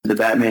the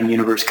Batman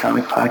Universe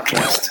Comic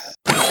Podcast.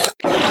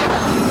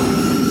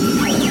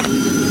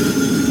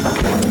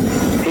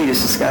 Hey,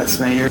 this is Scott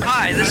Snyder.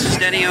 Hi, this is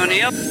Denny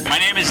O'Neil. My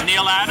name is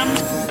Neil Adams.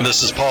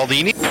 This is Paul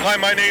Dini. Hi,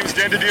 my name's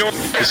Dan DiDio.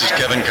 This is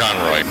Kevin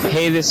Conroy.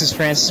 Hey, this is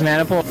Francis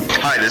Manipul.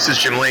 Hi, this is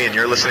Jim Lee, and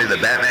you're listening to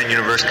the Batman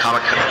Universe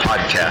Comic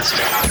Podcast.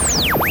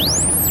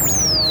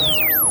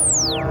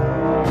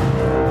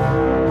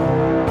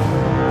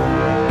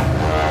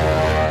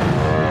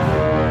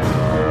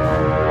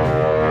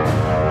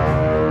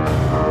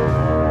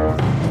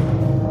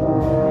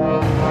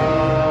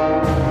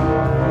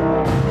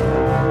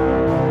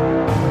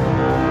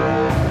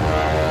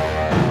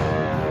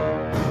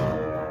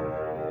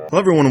 Hello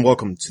everyone and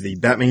welcome to the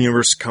Batman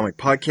Universe Comic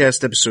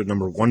Podcast, episode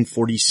number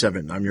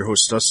 147. I'm your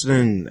host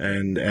Dustin,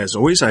 and as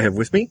always I have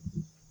with me...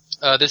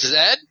 This is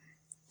Ed.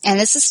 And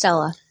this is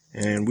Stella.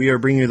 And we are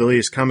bringing you the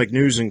latest comic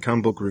news and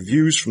comic book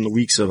reviews from the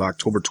weeks of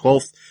October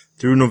 12th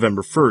through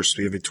November 1st.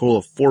 We have a total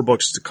of 4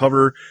 books to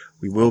cover.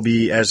 We will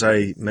be, as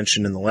I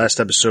mentioned in the last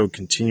episode,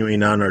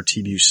 continuing on our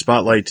TBU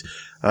Spotlight,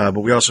 but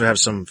we also have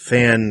some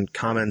fan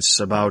comments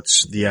about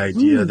the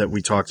idea that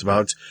we talked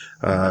about.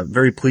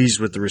 Very pleased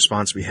with the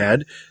response we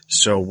had,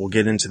 so we'll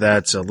get into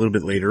that a little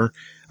bit later,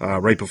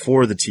 right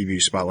before the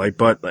TBU Spotlight.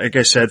 But like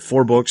I said,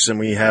 4 books and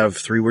we have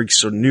 3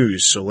 weeks of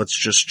news, so let's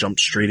just jump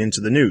straight into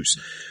the news.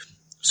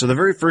 So the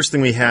very first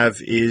thing we have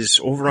is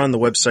over on the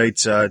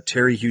website,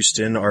 Terry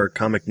Houston, our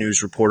comic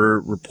news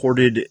reporter,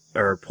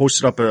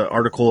 posted up an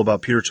article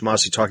about Peter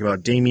Tomasi talking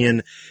about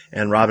Damian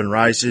and Robin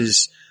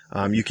Rises.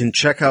 You can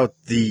check out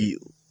the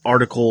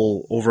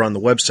article over on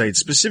the website,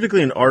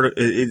 specifically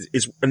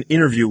it's an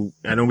interview.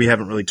 I know we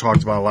haven't really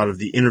talked about a lot of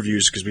the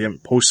interviews because we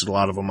haven't posted a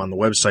lot of them on the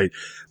website,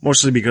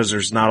 mostly because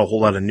there's not a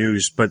whole lot of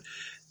news, but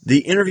the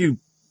interview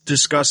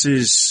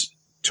discusses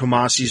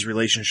Tomasi's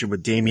relationship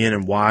with Damian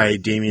and why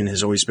Damian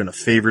has always been a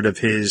favorite of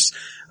his.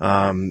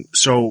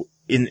 So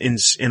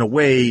in a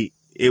way,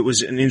 it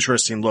was an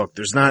interesting look.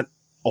 There's not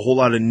a whole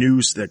lot of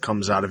news that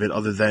comes out of it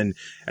other than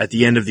at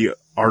the end of the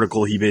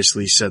article, he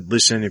basically said,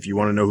 listen, if you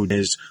want to know who it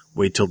is,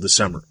 wait till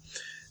December.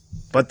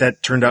 But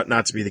that turned out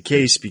not to be the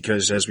case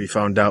because as we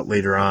found out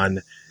later on,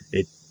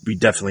 we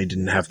definitely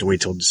didn't have to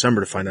wait till December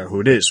to find out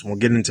who it is. We'll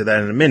get into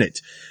that in a minute.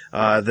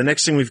 The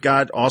next thing we've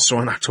got also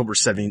on October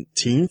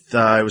 17th,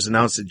 it was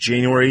announced that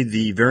January,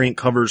 the variant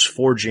covers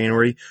for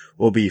January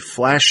will be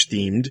Flash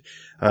themed.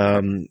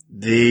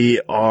 They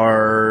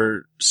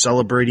are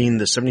celebrating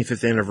the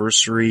 75th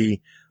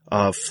anniversary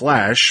of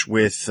Flash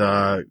with,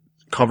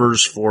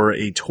 covers for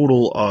a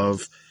total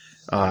of,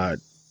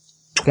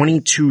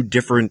 22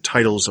 different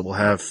titles that will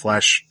have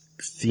Flash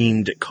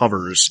themed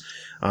covers.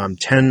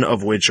 10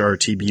 of which are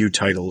TBU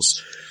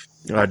titles.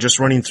 Just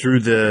running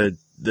through the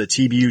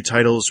TBU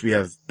titles, we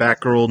have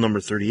Batgirl number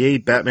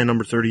 38, Batman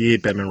number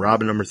 38, Batman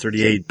Robin number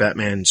 38,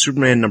 Batman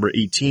Superman number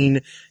 18,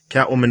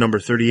 Catwoman number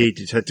 38,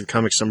 Detective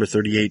Comics number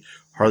 38,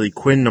 Harley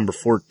Quinn number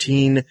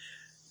 14,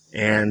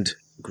 and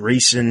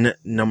Grayson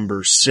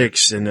number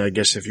 6. And I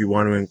guess if you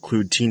want to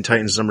include Teen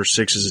Titans number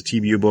 6 as a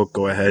TBU book,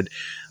 go ahead.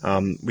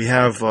 We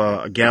have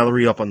a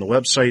gallery up on the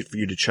website for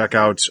you to check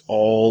out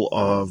all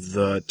of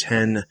the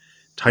 10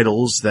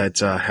 titles that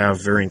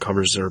have variant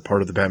covers that are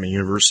part of the Batman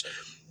universe.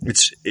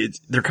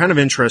 They're kind of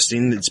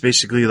interesting. It's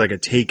basically like a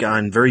take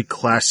on very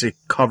classic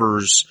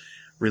covers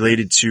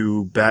related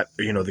to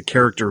the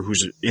character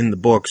who's in the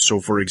book.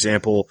 So for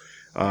example,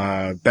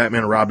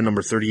 Batman and Robin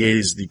number 38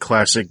 is the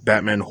classic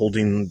Batman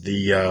holding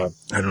the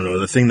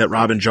thing that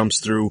Robin jumps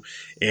through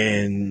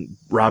in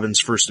Robin's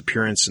first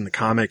appearance in the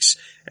comics.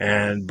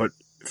 But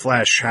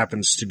Flash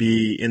happens to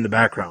be in the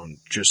background,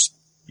 just,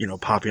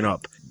 popping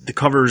up.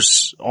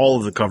 All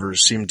of the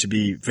covers seem to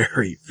be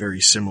very,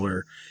 very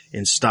similar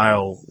in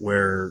style,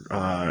 where,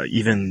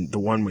 even the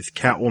one with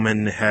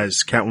Catwoman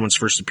has Catwoman's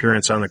first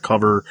appearance on the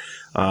cover,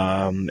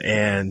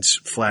 and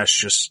Flash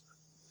just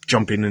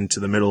jumping into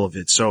the middle of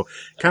it. So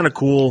kind of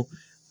cool.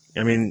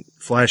 I mean,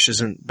 Flash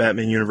isn't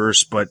Batman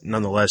universe, but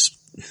nonetheless,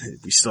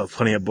 we still have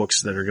plenty of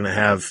books that are going to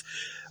have,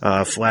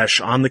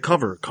 Flash on the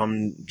cover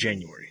come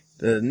January.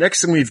 The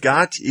next thing we've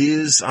got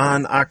is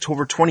on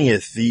October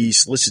 20th. The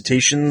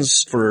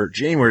solicitations for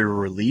January were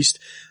released.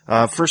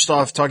 First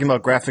off, talking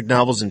about graphic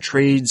novels and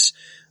trades,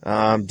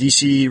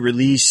 DC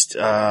released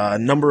a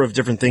number of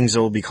different things that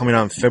will be coming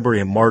out in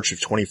February and March of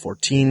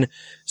 2014.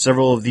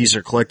 Several of these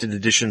are collected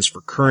editions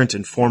for current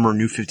and former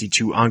New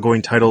 52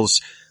 ongoing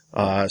titles,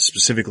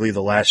 specifically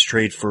the last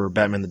trade for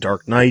Batman the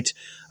Dark Knight,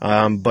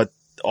 but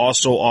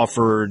also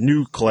offer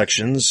new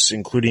collections,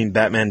 including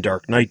Batman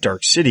Dark Knight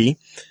Dark City,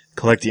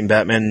 collecting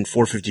Batman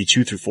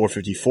 452 through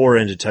 454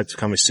 and Detective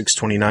Comics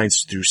 629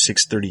 through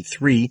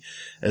 633,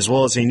 as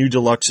well as a new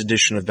deluxe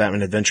edition of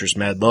Batman Adventures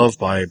Mad Love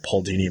by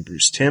Paul Dini and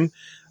Bruce Timm.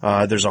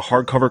 There's a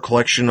hardcover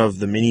collection of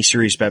the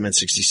miniseries Batman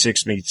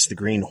 66 Meets the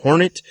Green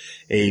Hornet,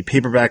 a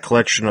paperback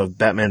collection of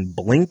Batman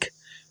Blink.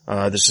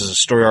 This is a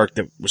story arc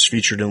that was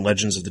featured in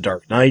Legends of the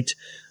Dark Knight.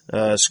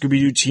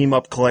 Scooby-Doo Team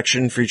Up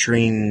collection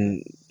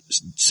featuring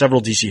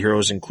several DC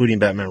heroes, including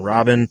Batman and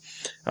Robin,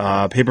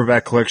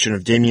 paperback collection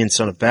of Damian,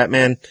 Son of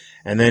Batman.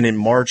 And then in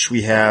March,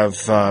 we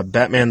have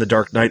Batman the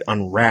Dark Knight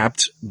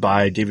Unwrapped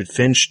by David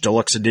Finch,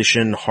 deluxe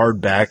edition,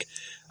 hardback,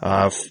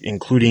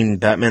 including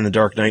Batman the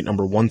Dark Knight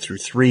number 1 through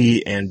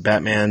 3 and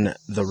Batman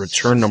the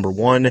Return number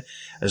 1,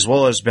 as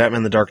well as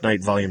Batman the Dark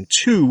Knight volume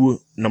 2,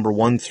 number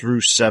 1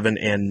 through 7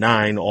 and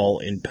 9, all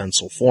in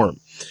pencil form.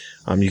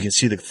 You can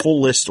see the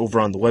full list over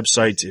on the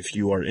website if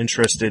you are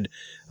interested.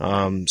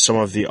 Some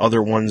of the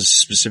other ones,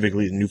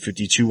 specifically the New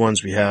 52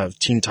 ones, we have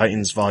Teen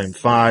Titans volume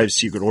 5,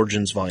 Secret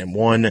Origins volume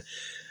 1,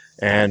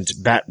 and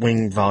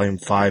Batwing volume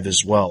 5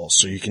 as well.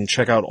 So you can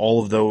check out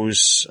all of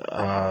those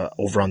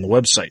over on the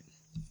website.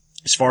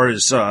 As far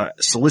as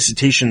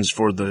solicitations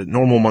for the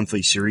normal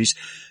monthly series,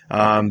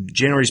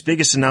 January's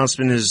biggest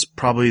announcement is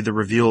probably the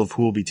reveal of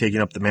who will be taking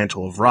up the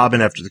mantle of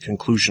Robin after the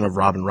conclusion of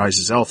Robin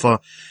Rises Alpha,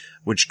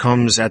 which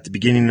comes at the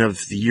beginning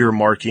of the year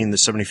marking the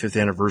 75th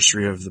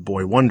anniversary of The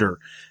Boy Wonder.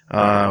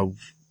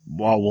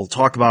 While we'll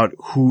talk about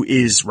who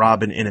is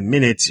Robin in a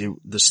minute,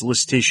 the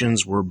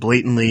solicitations were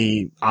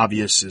blatantly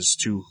obvious as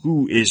to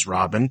who is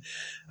Robin.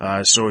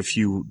 So if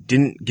you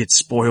didn't get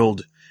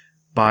spoiled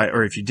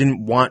or if you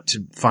didn't want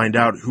to find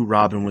out who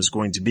Robin was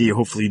going to be,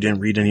 hopefully you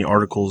didn't read any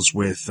articles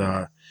with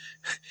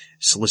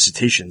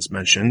solicitations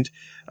mentioned.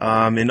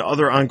 In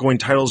other ongoing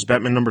titles,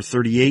 Batman number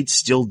 38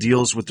 still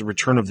deals with the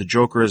return of the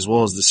Joker, as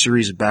well as the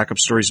series of backup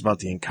stories about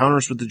the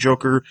encounters with the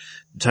Joker.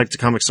 Detective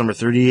Comics number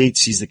 38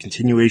 sees the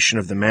continuation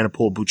of the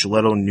Manipul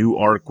Buccellato new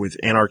arc with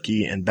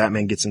Anarchy, and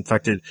Batman gets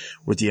infected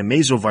with the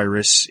Amazo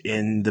virus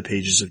in the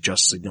pages of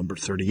Justice League number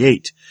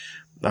 38.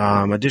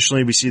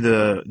 Additionally, we see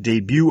the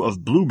debut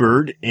of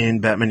Bluebird in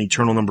Batman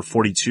Eternal number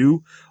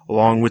 42,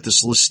 along with the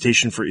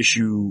solicitation for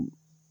issue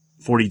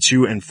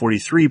 42 and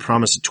 43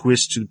 promise a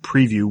twist to the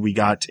preview we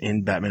got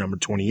in Batman number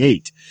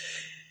 28.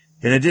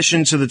 In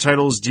addition to the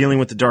titles dealing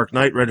with the Dark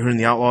Knight, Red Hood and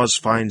the Outlaws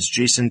finds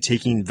Jason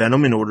taking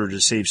Venom in order to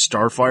save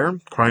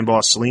Starfire. Crime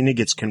boss Selina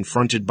gets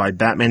confronted by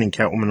Batman and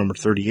Catwoman number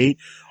 38.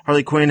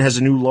 Harley Quinn has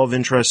a new love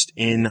interest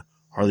in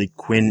Harley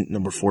Quinn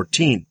number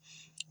 14.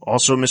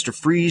 Also, Mr.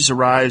 Freeze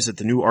arrives at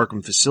the new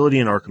Arkham facility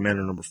in Arkham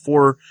Manor number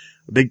 4.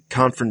 A big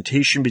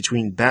confrontation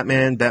between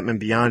Batman, Batman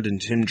Beyond,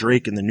 and Tim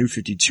Drake in the New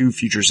 52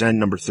 Future's End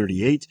number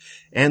 38.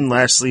 And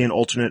lastly, in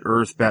Alternate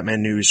Earth,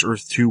 Batman News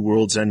Earth 2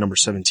 World's End number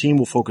 17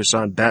 will focus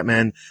on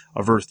Batman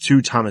of Earth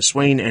 2 Thomas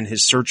Wayne and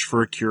his search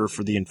for a cure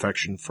for the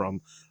infection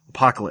from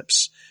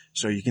Apocalypse.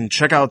 So you can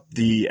check out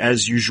the,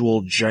 as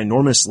usual,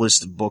 ginormous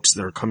list of books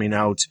that are coming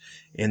out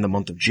in the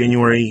month of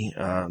January.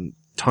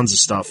 Tons of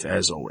stuff,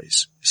 as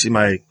always. See,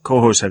 my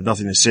co-hosts have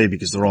nothing to say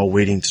because they're all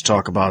waiting to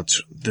talk about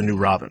the new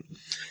Robin.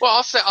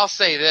 Well, I'll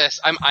say this.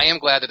 I am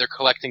glad that they're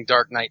collecting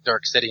Dark Knight,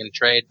 Dark City in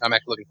trade. I'm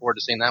actually looking forward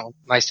to seeing that one.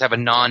 Nice to have a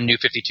non-New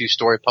 52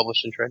 story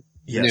published in trade.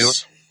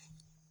 Yes.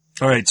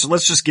 New. All right, so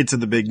let's just get to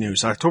the big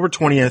news. October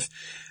 20th,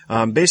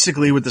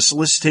 basically with the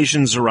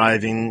solicitations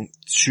arriving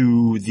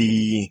to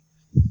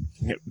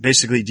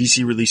basically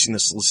DC releasing the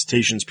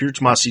solicitations, Peter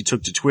Tomasi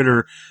took to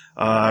Twitter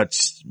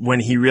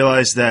when he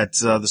realized that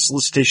the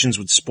solicitations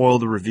would spoil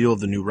the reveal of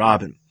the new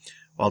Robin.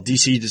 While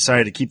DC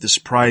decided to keep the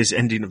surprise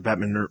ending of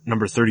Batman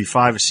number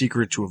 35 a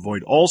secret to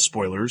avoid all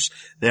spoilers,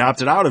 they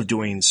opted out of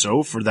doing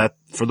so for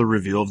the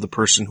reveal of the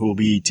person who will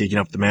be taking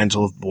up the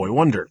mantle of Boy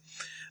Wonder.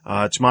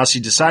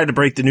 Tomasi decided to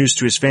break the news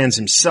to his fans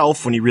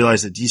himself when he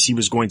realized that DC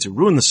was going to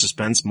ruin the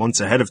suspense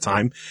months ahead of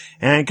time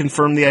and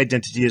confirm the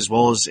identity as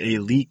well as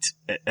leaked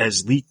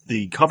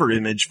the cover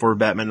image for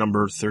Batman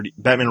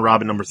and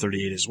Robin number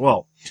 38 as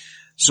well.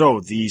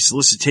 So the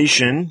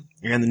solicitation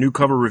and the new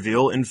cover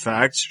reveal, in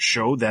fact,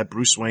 show that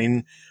Bruce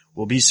Wayne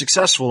will be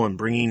successful in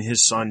bringing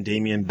his son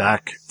Damian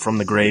back from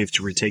the grave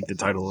to retake the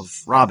title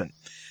of Robin.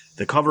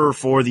 The cover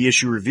for the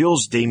issue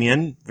reveals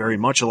Damian very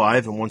much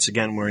alive and once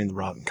again wearing the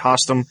Robin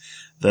costume.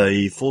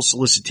 The full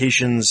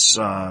solicitations,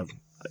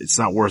 it's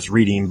not worth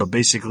reading, but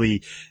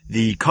basically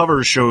the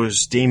cover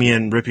shows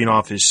Damian ripping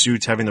off his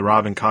suit, having the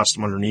Robin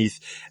costume underneath,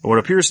 and what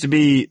appears to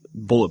be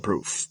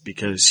bulletproof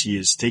because he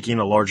is taking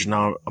a large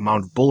amount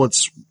of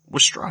bullets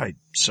with stride.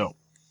 So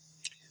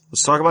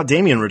let's talk about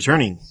Damian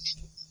returning.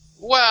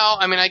 Well,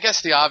 I mean, I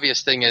guess the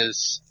obvious thing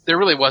is there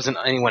really wasn't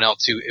anyone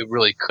else who it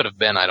really could have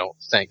been, I don't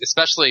think,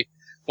 especially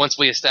once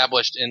we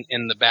established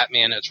in the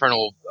Batman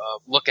Eternal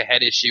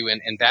look-ahead issue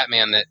in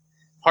Batman that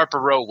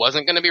Harper Row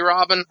wasn't going to be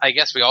Robin. I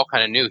guess we all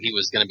kind of knew he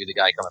was going to be the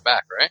guy coming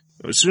back, right?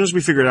 As soon as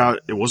we figured out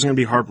it wasn't going to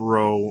be Harper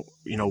Row,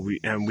 we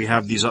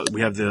have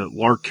the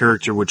Lark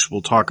character, which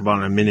we'll talk about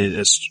in a minute,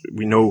 as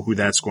we know who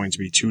that's going to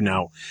be too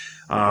now.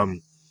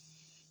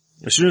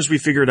 As soon as we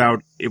figured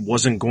out it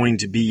wasn't going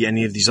to be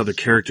any of these other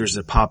characters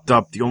that popped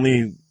up, the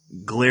only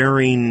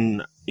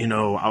glaring,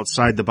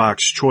 outside the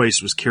box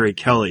choice was Carrie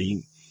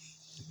Kelly.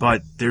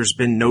 But there's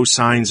been no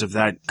signs of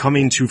that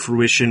coming to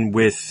fruition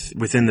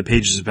within the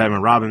pages of Batman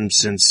and Robin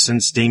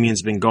since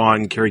Damian's been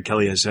gone. Carrie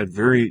Kelly has had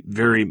very,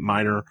 very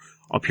minor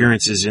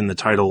appearances in the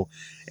title,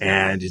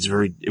 and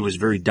it was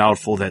very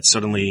doubtful that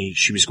suddenly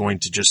she was going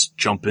to just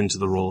jump into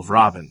the role of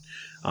Robin.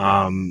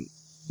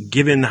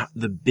 given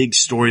the big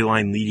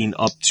storyline leading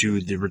up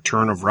to the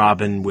return of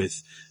Robin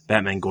with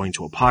Batman going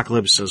to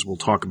Apokolips, as we'll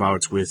talk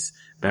about with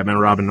Batman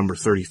and Robin number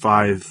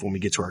 35 when we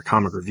get to our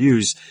comic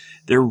reviews,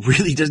 there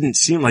really doesn't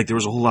seem like there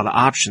was a whole lot of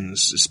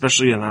options,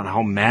 especially on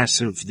how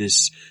massive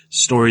this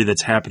story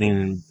that's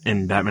happening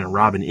in Batman and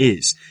Robin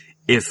is.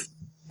 If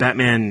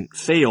Batman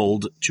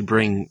failed to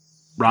bring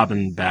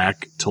Robin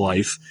back to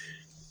life,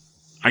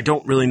 I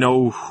don't really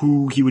know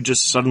who he would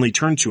just suddenly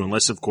turn to,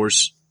 unless, of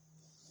course,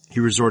 he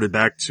resorted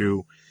back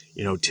to,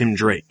 Tim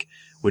Drake,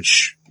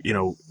 which,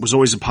 was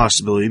always a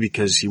possibility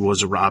because he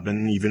was a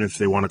Robin, even if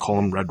they want to call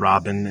him Red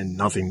Robin and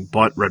nothing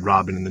but Red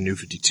Robin in the New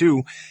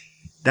 52.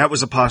 That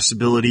was a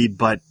possibility,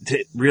 but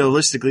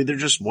realistically, there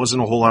just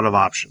wasn't a whole lot of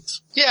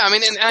options. Yeah, I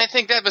mean, and I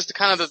think that was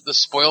the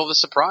spoil of the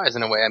surprise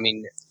in a way. I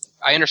mean,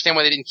 I understand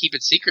why they didn't keep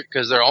it secret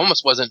because there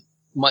almost wasn't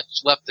much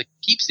left to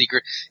keep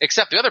secret,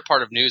 except the other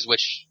part of news,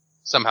 which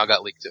somehow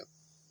got leaked too.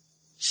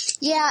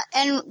 Yeah,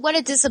 and what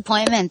a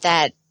disappointment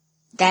that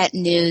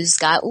news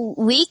got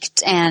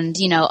leaked and,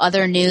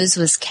 other news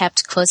was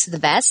kept close to the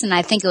vest. And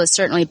I think it was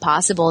certainly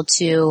possible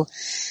to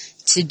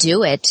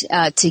do it,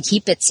 to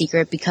keep it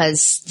secret,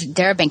 because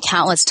there have been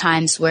countless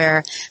times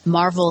where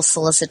Marvel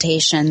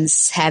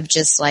solicitations have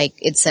just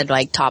it said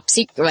top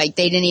secret,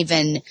 they didn't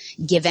even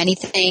give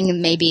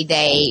anything. Maybe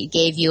they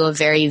gave you a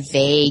very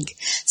vague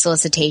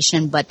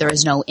solicitation, but there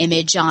was no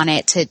image on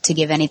it to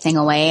give anything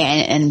away.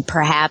 And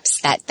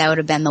perhaps that would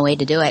have been the way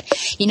to do it.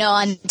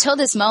 Until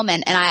this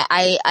moment, and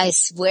I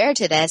swear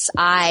to this,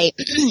 I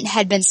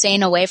had been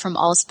staying away from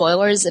all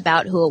spoilers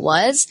about who it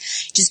was,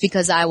 just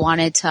because I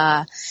wanted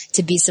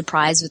to be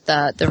surprised with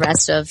the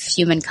rest of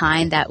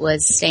humankind that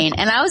was staying,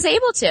 and I was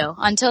able to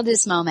until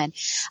this moment.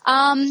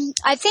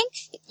 I think,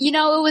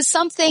 it was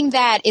something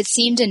that it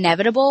seemed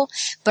inevitable,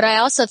 but I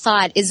also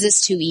thought, is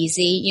this too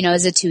easy?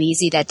 Is it too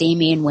easy that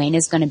Damian Wayne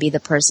is going to be the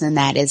person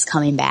that is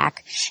coming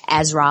back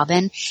as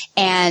Robin?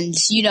 And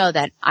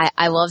that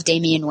I love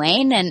Damian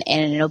Wayne and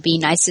it'll be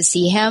nice to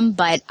see him,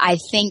 but I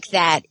think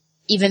that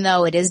even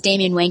though it is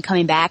Damian Wayne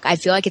coming back, I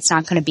feel like it's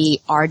not going to be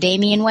our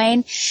Damian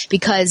Wayne,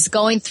 because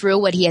going through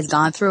what he has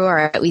gone through, or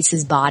at least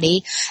his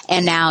body,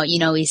 and now,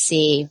 we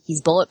see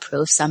he's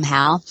bulletproof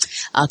somehow.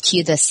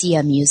 Cue the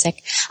Sia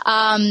music.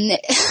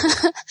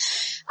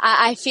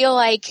 I feel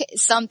like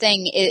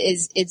something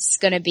it's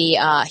going to be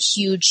a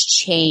huge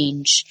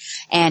change,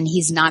 and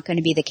he's not going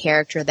to be the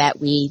character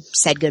that we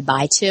said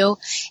goodbye to.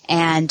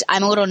 And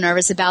I'm a little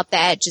nervous about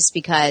that, just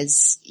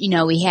because,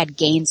 we had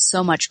gained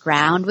so much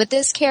ground with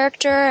this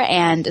character,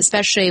 and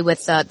especially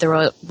with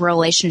the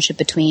relationship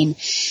between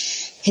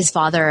his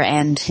father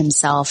and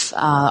himself.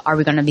 Are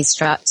we going to be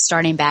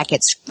starting back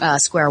at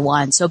square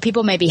one? So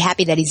people may be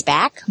happy that he's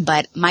back,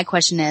 but my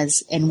question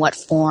is, in what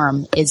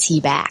form is he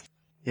back?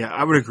 Yeah,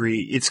 I would agree.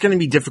 It's going to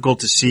be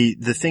difficult to see.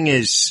 The thing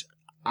is,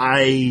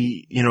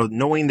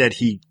 knowing that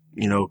he,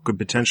 could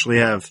potentially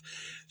have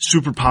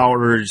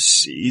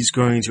superpowers, he's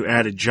going to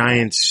add a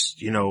giant,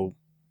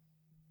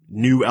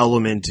 new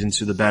element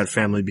into the Bat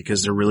family,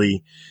 because there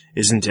really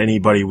isn't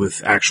anybody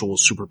with actual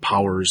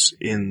superpowers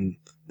in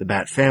the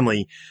Bat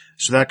family.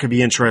 So that could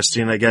be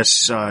interesting. I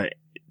guess,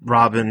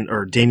 Robin,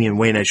 or Damian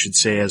Wayne, I should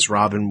say, as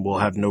Robin, will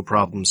have no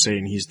problem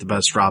saying he's the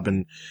best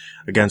Robin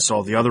against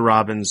all the other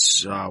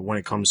Robins, when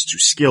it comes to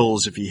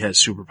skills, if he has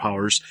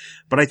superpowers.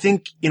 But I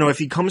think, if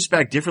he comes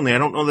back differently, I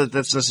don't know that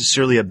that's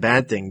necessarily a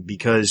bad thing,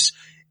 because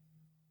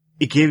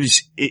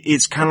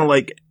it's kind of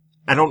like,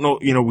 I don't know,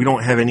 we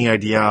don't have any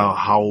idea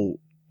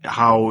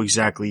how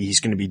exactly he's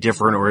going to be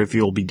different, or if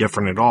he'll be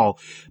different at all.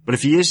 But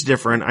if he is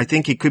different, I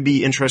think it could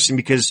be interesting,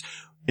 because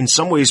in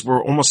some ways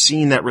we're almost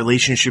seeing that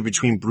relationship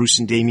between Bruce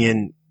and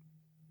Damian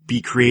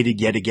be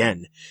created yet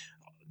again.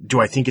 Do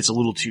I think it's a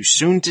little too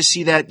soon to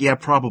see that? Yeah,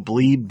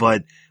 probably,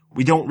 but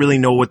we don't really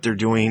know what they're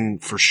doing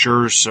for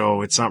sure,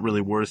 so it's not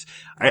really worth.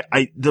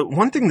 The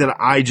one thing that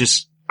I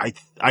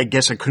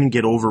guess I couldn't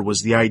get over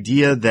was the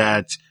idea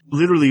that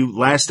literally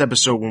last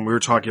episode when we were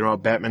talking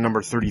about Batman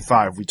number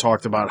 35, we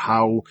talked about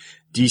how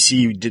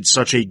DC did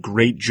such a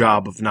great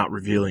job of not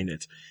revealing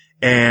it.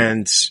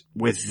 And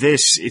with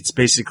this, it's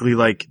basically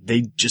like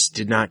they just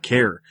did not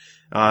care.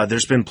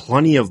 There's been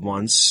plenty of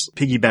months,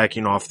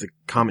 piggybacking off the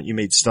comment you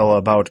made, Stella,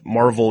 about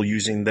Marvel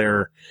using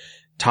their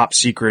top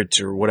secret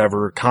or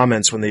whatever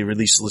comments when they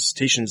release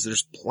solicitations.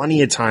 There's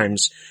plenty of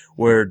times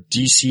where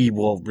DC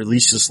will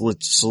release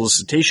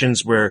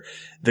solicitations where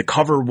the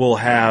cover will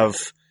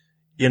have,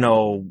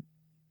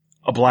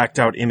 a blacked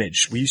out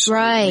image. We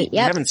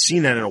haven't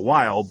seen that in a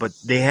while, but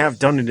they have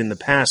done it in the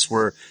past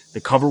where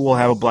the cover will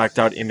have a blacked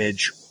out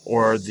image,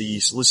 or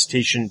the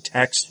solicitation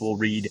text will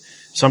read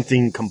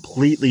something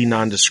completely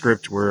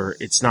nondescript where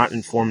it's not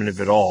informative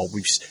at all.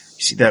 We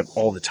see that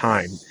all the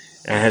time.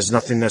 And it has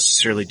nothing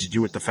necessarily to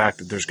do with the fact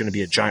that there's going to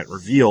be a giant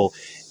reveal.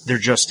 There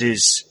just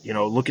is,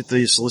 look at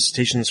the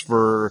solicitations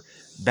for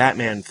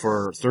Batman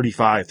for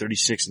 35,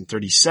 36, and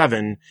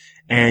 37,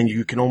 and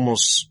you can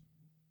almost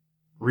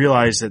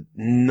realize that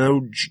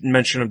no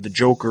mention of the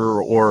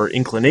Joker or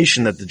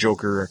inclination that the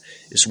Joker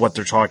is what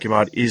they're talking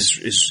about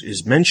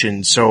is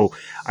mentioned. So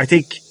I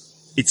think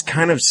it's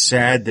kind of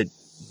sad that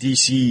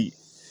DC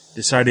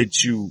decided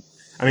to,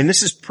 I mean,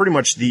 this is pretty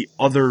much the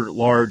other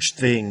large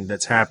thing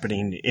that's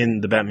happening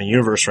in the Batman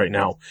universe right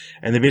now.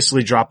 And they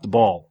basically dropped the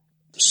ball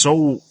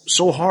so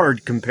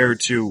hard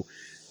compared to,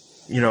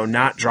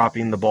 not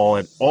dropping the ball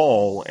at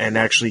all and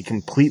actually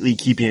completely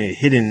keeping it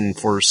hidden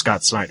for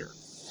Scott Snyder.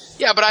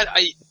 Yeah, but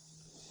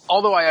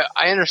although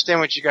I understand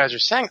what you guys are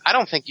saying, I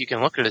don't think you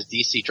can look at it as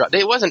DC drop.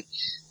 It wasn't,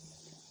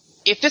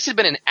 if this had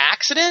been an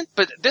accident,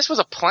 but this was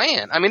a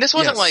plan. I mean, this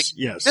wasn't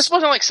this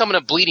wasn't like someone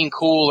at Bleeding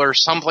Cool or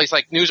someplace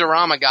like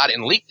Newsarama got it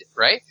and leaked it,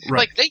 right?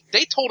 Like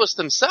they told us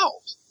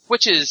themselves,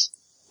 which is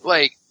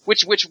like,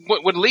 which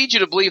would lead you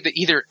to believe that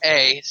either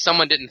A,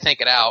 someone didn't think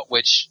it out,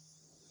 which,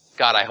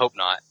 God, I hope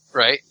not,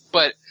 right?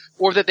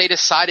 Or that they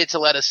decided to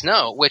let us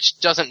know, which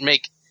doesn't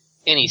make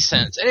any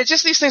sense. And it's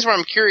just these things where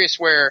I'm curious,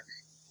 where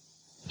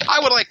I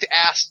would like to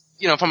ask,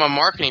 from a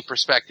marketing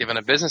perspective and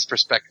a business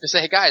perspective, to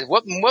say, hey guys,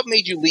 what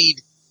made you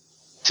lead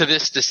to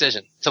this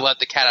decision to let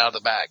the cat out of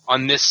the bag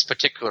on this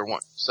particular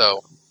one?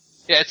 So,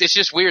 yeah, it's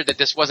just weird that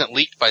this wasn't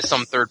leaked by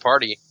some third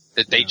party,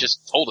 that they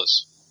just told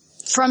us.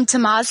 From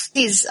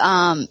Tomasi's,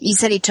 you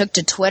said he took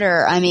to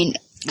Twitter. I mean,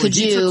 he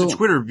took to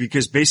Twitter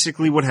because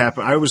basically what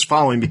happened, I was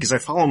following because I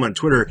follow him on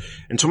Twitter,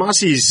 and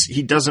Tomasi's,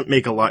 he doesn't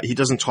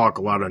talk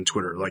a lot on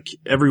Twitter. Like,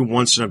 every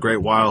once in a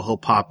great while, he'll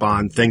pop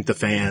on, thank the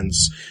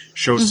fans,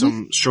 show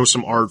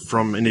some art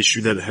from an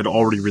issue that had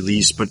already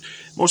released, but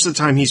most of the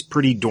time he's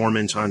pretty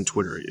dormant on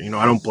Twitter.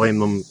 I don't blame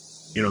them.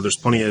 There's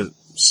plenty of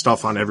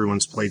stuff on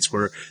everyone's plates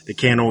where they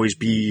can't always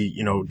be,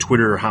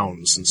 Twitter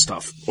hounds and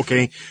stuff.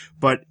 Okay.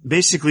 But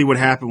basically what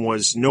happened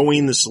was,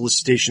 knowing the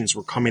solicitations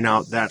were coming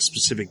out that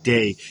specific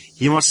day,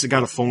 he must have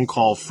got a phone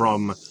call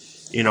from,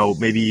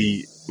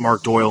 maybe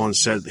Mark Doyle and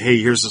said,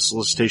 hey, here's a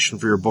solicitation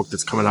for your book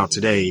that's coming out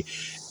today.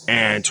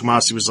 And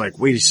Tomasi was like,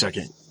 wait a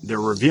second, they're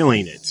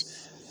revealing it.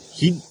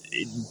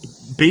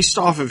 Based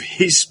off of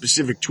his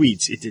specific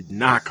tweets, it did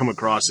not come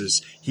across as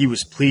he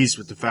was pleased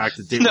with the fact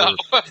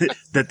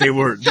that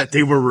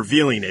they were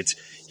revealing it.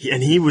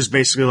 And he was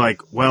basically like,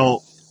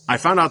 well, I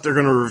found out they're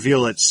going to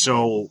reveal it,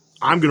 so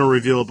I'm going to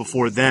reveal it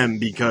before them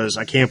because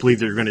I can't believe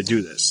they're going to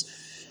do this.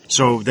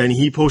 So then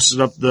he posted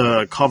up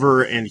the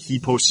cover, and he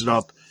posted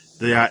up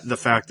the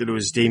fact that it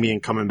was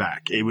Damian coming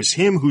back. It was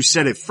him who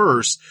said it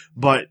first,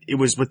 but it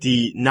was with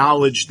the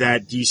knowledge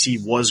that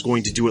DC was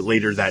going to do it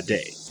later that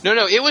day.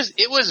 No, it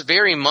was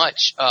very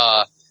much,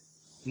 I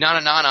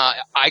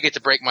get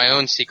to break my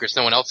own secrets,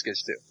 no one else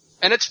gets to.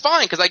 And it's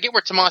fine, because I get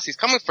where Tomasi's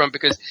coming from,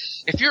 because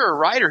if you're a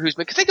writer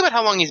because think about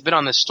how long he's been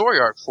on this story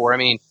arc for. I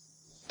mean,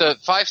 the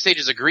 5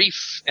 stages of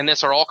grief and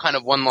this are all kind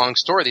of one long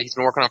story that he's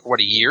been working on for,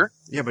 a year?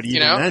 Yeah, but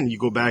even then, you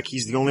go back,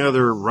 he's the only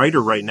other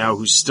writer right now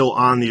who's still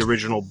on the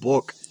original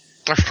book.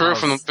 That's true,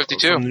 from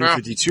 52. From the New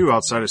 52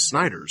 outside of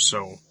Snyder,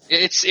 so.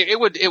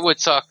 It would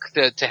suck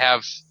to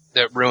have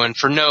that ruined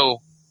for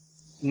no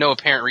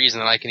apparent reason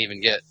that I can even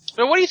get.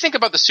 But what do you think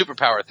about the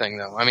superpower thing,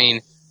 though? I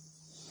mean,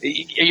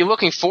 are you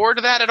looking forward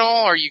to that at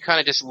all, or are you kind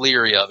of just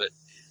leery of it?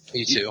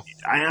 You two?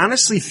 I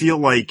honestly feel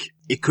like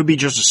it could be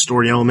just a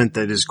story element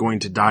that is going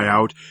to die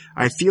out.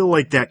 I feel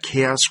like that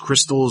Chaos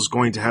Crystal is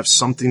going to have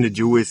something to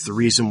do with the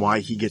reason why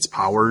he gets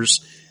powers,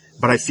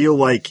 but I feel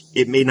like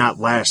it may not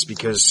last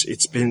because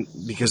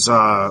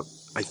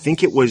I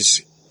think it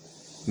was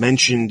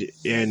mentioned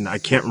in, I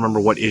can't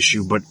remember what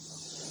issue, but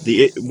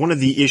one of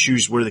the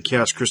issues where the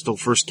Chaos Crystal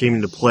first came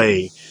into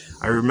play,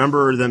 I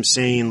remember them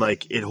saying,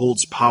 like, it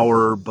holds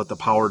power, but the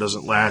power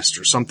doesn't last,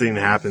 or something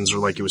happens, or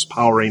like it was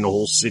powering a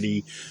whole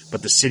city,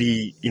 but the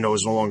city,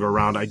 is no longer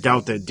around. I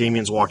doubt that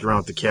Damian's walking around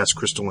with the Chaos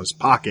Crystal in his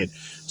pocket,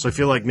 so I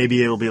feel like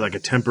maybe it'll be like a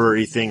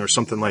temporary thing or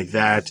something like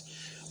that,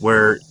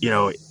 where,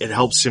 it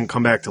helps him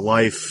come back to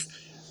life,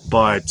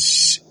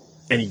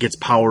 and he gets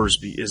powers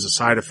as a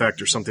side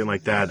effect or something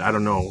like that. I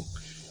don't know.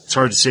 It's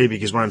hard to say,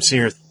 because when I'm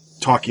sitting here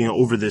talking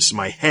over this in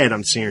my head,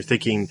 I'm sitting here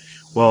thinking,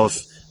 well,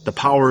 if the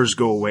powers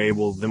go away,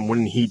 well, then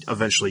wouldn't he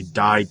eventually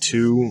die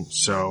too?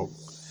 So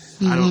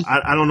I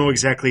don't know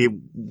exactly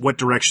what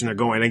direction they're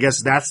going. I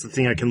guess that's the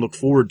thing I can look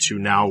forward to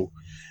now,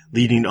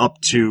 leading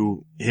up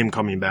to him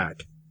coming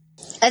back.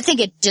 I think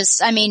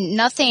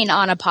nothing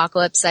on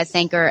Apocalypse, I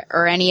think,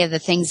 or any of the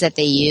things that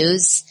they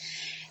use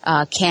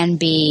can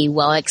be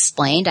well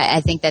explained.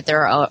 I think that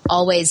there are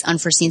always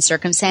unforeseen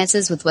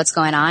circumstances with what's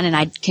going on, and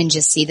I can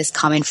just see this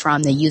coming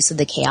from the use of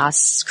the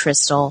Chaos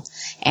Crystal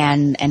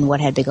and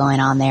what had been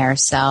going on there.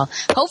 So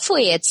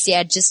hopefully it's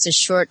just a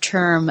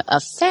short-term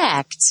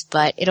effect,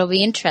 but it'll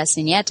be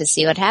interesting to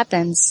see what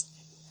happens.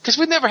 Because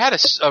we've never had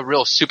a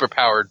real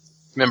superpowered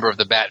member of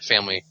the Bat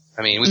family.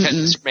 I mean, we've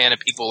had Superman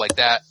and people like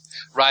that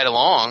ride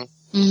along,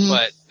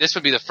 but this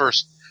would be the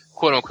first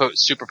quote-unquote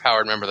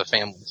superpowered member of the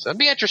family. So it'd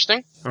be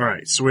interesting. All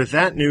right. So with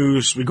that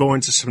news, we go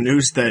into some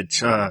news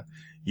that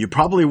you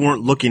probably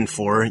weren't looking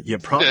for. You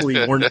probably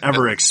weren't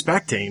ever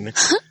expecting.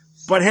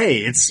 But hey,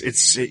 it's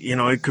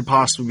it could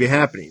possibly be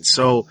happening.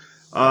 So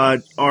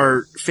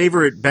our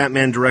favorite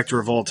Batman director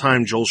of all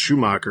time, Joel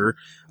Schumacher,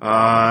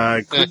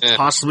 could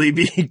possibly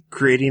be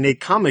creating a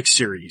comic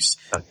series.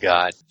 Oh,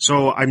 God.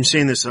 So I'm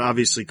saying this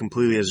obviously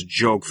completely as a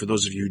joke for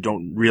those of you who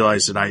don't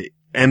realize that I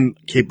am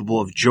capable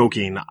of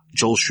joking.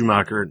 Joel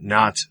Schumacher,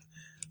 not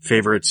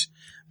favorite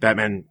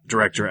Batman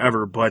director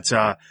ever, but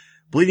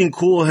Bleeding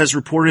Cool has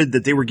reported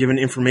that they were given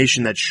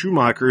information that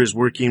Schumacher is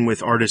working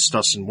with artist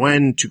Dustin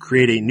Nguyen to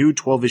create a new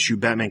 12-issue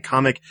Batman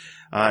comic,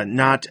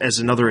 not as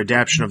another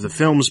adaptation of the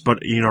films, but,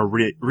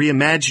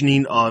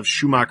 reimagining of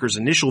Schumacher's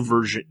initial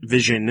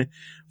vision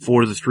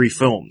for the 3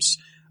 films.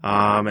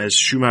 As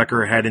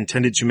Schumacher had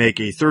intended to make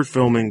a 3rd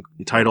film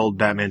entitled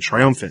Batman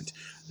Triumphant.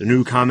 The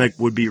new comic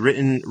would be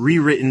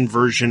rewritten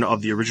version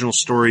of the original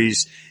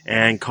stories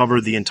and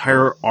cover the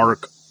entire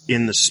arc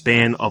in the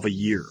span of a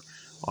year.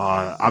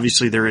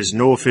 Obviously there is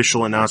no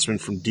official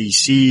announcement from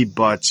DC,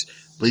 but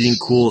Bleeding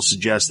Cool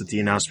suggests that the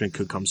announcement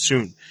could come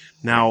soon.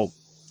 Now,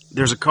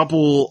 there's a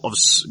couple of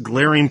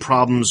glaring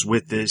problems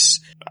with this.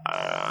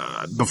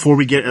 Before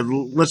we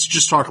let's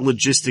just talk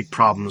logistic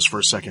problems for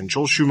a second.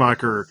 Joel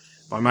Schumacher,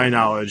 by my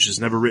knowledge, has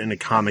never written a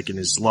comic in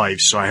his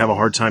life, so I have a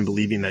hard time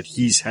believing that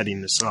he's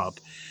heading this up.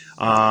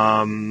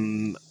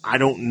 I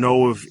don't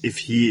know if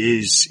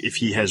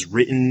he has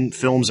written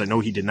films. I know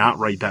he did not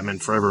write Batman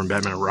Forever and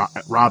Batman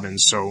Robin,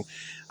 so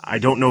I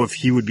don't know if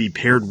he would be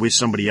paired with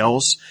somebody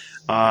else.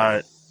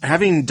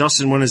 Having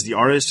Dustin Nguyen as the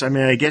artist, I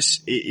mean, I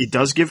guess it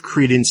does give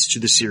credence to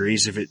the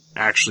series if it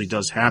actually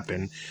does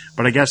happen.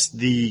 But I guess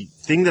the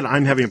thing that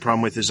I'm having a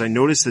problem with is I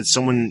noticed that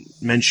someone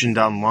mentioned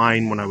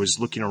online when I was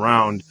looking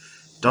around,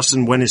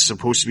 Dustin Nguyen is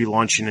supposed to be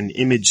launching an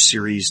Image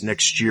series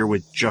next year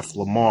with Jeff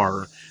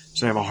Lemire.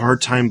 So I have a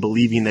hard time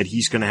believing that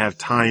he's going to have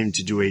time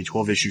to do a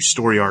 12-issue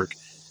story arc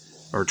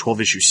or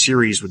 12-issue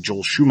series with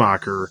Joel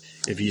Schumacher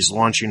if he's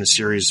launching a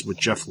series with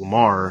Jeff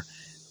Lemire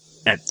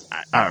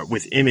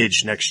with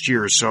Image next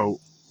year. So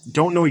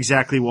don't know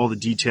exactly all the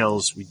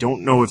details. We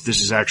don't know if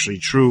this is actually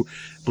true.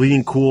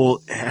 Bleeding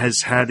Cool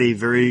has had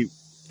very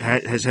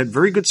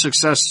good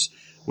success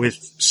with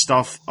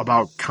stuff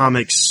about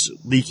comics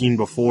leaking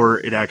before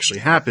it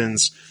actually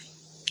happens.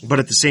 But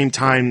at the same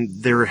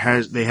time,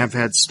 they have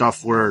had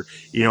stuff where,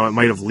 it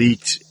might have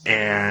leaked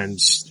and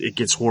it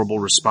gets horrible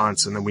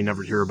response and then we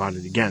never hear about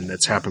it again.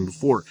 That's happened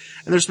before.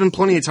 And there's been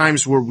plenty of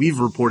times where we've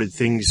reported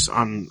things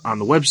on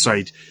the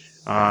website.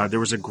 There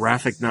was a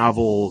graphic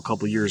novel a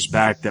couple years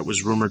back that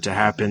was rumored to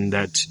happen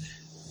that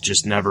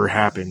just never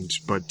happened.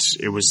 But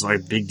it was like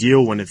a big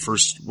deal when it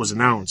first was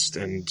announced,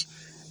 and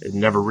it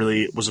never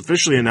really was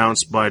officially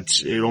announced, but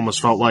it almost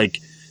felt like,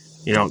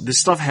 this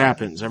stuff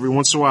happens. Every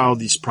once in a while,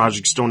 these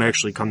projects don't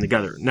actually come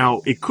together.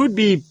 Now, it could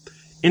be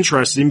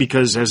interesting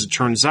because, as it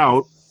turns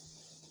out,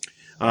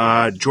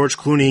 George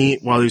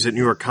Clooney, while he was at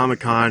New York Comic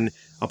Con,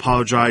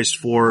 apologized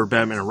for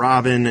Batman and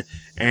Robin,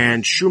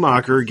 and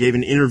Schumacher gave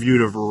an interview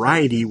to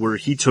Variety where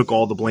he took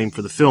all the blame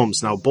for the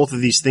films. Now, both of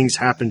these things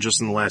happened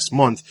just in the last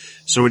month,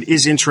 so it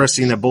is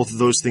interesting that both of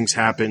those things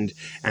happened,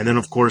 and then,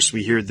 of course,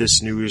 we hear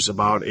this news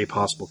about a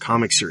possible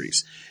comic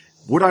series.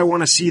 Would I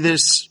want to see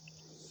this?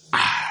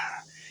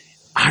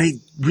 I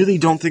really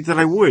don't think that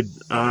I would.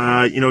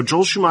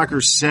 Joel Schumacher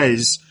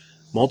says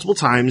multiple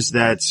times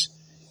that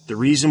the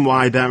reason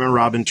why Batman and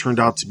Robin turned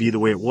out to be the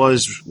way it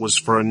was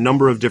for a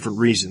number of different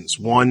reasons.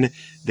 One,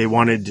 they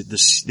wanted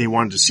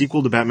a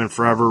sequel to Batman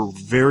Forever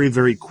very,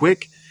 very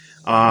quick.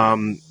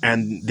 And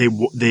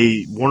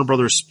Warner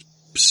Brothers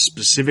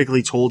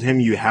specifically told him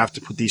you have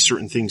to put these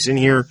certain things in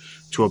here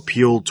to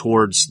appeal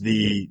towards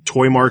the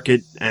toy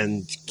market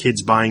and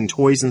kids buying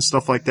toys and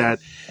stuff like that.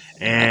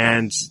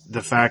 And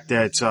the fact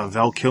that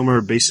Val Kilmer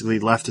basically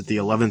left at the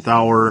 11th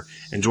hour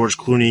and George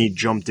Clooney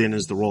jumped in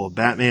as the role of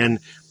Batman.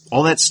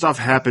 All that stuff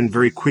happened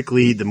very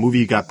quickly. The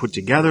movie got put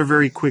together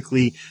very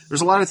quickly.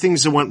 There's a lot of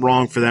things that went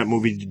wrong for that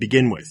movie to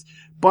begin with.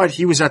 But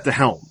he was at the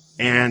helm,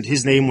 and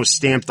his name was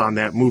stamped on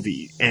that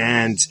movie.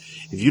 And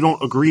if you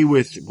don't agree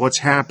with what's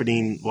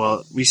happening,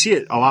 well, we see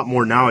it a lot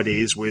more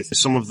nowadays with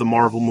some of the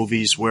Marvel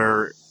movies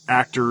where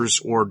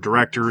actors or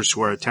directors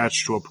who are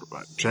attached to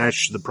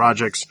the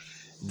projects,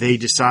 they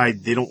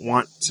decide they don't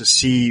want to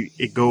see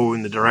it go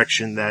in the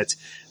direction that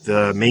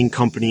the main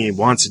company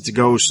wants it to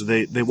go, so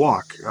they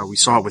walk. We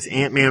saw it with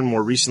Ant-Man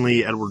more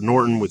recently, Edward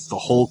Norton with the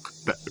Hulk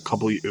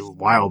a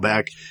while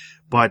back.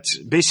 But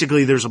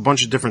basically, there's a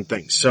bunch of different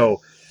things.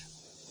 So,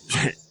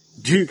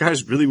 do you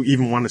guys really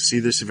even want to see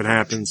this if it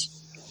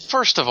happens?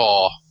 First of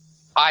all,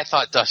 I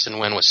thought Dustin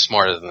Nguyen was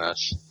smarter than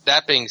this.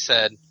 That being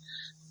said,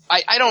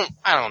 I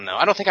don't know.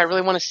 I don't think I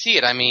really want to see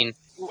it. I mean,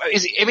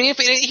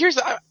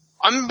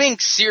 I'm being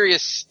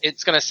serious.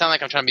 It's going to sound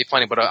like I'm trying to be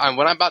funny, but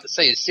what I'm about to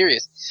say is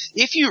serious.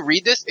 If you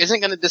read this,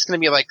 isn't this going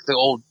to be like the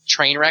old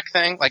train wreck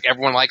thing? Like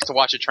everyone likes to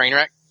watch a train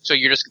wreck, so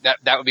you're just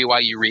that would be why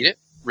you read it,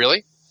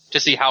 really, to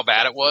see how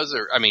bad it was,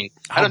 or I mean,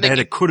 how bad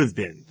it could have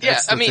been.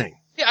 That's the thing.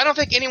 Yeah, I don't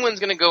think anyone's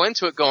going to go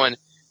into it going,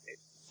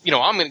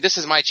 this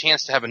is my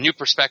chance to have a new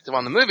perspective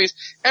on the movies.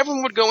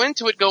 Everyone would go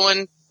into it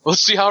going,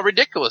 let's see how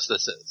ridiculous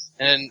this is.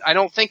 And I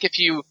don't think if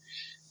you're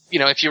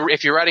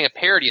writing a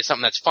parody of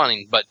something that's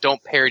funny, but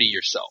don't parody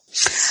yourself.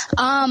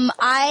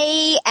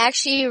 I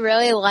actually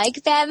really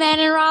like Batman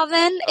and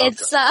Robin. Okay.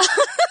 It's,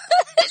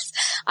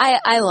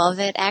 I love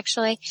it,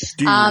 actually.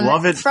 Do you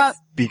love it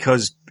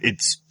because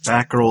it's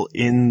Batgirl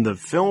in the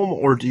film,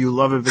 or do you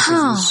love it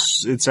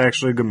because it's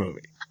actually a good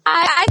movie?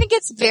 I think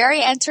it's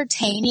very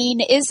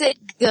entertaining. Is it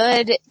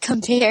good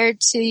compared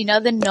to,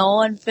 the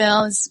Nolan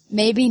films?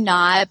 Maybe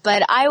not,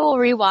 but I will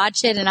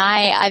rewatch it, and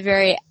I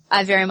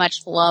very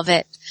much love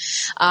it.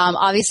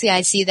 Obviously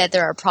I see that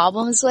there are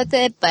problems with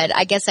it, but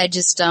I guess I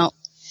just don't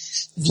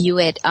view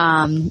it,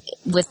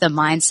 with the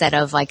mindset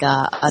of like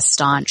a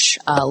staunch,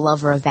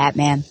 lover of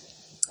Batman.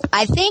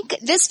 I think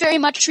this very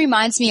much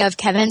reminds me of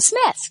Kevin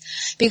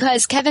Smith,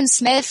 because Kevin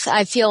Smith,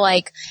 I feel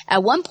like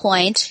at one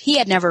point he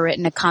had never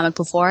written a comic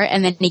before,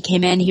 and then he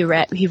came in, he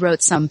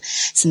wrote some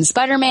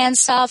Spider-Man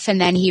stuff, and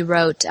then he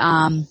wrote,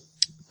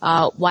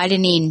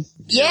 Widening.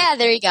 Yeah,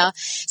 there you go.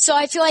 So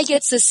I feel like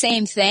it's the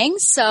same thing.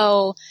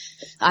 So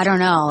I don't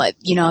know,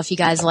 if you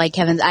guys like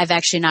Kevin, I've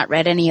actually not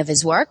read any of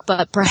his work,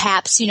 but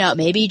perhaps,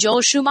 maybe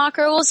Joel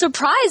Schumacher will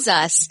surprise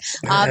us,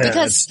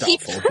 because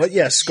but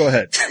yes, go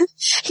ahead.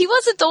 He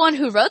wasn't the one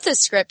who wrote the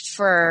script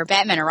for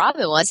Batman and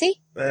Robin, was he?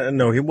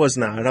 No, he was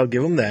not. I'll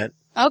give him that.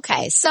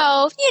 Okay,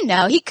 so,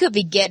 he could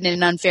be getting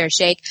an unfair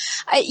shake.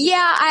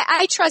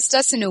 I trust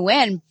Dustin to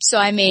win, so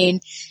I mean,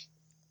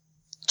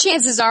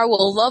 chances are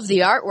we'll love the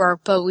artwork,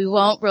 but we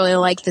won't really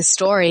like the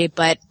story.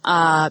 But,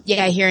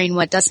 hearing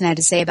what Dustin had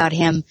to say about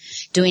him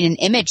doing an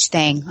Image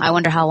thing, I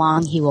wonder how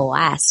long he will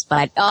last.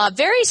 But,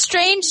 very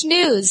strange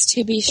news,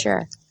 to be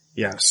sure.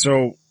 Yeah,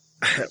 so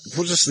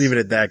we'll just leave it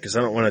at that because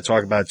I don't want to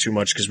talk about it too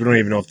much because we don't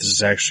even know if this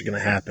is actually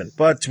going to happen.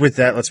 But with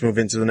that, let's move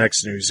into the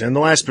next news and the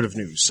last bit of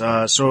news.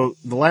 So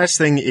the last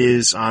thing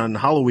is on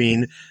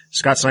Halloween,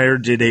 Scott Snyder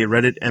did a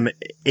Reddit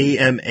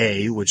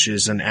AMA, which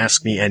is an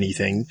Ask Me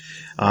Anything.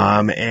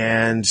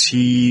 And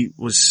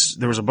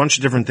there was a bunch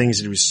of different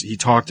things that he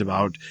talked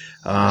about.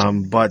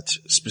 But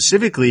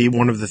specifically,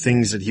 one of the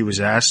things that he was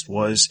asked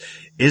was,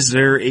 is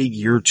there a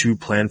year 2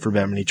 plan for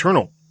Batman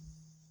Eternal?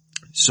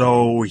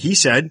 So he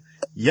said,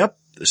 yep,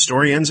 the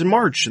story ends in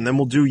March and then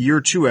we'll do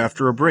year 2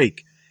 after a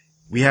break.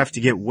 We have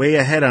to get way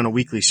ahead on a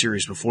weekly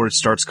series before it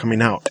starts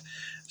coming out.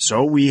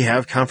 So we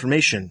have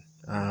confirmation.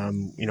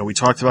 We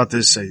talked about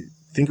this, I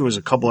think it was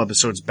a couple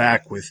episodes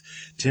back, with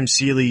Tim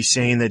Seeley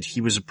saying that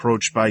he was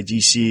approached by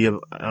DC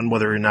on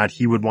whether or not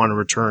he would want to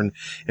return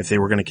if they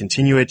were going to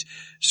continue it.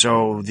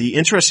 So the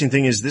interesting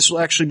thing is this will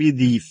actually be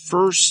the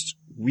first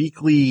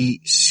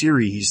weekly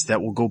series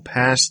that will go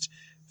past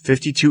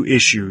 52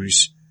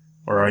 issues,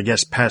 or I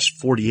guess past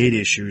 48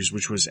 issues,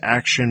 which was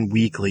Action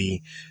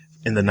Weekly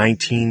in the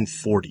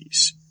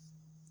 1940s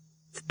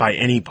by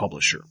any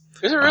publisher.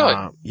 Is it really?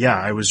 Yeah,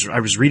 I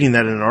was reading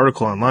that in an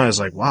article online. I was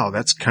like, wow,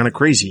 that's kind of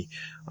crazy.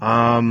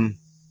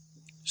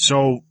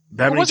 So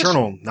Batman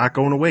Eternal not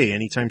going away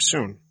anytime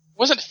soon.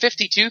 Was it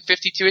 52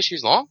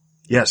 issues long?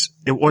 Yes,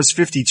 it was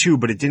 52,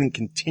 but it didn't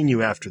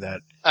continue after that.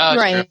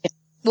 Right. True.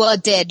 Well,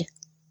 it did.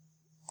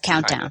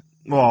 Countdown.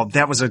 Well,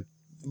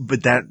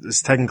 but that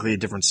is technically a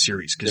different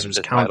series because it was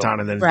Countdown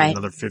and then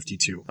another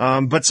 52.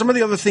 But some of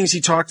the other things he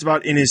talked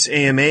about in his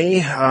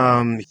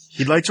AMA,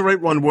 he'd like to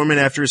write Wonder Woman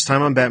after his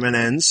time on Batman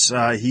ends.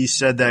 He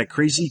said that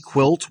Crazy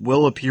Quilt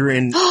will appear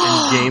in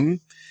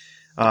Endgame.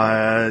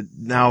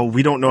 Now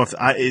we don't know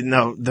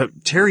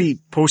Terry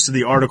posted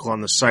the article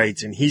on the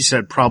site and he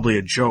said probably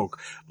a joke.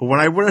 But when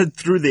I read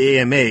through the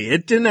AMA,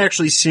 it didn't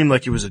actually seem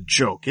like it was a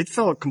joke. It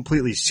felt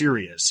completely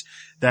serious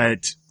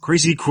that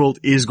Crazy Quilt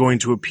is going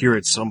to appear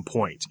at some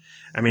point.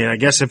 I mean, I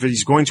guess if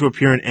he's going to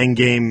appear in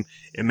Endgame,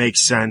 it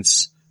makes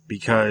sense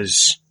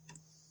because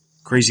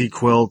Crazy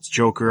Quilt,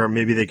 Joker,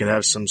 maybe they could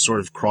have some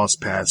sort of cross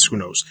paths. Who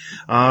knows?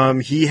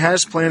 He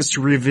has plans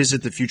to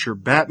revisit the future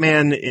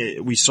Batman.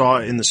 We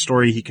saw in the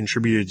story he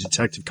contributed to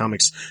Detective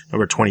Comics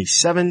number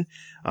 27.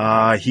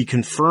 He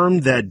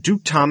confirmed that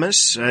Duke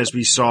Thomas, as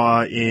we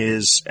saw,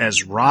 is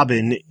as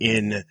Robin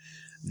in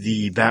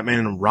the Batman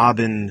and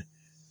Robin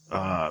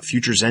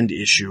Future's End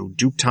issue.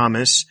 Duke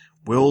Thomas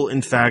will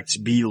in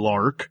fact be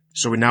Lark.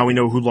 So now we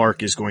know who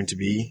Lark is going to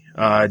be.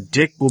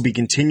 Dick will be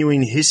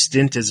continuing his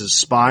stint as a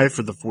spy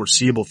for the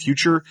foreseeable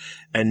future,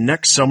 and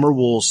next summer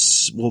we'll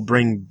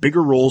bring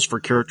bigger roles for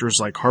characters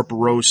like Harper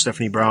Rose,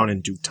 Stephanie Brown,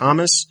 and Duke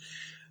Thomas.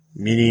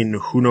 Meaning,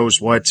 who knows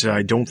what?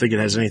 I don't think it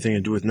has anything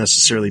to do with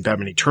necessarily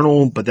Batman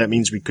Eternal, but that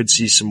means we could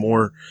see some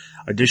more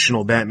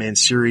additional Batman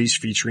series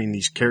featuring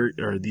these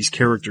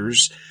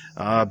characters.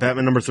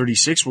 Batman number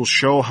 36 will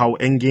show how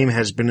Endgame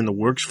has been in the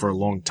works for a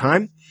long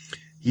time.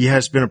 He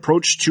has been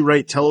approached to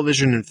write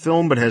television and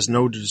film, but has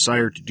no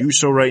desire to do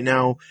so right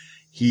now.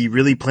 He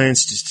really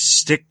plans to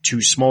stick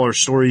to smaller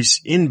stories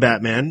in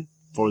Batman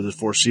for the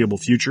foreseeable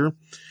future.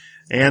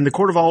 And the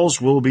Court of Owls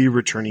will be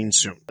returning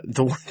soon.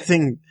 The one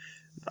thing,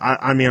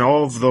 I mean,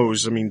 all of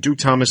those, I mean, Duke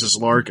Thomas as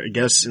Lark, I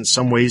guess in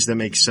some ways that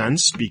makes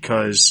sense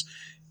because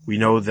we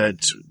know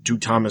that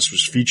Duke Thomas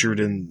was featured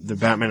in the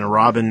Batman and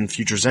Robin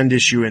Future's End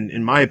issue, and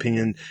in my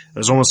opinion, it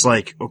was almost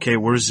like, okay,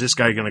 where's this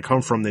guy going to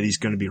come from that he's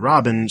going to be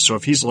Robin? So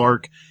if he's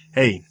Lark,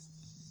 hey,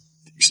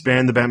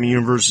 expand the Batman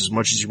universe as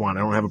much as you want.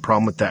 I don't have a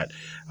problem with that.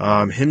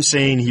 Him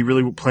saying he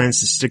really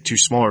plans to stick to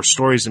smaller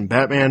stories in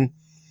Batman,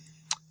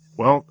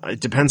 well, it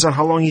depends on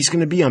how long he's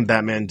going to be on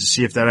Batman to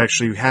see if that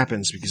actually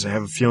happens, because I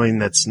have a feeling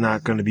that's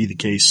not going to be the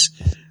case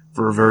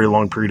for a very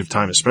long period of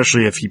time,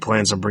 especially if he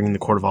plans on bringing the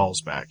Court of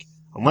Owls back.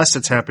 Unless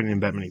it's happening in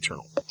Batman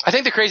Eternal. I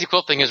think the Crazy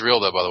Quilt thing is real,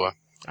 though, by the way.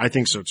 I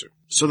think so, too.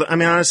 So,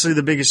 honestly,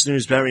 the biggest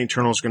news, Batman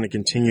Eternal is going to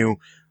continue.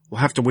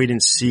 We'll have to wait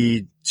and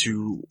see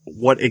to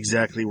what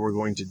exactly we're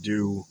going to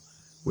do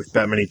with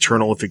Batman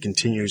Eternal if it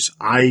continues.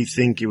 I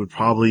think it would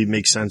probably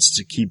make sense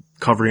to keep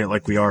covering it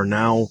like we are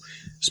now,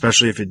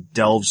 especially if it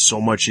delves so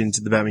much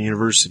into the Batman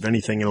universe. If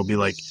anything, it'll be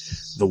like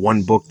the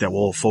one book that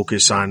will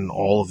focus on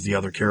all of the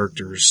other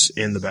characters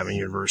in the Batman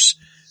universe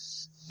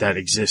that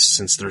exists,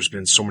 since there's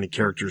been so many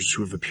characters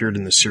who have appeared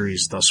in the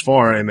series thus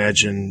far. I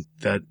imagine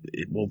that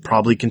it will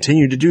probably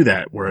continue to do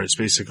that, where it's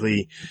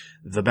basically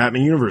the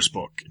Batman universe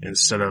book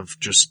instead of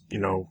just,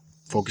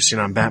 focusing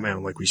on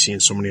Batman like we see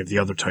in so many of the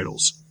other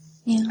titles.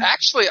 Yeah.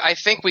 Actually, I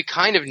think we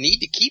kind of need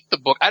to keep the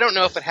book. I don't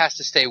know if it has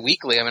to stay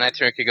weekly. I mean, I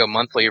think it could go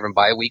monthly or even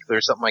bi-weekly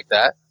or something like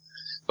that.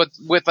 But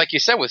with, like you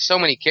said, with so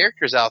many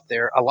characters out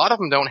there, a lot of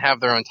them don't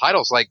have their own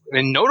titles,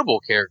 and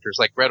notable characters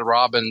like Red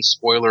Robin,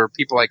 Spoiler,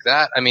 people like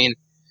that. I mean,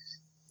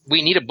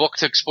 we need a book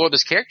to explore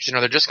those characters,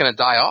 they're just going to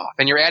die off.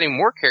 And you're adding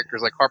more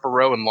characters like Harper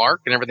Row and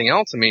Lark and everything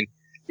else. I mean,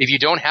 if you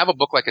don't have a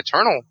book like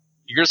Eternal,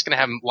 you're just going to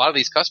have a lot of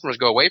these customers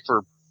go away for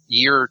a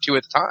year or two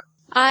at a time.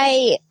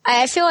 I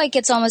feel like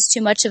it's almost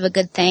too much of a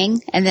good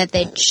thing, and that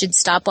they should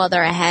stop while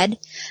they're ahead.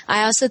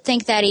 I also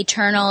think that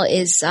Eternal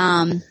is,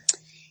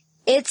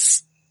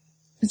 it's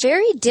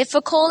very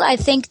difficult, I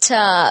think,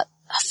 to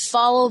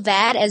follow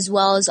that as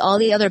well as all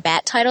the other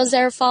Bat titles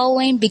they're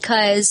following,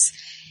 because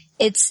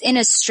it's in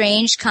a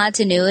strange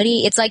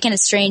continuity. It's like in a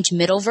strange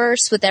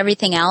Middleverse with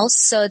everything else.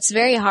 So it's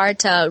very hard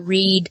to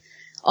read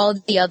all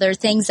the other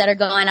things that are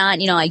going on,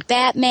 like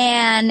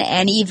Batman,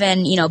 and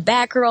even,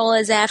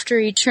 Batgirl is after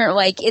Eternal.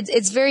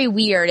 It's very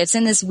weird. It's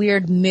in this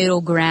weird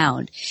middle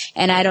ground.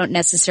 And I don't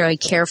necessarily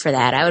care for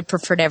that. I would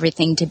prefer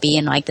everything to be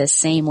in the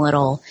same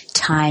little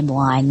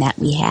timeline that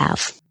we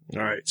have.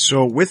 All right.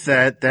 So with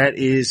that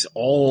is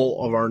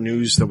all of our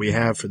news that we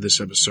have for this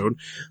episode.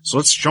 So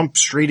let's jump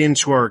straight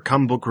into our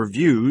comic book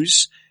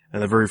reviews.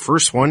 And the very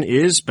first one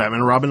is Batman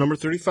and Robin number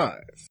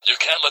 35. You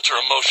can't let your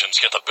emotions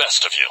get the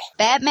best of you.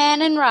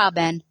 Batman and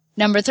Robin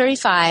number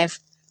 35.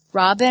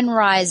 Robin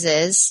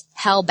Rises,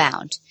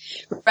 Hellbound.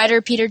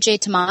 Writer Peter J.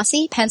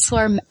 Tomasi,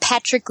 penciler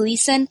Patrick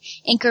Gleason,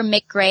 inker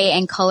Mick Gray,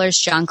 and colors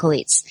John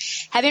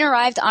Coletes. Having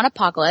arrived on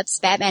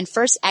Apokolips, Batman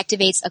first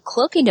activates a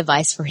cloaking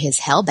device for his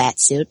Hellbat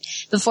suit,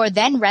 before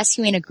then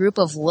rescuing a group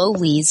of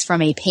lowlies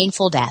from a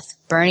painful death,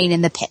 burning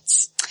in the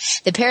pits.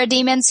 The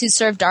parademons who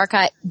serve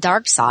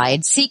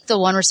Darkseid seek the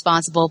one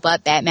responsible,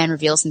 but Batman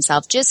reveals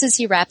himself just as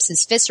he wraps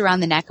his fist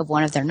around the neck of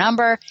one of their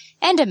number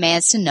and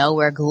demands to know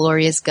where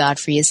glorious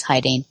Godfrey is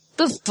hiding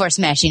before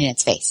smashing in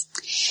its face.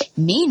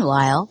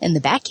 Meanwhile, in the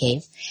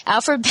Batcave,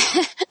 Alfred,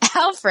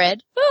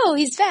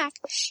 he's back,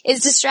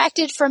 is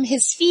distracted from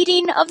his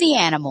feeding of the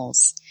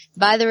animals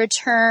by the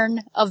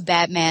return of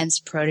Batman's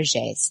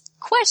proteges.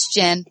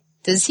 Question,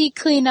 does he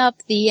clean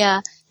up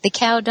the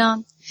cow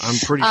dung? I'm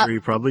pretty sure he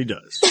probably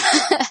does.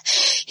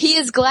 He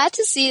is glad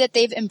to see that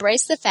they've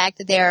embraced the fact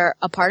that they're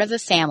a part of a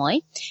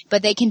family,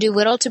 but they can do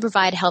little to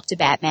provide help to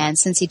Batman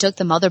since he took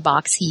the mother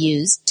box he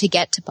used to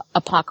get to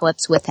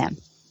Apokolips with him.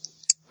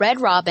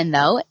 Red Robin,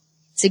 though,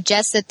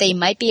 suggests that they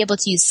might be able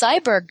to use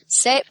Cyborg.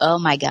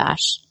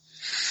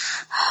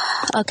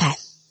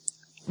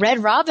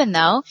 Red Robin,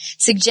 though,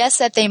 suggests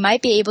that they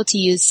might be able to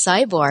use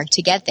Cyborg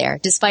to get there,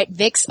 despite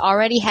Vix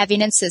already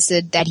having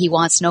insisted that he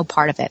wants no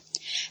part of it.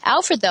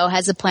 Alfred, though,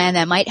 has a plan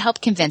that might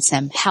help convince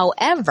him.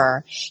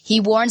 However,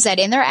 he warns that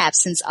in their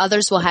absence,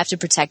 others will have to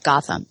protect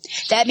Gotham.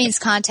 That means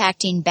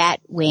contacting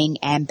Batwing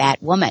and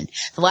Batwoman,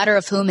 the latter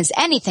of whom is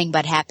anything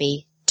but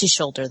happy to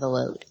shoulder the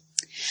load.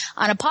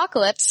 On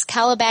Apokolips,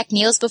 Kalibak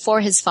kneels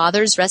before his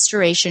father's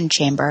restoration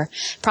chamber,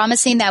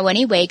 promising that when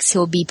he wakes, he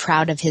will be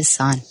proud of his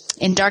son.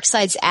 In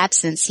Darkseid's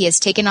absence, he has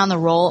taken on the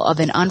role of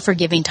an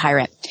unforgiving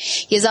tyrant.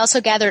 He has also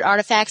gathered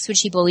artifacts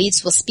which he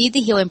believes will speed the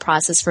healing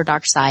process for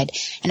Darkseid,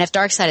 and if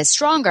Darkseid is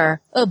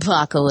stronger,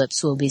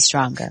 Apokolips will be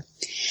stronger.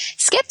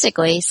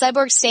 Skeptically,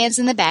 Cyborg stands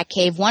in the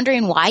Batcave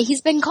wondering why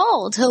he's been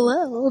called.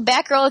 Hello.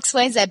 Batgirl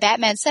explains that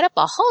Batman set up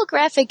a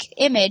holographic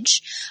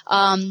image,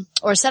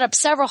 or set up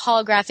several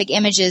holographic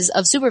images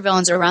of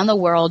supervillains around the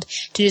world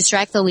to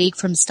distract the League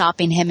from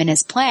stopping him in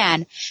his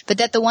plan, but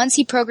that the ones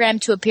he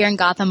programmed to appear in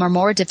Gotham are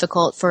more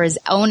difficult for his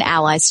own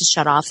allies to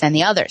shut off than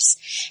the others.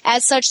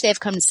 As such, they have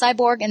come to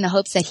Cyborg in the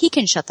hopes that he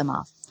can shut them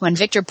off. When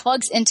Victor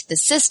plugs into the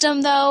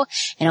system, though,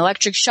 an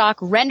electric shock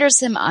renders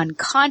him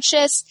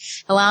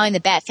unconscious, allowing the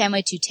Bat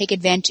family to take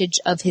advantage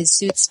of his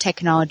suit's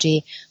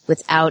technology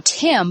without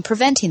him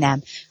preventing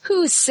them.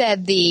 Who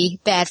said the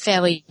Bat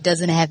family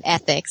doesn't have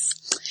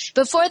ethics?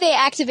 Before they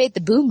activate the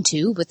boom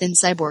tube within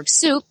Cyborg's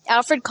suit,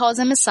 Alfred calls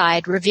him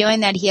aside, revealing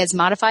that he has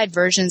modified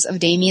versions of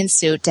Damian's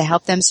suit to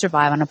help them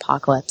survive on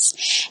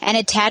Apokolips, and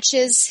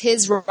attaches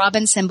his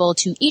Robin symbol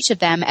to each of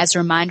them as a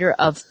reminder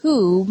of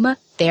whom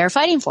they are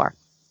fighting for.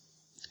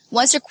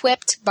 Once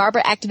equipped,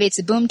 Barbara activates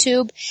the boom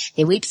tube.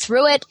 They leap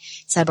through it.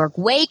 Cyborg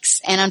wakes,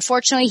 and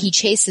unfortunately, he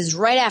chases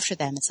right after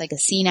them. It's like a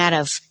scene out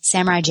of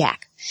Samurai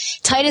Jack.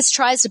 Titus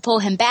tries to pull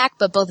him back,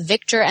 but both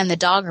Victor and the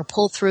dog are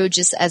pulled through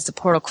just as the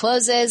portal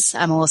closes.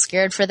 I'm a little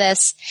scared for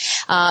this.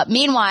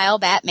 Meanwhile,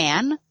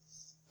 Batman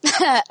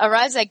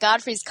arrives at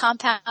Godfrey's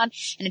compound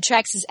and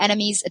attracts his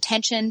enemy's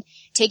attention,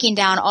 taking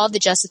down all of the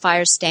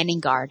Justifiers standing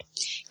guard.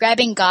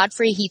 Grabbing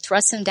Godfrey, he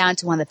thrusts him down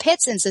to one of the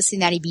pits, insisting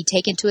that he be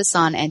taken to his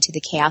son and to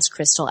the Chaos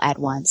Crystal at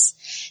once.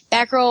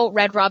 Batgirl,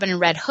 Red Robin, and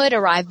Red Hood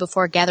arrive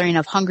before a gathering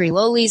of hungry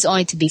lowlies,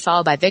 only to be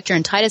followed by Victor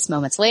and Titus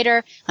moments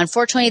later.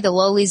 Unfortunately, the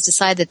lowlies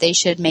decide that they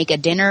should make a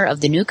dinner of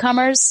the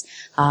newcomers.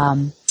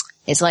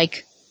 It's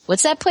like,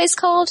 what's that place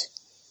called?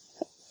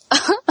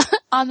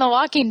 On The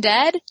Walking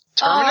Dead?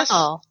 Terminus?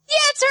 Oh. Yeah,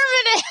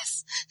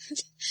 Terminus!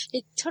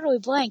 It totally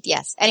blanked.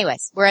 Yes.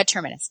 Anyways, we're at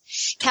Terminus.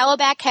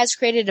 Calabac has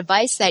created a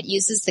device that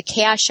uses the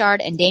Chaos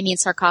Shard and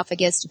Damien's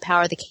sarcophagus to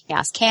power the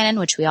Chaos Cannon,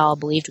 which we all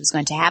believed was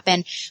going to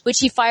happen, which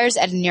he fires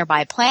at a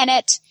nearby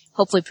planet.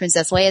 Hopefully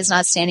Princess Leia's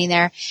not standing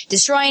there,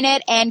 destroying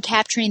it and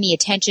capturing the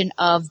attention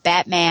of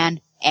Batman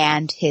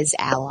and his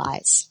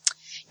allies.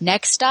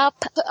 Next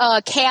up,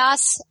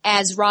 Chaos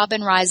as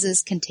Robin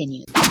Rises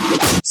continues.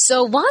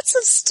 So lots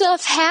of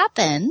stuff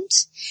happened.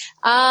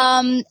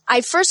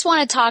 I first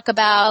want to talk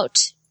about,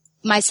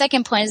 my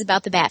second point is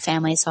about the Bat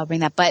family, so I'll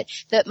bring that. But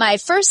my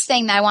first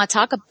thing that I want to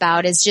talk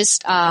about is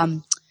just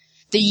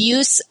the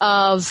use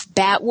of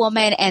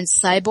Batwoman and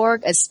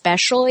Cyborg,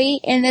 especially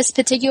in this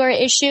particular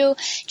issue.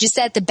 Just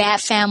that the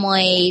Bat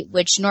family,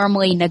 which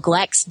normally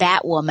neglects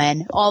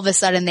Batwoman, all of a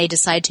sudden they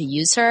decide to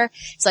use her.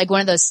 It's like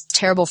one of those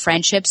terrible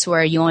friendships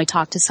where you only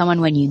talk to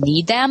someone when you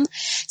need them.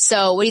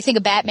 So what do you think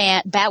of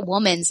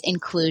Batwoman's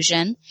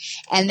inclusion?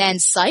 And then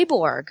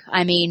Cyborg.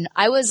 I mean,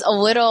 I was a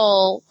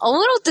little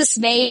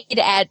dismayed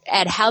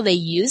at how they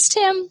used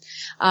him.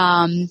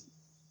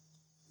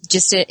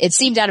 It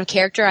seemed out of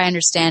character. I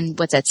understand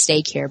what's at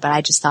stake here, but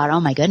I just thought, oh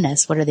my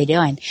goodness, what are they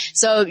doing?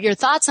 So your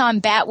thoughts on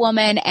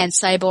Batwoman and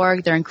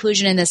Cyborg, their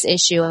inclusion in this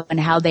issue, and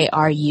how they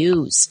are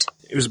used?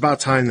 It was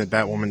about time that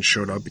Batwoman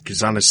showed up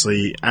because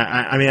honestly,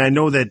 I mean, I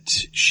know that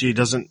she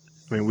doesn't,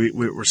 I mean,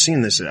 we're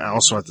seeing this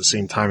also at the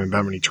same time in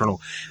Batman Eternal,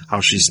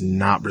 how she's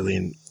not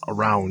really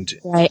around.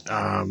 Right.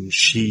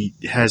 She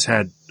has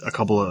had a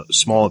couple of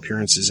small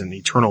appearances in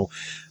Eternal,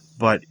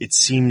 but it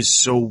seems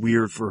so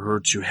weird for her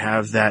to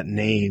have that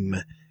name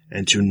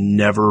and to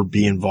never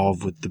be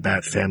involved with the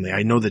Bat family.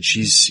 I know that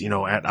she's,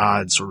 at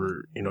odds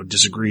or,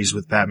 disagrees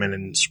with Batman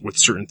and with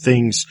certain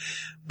things,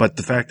 but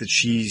the fact that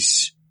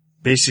she's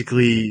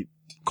basically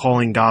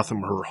calling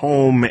Gotham her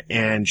home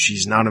and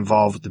she's not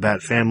involved with the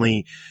Bat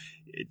family,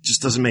 it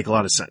just doesn't make a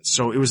lot of sense.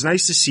 So it was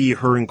nice to see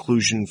her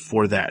inclusion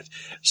for that.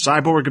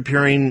 Cyborg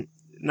appearing,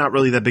 not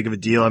really that big of a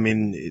deal. I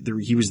mean,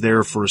 he was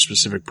there for a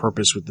specific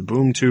purpose with the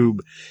boom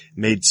tube.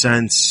 Made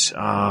sense.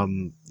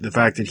 The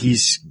fact that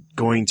he's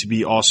going to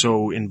be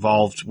also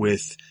involved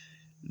with,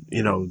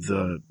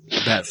 the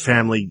Bat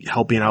family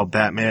helping out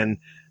Batman,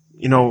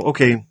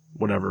 okay,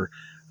 whatever.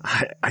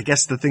 I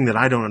guess the thing that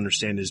I don't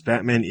understand is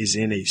Batman is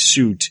in a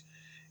suit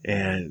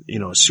and,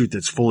 a suit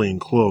that's fully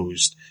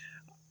enclosed,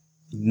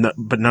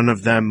 but none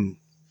of them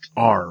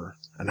are.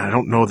 And I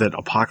don't know that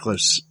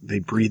Apocalypse, they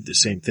breathe the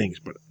same things,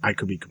 but I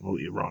could be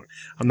completely wrong.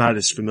 I'm not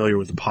as familiar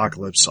with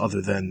Apocalypse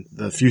other than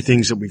the few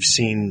things that we've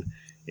seen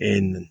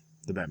in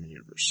the Batman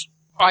universe.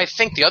 I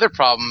think the other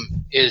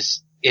problem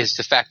is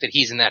the fact that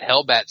he's in that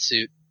Hellbat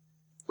suit,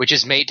 which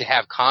is made to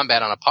have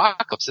combat on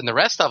Apocalypse, and the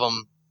rest of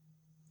them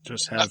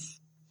just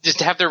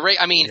to have their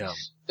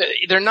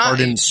they're not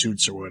hardened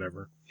suits or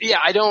whatever. Yeah,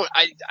 I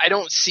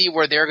don't see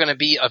where they're going to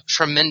be of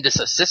tremendous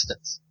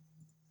assistance,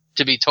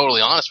 to be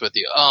totally honest with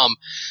you.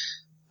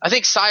 I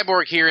think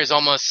Cyborg here is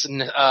almost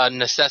a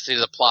necessity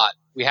of the plot.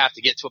 We have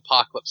to get to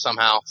Apocalypse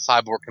somehow.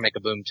 Cyborg can make a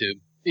boom tube,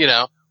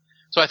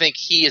 So I think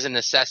he is a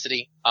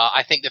necessity.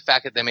 I think the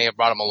fact that they may have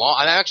brought him along,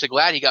 I'm actually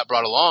glad he got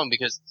brought along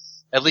because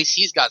at least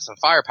he's got some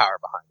firepower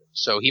behind him.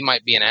 So he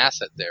might be an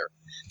asset there.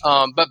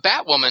 But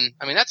Batwoman,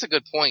 I mean, that's a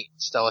good point,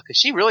 Stella, because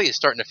she really is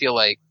starting to feel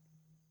like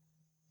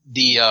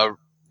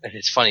and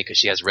it's funny because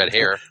she has red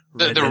hair.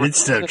 Red-headed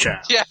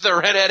stepchild. Yeah, the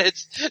red-headed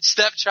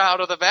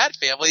stepchild of the Bat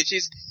family.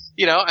 She's,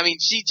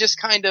 she just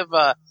kind of,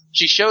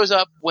 she shows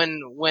up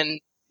when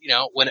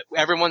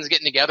everyone's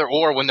getting together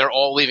or when they're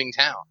all leaving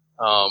town.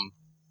 And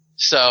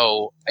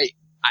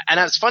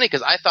that's funny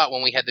because I thought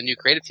when we had the new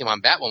creative team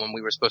on Batwoman,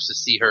 we were supposed to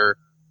see her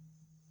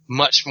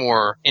much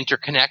more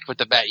interconnect with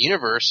the Bat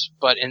universe,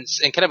 but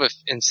instead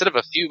of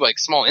a few like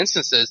small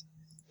instances,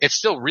 it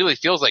still really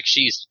feels like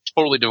she's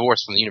totally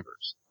divorced from the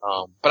universe.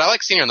 But I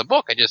like seeing her in the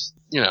book. I just,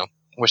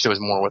 Wish there was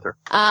more with her.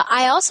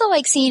 I also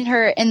like seeing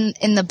her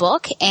in the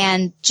book,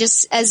 and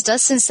just as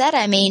Dustin said,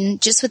 I mean,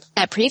 just with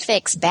that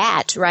prefix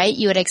bat, right?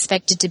 You would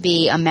expect it to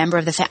be a member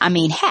of the I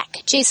mean, heck,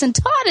 Jason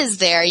Todd is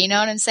there, you know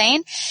what I'm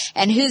saying?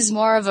 And who's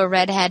more of a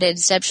redheaded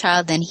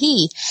stepchild than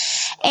he?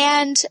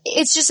 And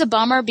it's just a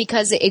bummer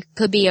because it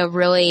could be a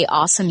really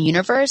awesome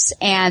universe,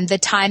 and the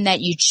time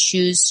that you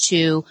choose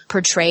to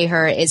portray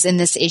her is in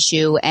this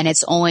issue, and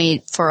it's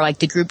only for like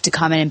the group to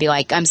come in and be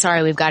like, I'm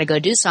sorry, we've got to go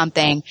do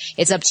something.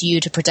 It's up to you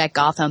to protect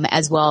Gotham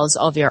as well as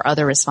all of your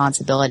other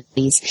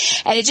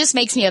responsibilities. And it just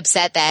makes me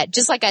upset that,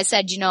 just like I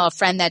said, you know, a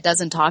friend that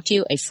doesn't talk to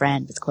you, a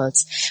friend with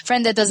quotes,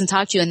 friend that doesn't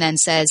talk to you and then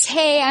says,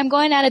 hey, I'm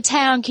going out of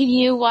town. Can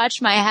you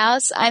watch my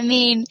house? I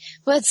mean,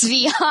 let's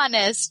be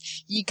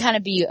honest, you kind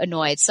of be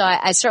annoyed. So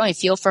I certainly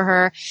feel for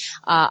her.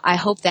 I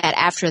hope that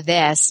after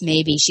this,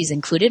 maybe she's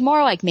included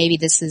more, like maybe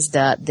this is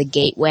the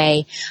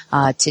gateway,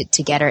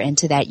 to get her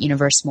into that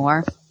universe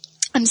more.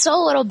 I'm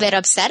still a little bit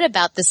upset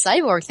about the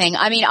Cyborg thing.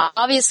 I mean,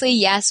 obviously,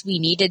 yes, we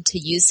needed to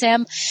use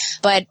him,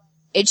 but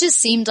it just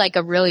seemed like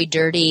a really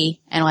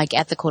dirty and like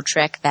ethical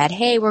trick that,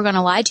 hey, we're going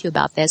to lie to you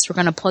about this. We're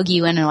going to plug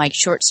you in and like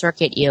short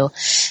circuit you.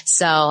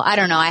 So I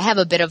don't know. I have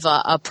a bit of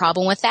a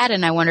problem with that.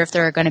 And I wonder if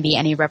there are going to be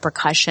any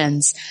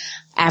repercussions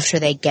after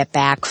they get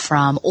back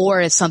from,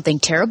 or is something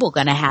terrible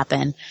going to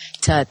happen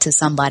to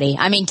somebody?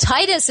 I mean,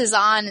 Titus is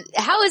on.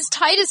 How is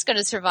Titus going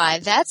to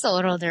survive? That's a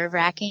little nerve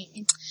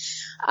wracking.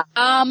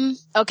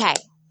 Okay.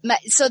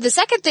 So the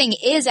second thing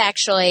is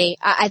actually,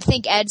 I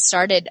think Ed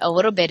started a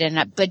little bit in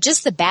it, but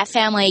just the Bat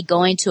family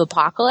going to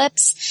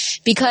Apocalypse,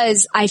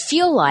 because I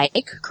feel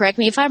like, correct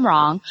me if I'm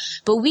wrong,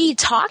 but we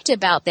talked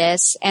about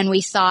this and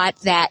we thought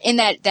that in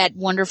that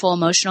wonderful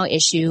emotional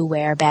issue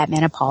where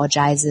Batman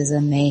apologizes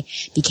and they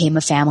became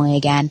a family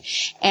again.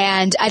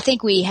 And I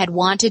think we had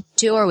wanted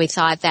to, or we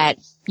thought that,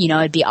 you know,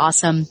 it'd be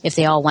awesome if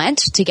they all went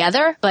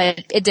together,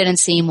 but it didn't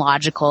seem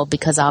logical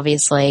because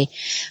obviously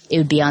it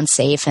would be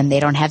unsafe and they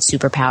don't have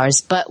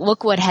superpowers. But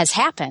look what has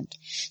happened.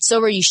 So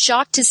were you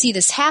shocked to see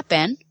this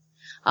happen?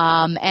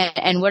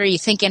 And what are you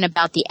thinking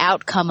about the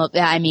outcome of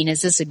that? I mean,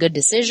 is this a good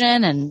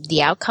decision and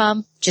the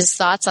outcome? Just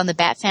thoughts on the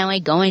Bat family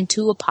going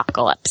to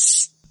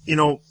Apocalypse. You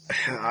know,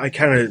 I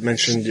kind of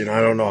mentioned, you know,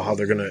 I don't know how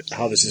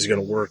this is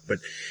gonna work, but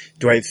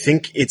do I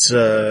think it's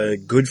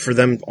good for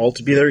them all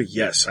to be there?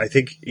 Yes. I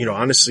think, you know,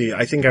 honestly,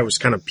 I think I was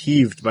kind of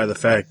peeved by the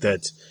fact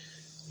that,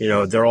 you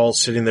know, they're all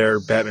sitting there.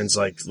 Batman's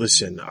like,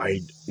 listen, I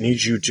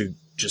need you to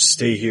just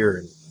stay here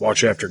and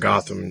watch after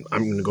Gotham.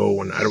 I'm going to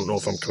go and I don't know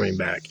if I'm coming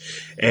back.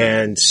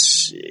 And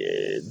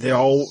they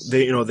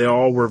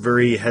all were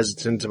very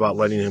hesitant about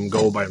letting him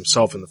go by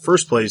himself in the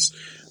first place.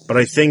 But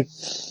I think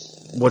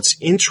what's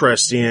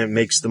interesting and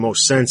makes the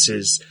most sense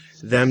is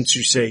them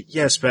to say,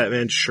 yes,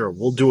 Batman, sure,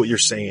 we'll do what you're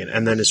saying.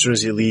 And then as soon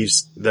as he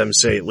leaves, them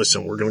say,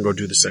 listen, we're going to go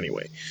do this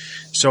anyway.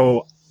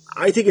 So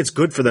I think it's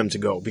good for them to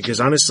go because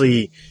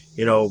honestly,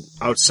 you know,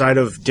 outside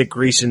of Dick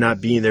Grayson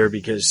not being there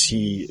because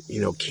he,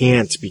 you know,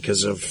 can't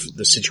because of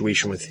the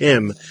situation with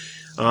him,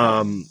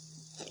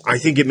 I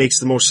think it makes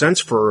the most sense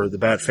for the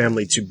Bat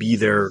family to be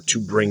there to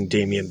bring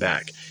Damian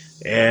back.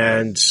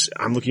 And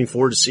I'm looking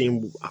forward to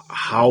seeing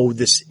how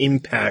this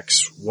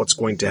impacts what's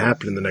going to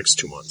happen in the next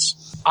 2 months.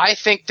 I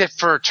think that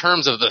for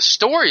terms of the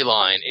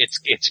storyline,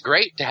 it's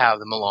great to have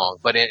them along,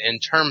 but in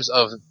terms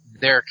of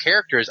their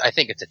characters, I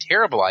think it's a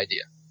terrible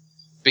idea.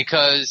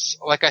 Because,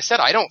 like I said,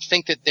 I don't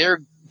think that they're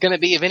going to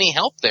be of any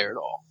help there at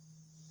all.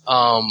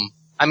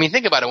 I mean,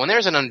 think about it. When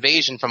there's an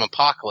invasion from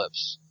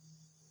Apocalypse,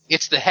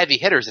 it's the heavy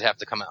hitters that have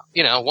to come out.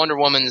 You know, Wonder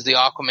Woman's, the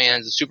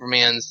Aquamans, the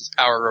Supermans, the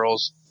Power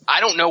Girls.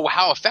 I don't know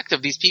how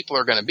effective these people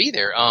are going to be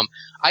there.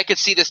 I could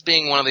see this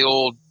being one of the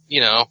old,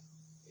 you know,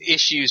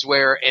 issues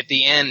where at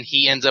the end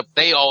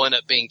they all end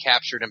up being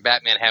captured and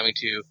Batman having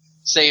to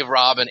save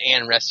Robin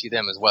and rescue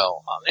them as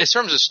well. In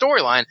terms of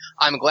storyline,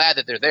 I'm glad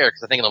that they're there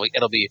because I think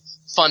it'll be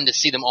fun to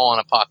see them all on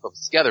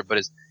Apocalypse together.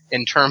 But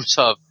in terms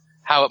of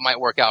how it might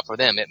work out for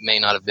them, it may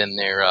not have been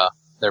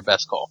their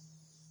best call.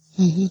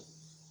 Mm-hmm.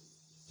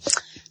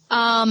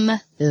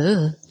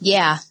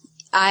 Yeah.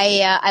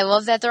 I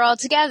love that they're all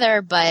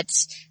together, but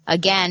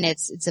again,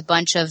 it's a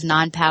bunch of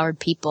non-powered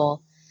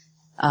people,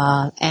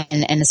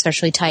 and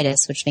especially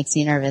Titus, which makes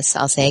me nervous.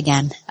 I'll say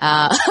again,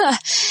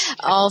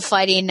 all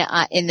fighting,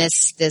 in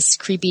this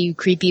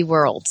creepy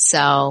world.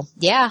 So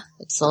yeah,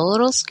 it's a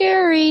little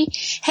scary.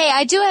 Hey,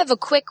 I do have a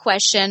quick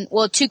question.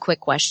 Well, two quick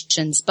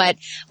questions, but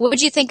what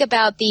would you think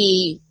about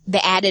the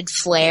added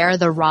flair,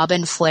 the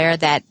Robin flair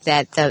that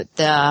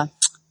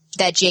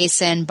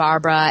Jason,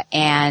 Barbara,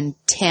 and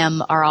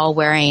Tim are all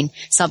wearing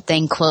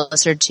something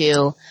closer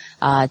to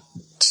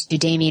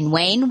Damian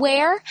Wayne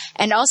wear?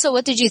 And also,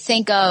 what did you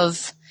think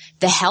of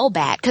the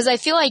Hellbat? Because I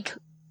feel like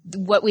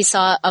what we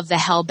saw of the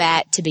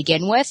Hellbat to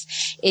begin with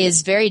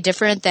is very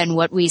different than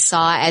what we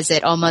saw as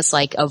it almost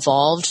like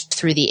evolved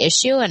through the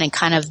issue and it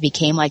kind of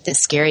became like this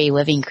scary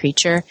living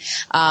creature.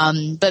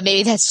 But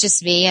maybe that's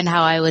just me and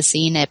how I was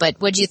seeing it. But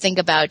what do you think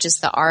about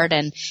just the art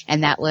and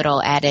that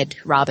little added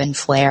Robin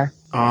flair?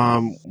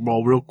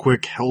 Well, real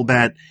quick,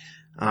 Hellbat.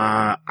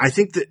 I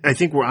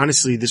think we're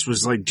honestly, this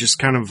was like just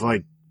kind of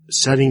like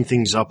setting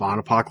things up on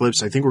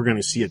Apocalypse. I think we're going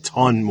to see a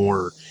ton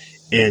more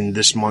in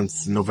this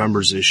month,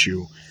 November's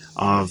issue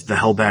of the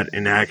Hellbat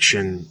in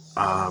action.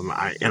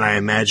 I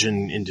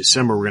imagine in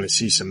December we're going to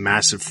see some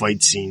massive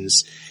fight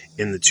scenes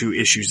in the 2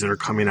 issues that are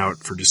coming out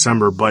for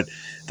December. But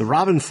the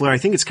Robin Flair, I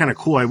think it's kind of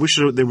cool. I wish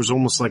there was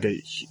almost like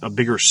a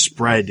bigger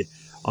spread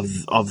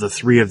of the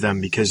 3 of them,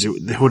 because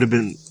it would have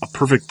been a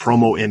perfect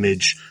promo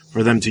image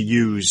for them to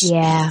use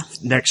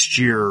next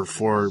year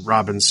for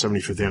Robin's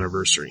 75th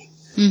anniversary.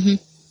 Mm-hmm.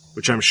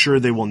 Which I'm sure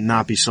they will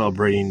not be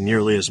celebrating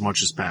nearly as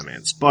much as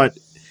Batman's, but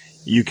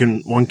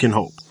one can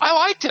hope. I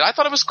liked it. I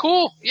thought it was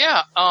cool.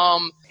 Yeah.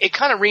 It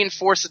kind of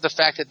reinforces the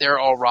fact that they're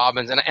all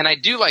Robins, and I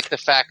do like the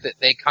fact that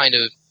they kind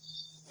of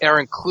are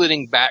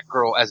including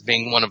Batgirl as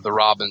being one of the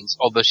Robins,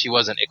 although she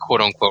wasn't a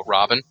quote-unquote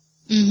Robin.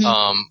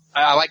 Mm-hmm.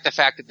 I like the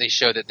fact that they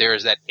show that there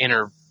is that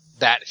inner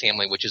Bat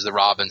family, which is the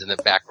Robins, and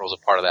that Batgirl's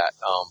a part of that.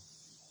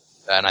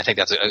 And I think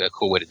that's a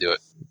cool way to do it.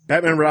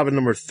 Batman Robin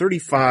number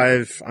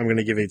 35, I'm going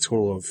to give a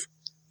total of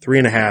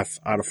 3.5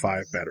 out of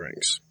 5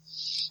 Batarangs.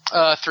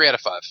 3 out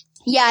of 5.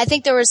 Yeah, I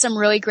think there were some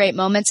really great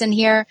moments in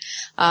here,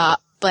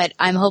 but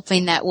I'm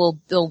hoping that we'll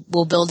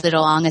build it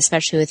along,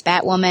 especially with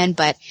Batwoman.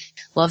 But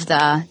love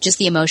just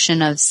the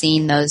emotion of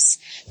seeing those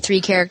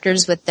 3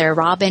 characters with their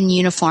Robin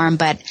uniform,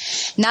 but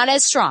not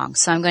as strong.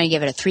 So I'm going to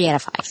give it a 3 out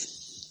of 5.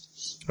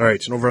 All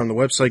right, and over on the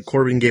website,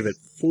 Corbin gave it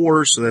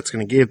 4, so that's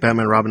going to give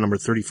Batman Robin number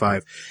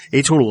 35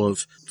 a total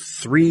of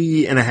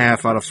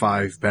 3.5 out of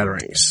 5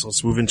 Batarangs.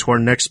 Let's move into our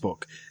next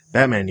book,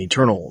 Batman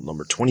Eternal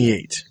number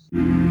 28.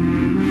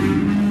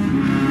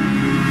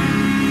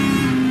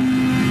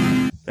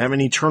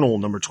 Batman Eternal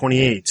number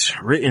 28,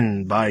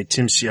 written by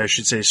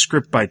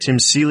script by Tim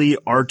Seeley,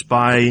 art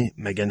by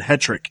Megan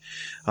Hetrick.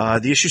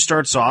 The issue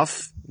starts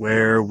off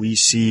where we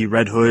see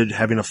Red Hood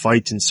having a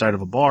fight inside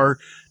of a bar,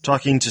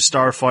 talking to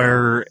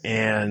Starfire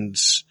and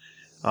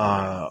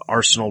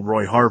Arsenal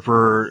Roy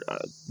Harper,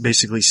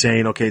 basically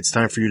saying, okay, it's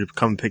time for you to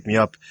come and pick me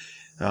up.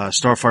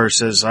 Starfire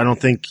says, I don't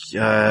think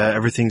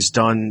everything's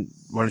done.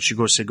 Why don't you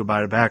go say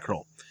goodbye to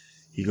Batgirl?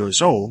 He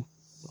goes, oh,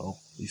 well,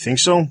 you think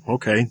so?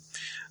 Okay.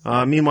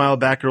 Meanwhile,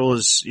 Batgirl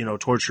is,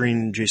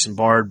 torturing Jason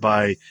Bard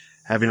by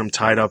having him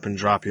tied up and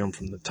dropping him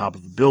from the top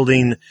of a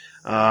building.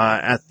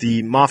 At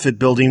the Moffat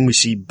building, we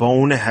see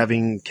Bone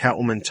having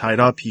Catwoman tied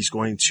up. He's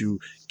going to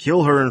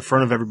kill her in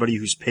front of everybody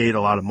who's paid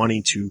a lot of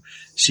money to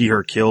see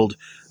her killed.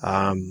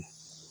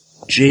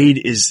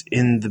 Jade is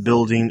in the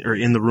building, or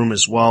in the room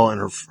as well,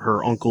 and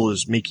her uncle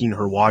is making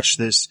her watch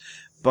this.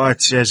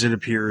 But as it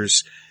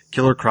appears,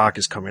 Killer Croc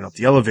is coming up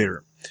the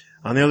elevator.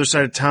 On the other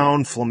side of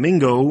town,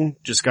 Flamingo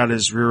just got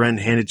his rear end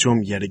handed to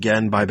him yet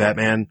again by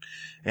Batman.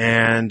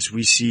 And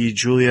we see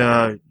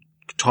Julia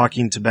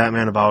talking to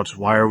Batman about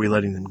why are we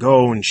letting him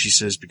go? And she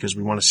says, because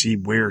we want to see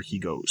where he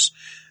goes.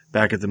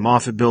 Back at the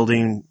Moffat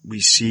building, we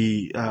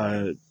see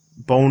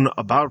Bone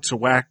about to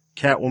whack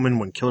Catwoman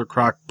when Killer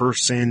Croc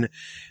bursts in,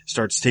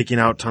 starts taking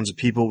out tons of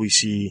people. We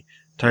see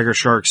Tiger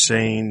Shark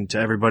saying to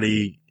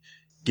everybody,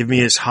 give me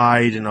his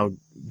hide and I'll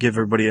give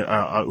everybody,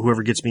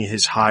 whoever gets me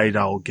his hide,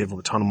 I'll give him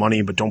a ton of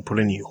money, but don't put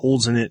any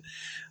holes in it.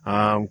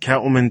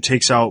 Catwoman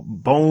takes out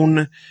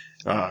Bone.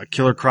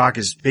 Killer Croc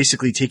is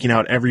basically taking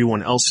out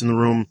everyone else in the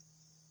room.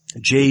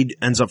 Jade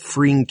ends up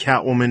freeing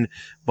Catwoman,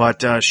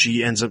 but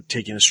she ends up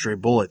taking a stray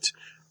bullet.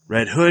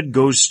 Red Hood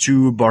goes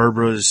to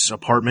Barbara's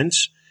apartment.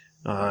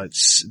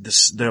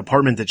 It's the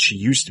apartment that she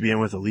used to be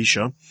in with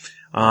Alicia.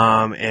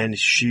 And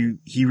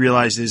he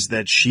realizes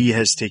that she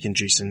has taken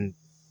Jason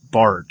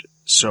Bard,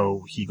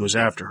 so he goes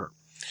after her.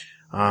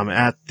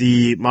 At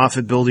the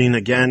Moffat building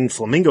again,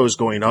 Flamingo is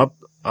going up,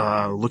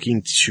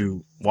 looking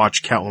to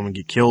watch Catwoman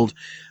get killed,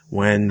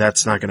 when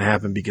that's not going to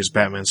happen because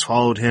Batman's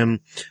followed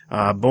him.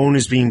 Bone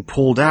is being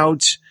pulled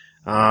out.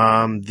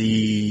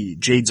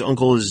 Jade's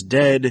uncle is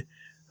dead.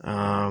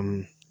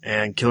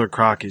 And Killer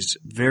Croc is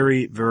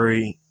very,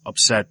 very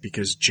upset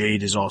because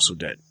Jade is also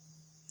dead.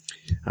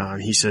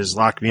 He says,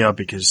 lock me up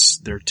because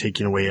they're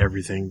taking away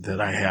everything that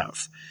I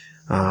have.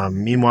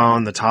 Meanwhile,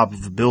 on the top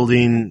of a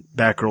building,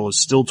 Batgirl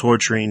is still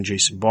torturing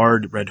Jason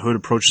Bard. Red Hood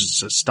approaches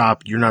and says,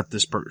 stop, you're not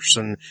this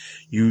person.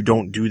 You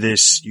don't do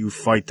this. You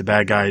fight the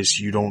bad guys.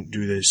 You don't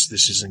do this.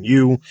 This isn't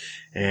you.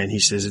 And he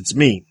says, it's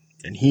me.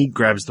 And he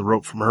grabs the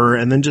rope from her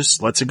and then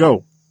just lets it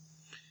go.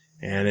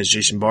 And as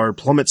Jason Bard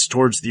plummets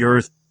towards the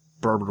earth,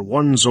 Barbara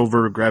runs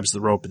over, grabs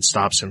the rope, and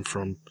stops him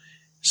from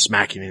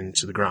smacking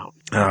into the ground.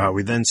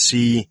 We then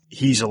see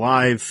he's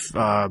alive.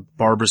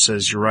 Barbara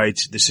says, you're right.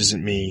 This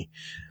isn't me.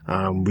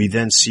 We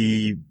then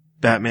see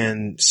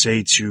Batman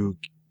say to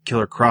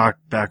Killer Croc,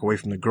 back away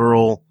from the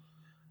girl,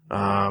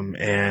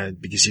 and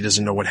because he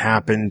doesn't know what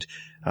happened,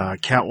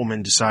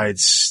 Catwoman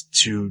decides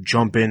to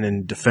jump in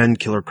and defend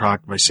Killer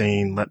Croc by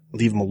saying,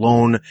 leave him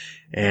alone,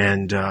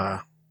 and,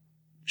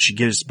 she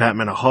gives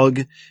Batman a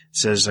hug,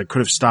 says, I could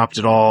have stopped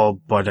it all,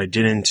 but I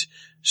didn't,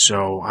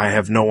 so I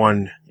have no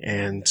one,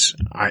 and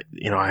I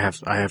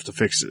have to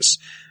fix this.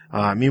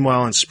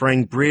 Meanwhile, on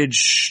Sprang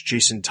Bridge,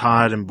 Jason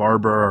Todd and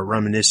Barbara are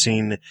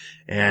reminiscing,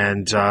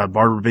 and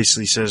Barbara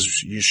basically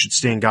says, you should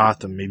stay in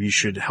Gotham. Maybe you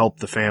should help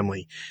the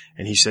family.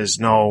 And he says,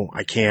 no,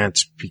 I can't,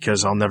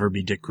 because I'll never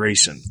be Dick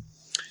Grayson.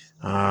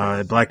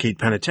 At Blackgate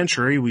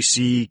Penitentiary, we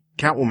see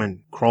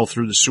Catwoman crawl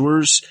through the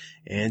sewers,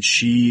 and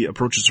she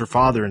approaches her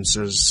father and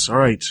says, all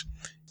right,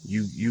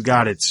 you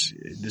got it.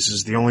 This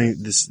is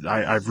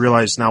I've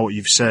realized now what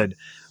you've said.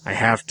 I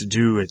have to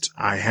do it.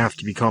 I have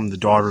to become the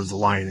daughter of the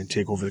Lion and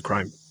take over the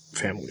crime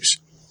families.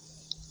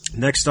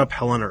 Next up,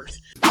 Hell on Earth.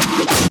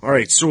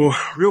 Alright, so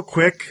real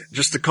quick,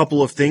 just a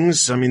couple of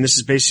things. I mean, this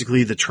is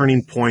basically the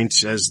turning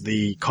point, as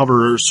the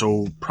cover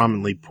so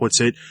prominently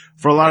puts it,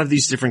 for a lot of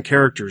these different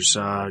characters.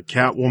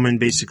 Catwoman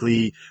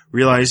basically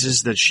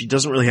realizes that she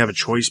doesn't really have a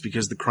choice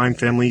because the crime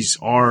families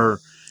are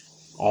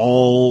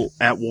all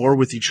at war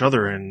with each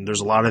other, and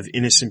there's a lot of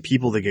innocent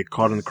people that get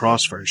caught in the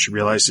crossfire. She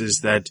realizes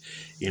that,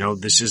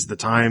 this is the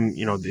time,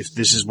 if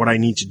this is what I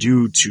need to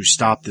do to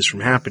stop this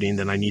from happening,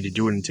 then I need to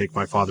do it and take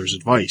my father's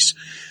advice.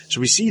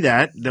 So we see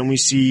that. Then we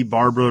see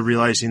Barbara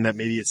realizing that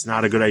maybe it's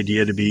not a good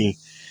idea to be,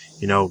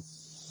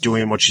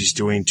 doing what she's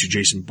doing to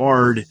Jason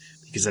Bard,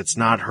 because that's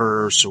not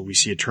her. So we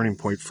see a turning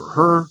point for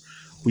her.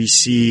 We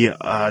see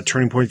a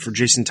turning point for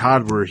Jason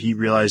Todd, where he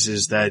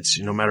realizes that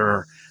no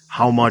matter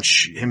how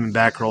much him and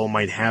Batgirl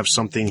might have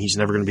something, he's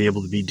never going to be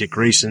able to be Dick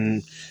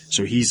Grayson,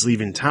 so he's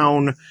leaving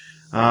town.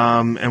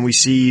 And we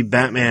see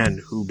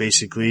Batman, who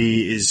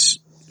basically is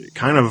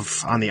kind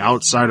of on the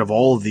outside of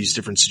all of these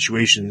different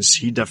situations.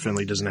 He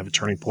definitely doesn't have a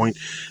turning point.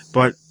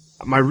 But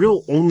my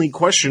real only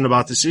question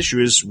about this issue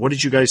is, what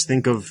did you guys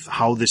think of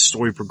how this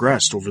story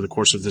progressed over the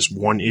course of this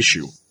one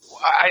issue?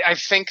 I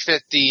think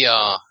that the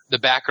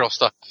Batgirl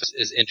stuff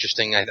is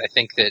interesting. I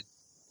think that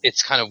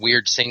it's kind of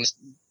weird seeing.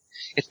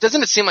 It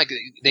doesn't seem like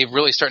they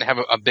really starting to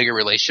have a bigger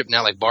relationship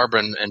now. Like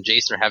Barbara and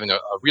Jason are having a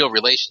real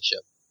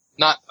relationship,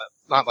 not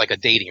like a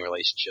dating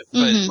relationship,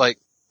 but it's like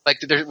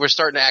we're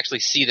starting to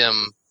actually see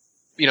them,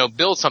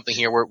 build something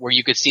here where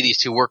you could see these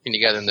two working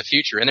together in the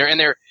future. And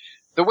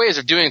the ways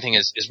of doing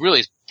things is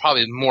really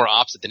probably more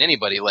opposite than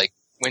anybody. Like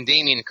when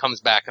Damian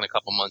comes back in a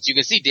couple months, you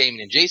can see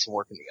Damian and Jason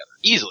working together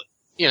easily,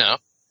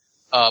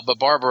 but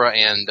Barbara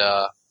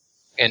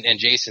and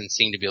Jason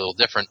seem to be a little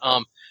different.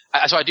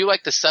 So I do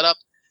like the setup.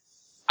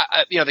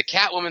 The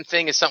Catwoman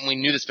thing is something we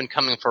knew that's been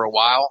coming for a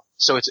while.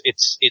 So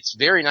it's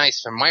very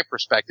nice from my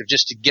perspective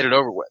just to get it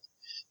over with.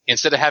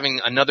 Instead of having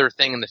another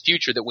thing in the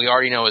future that we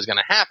already know is going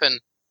to happen,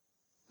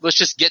 let's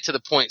just get to the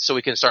point so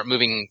we can start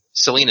moving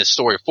Selina's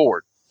story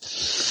forward.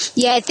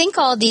 Yeah, I think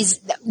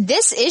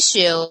this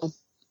issue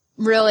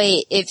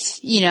really, if,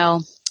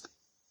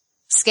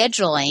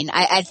 scheduling,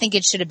 I think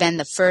it should have been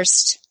the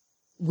first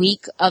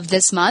week of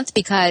this month,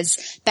 because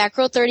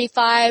Batgirl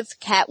 35,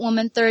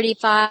 Catwoman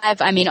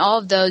 35, all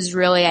of those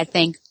really, I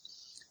think,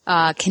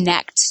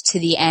 connect to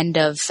the end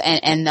of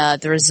and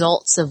the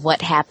results of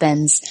what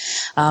happens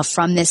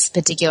from this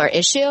particular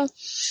issue.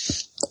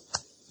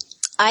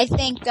 I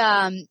think,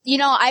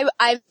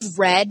 I've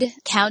read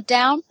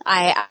Countdown.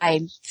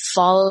 I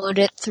followed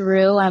it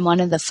through. I'm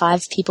one of the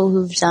 5 people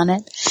who've done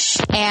it.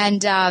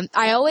 And,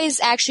 I always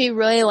actually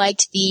really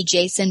liked the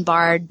Jason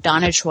Bard,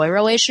 Donna Troy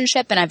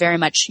relationship, and I very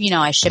much,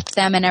 I shipped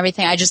them and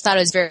everything. I just thought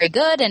it was very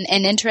good and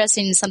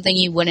interesting, and something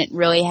you wouldn't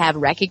really have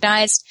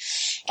recognized.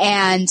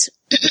 And,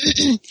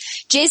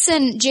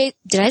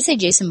 did I say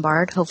Jason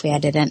Bard? Hopefully I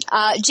didn't.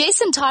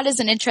 Jason Todd is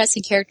an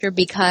interesting character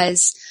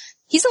because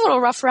he's a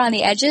little rough around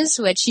the edges,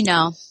 which,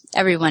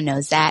 everyone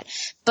knows that.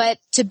 But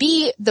to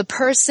be the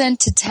person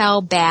to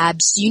tell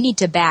Babs, you need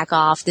to back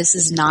off, this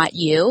is not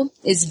you,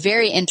 is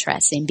very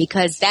interesting,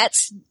 because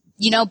that's,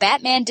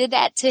 Batman did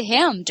that to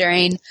him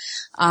during,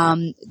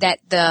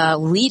 the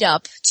lead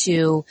up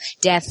to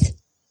death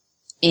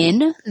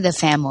in the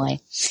family.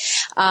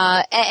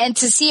 And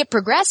to see it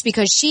progress,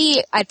 because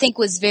she, I think,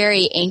 was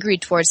very angry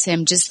towards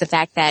him, just the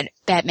fact that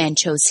Batman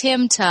chose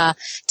him to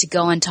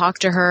go and talk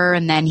to her,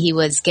 and then he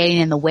was getting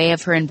in the way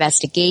of her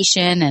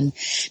investigation and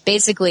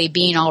basically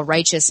being all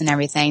righteous and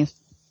everything.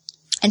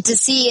 And to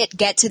see it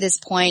get to this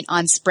point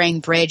on Sprang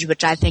Bridge,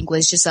 which I think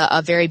was just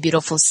a very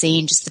beautiful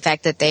scene, just the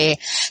fact that they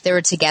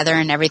were together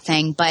and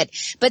everything. But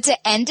to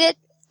end it,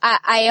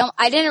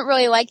 I didn't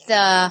really like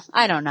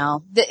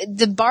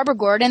the Barbara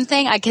Gordon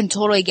thing. I can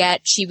totally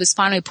get, she was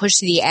finally pushed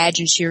to the edge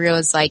and she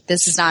realized, like,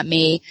 this is not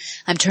me.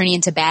 I'm turning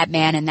into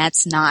Batman and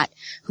that's not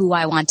who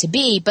I want to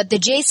be. But the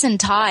Jason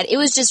Todd, it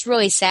was just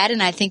really sad,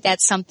 and I think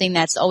that's something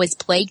that's always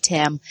plagued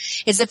him,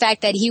 is the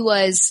fact that he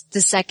was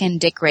the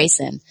second Dick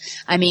Grayson.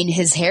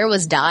 His hair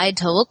was dyed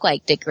to look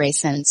like Dick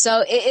Grayson.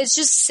 So it's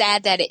just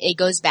sad that it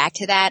goes back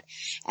to that.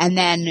 And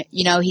then,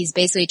 he's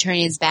basically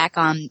turning his back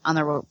on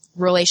the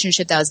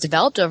relationship that was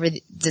developed over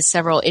the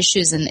several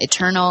issues in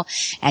Eternal,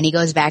 and he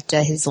goes back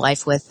to his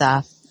life with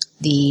the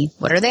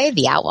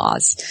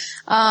Outlaws.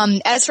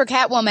 As for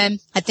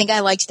Catwoman, I think I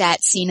liked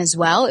that scene as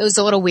well. It was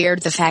a little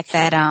weird, the fact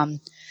that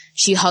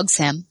she hugs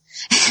him.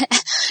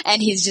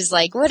 And he's just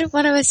like, what am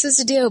I supposed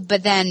to do?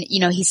 But then,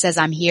 he says,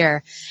 I'm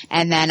here.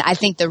 And then I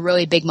think the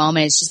really big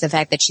moment is just the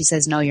fact that she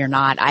says, no, you're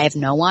not. I have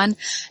no one.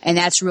 And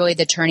that's really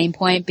the turning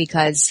point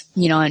because,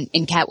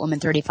 in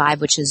Catwoman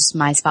 35, which is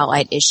my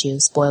spotlight issue,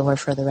 spoiler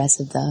for the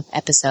rest of the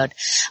episode,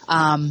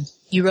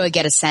 you really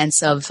get a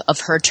sense of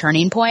her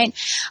turning point.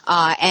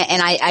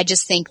 And I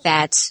just think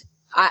that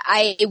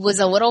I was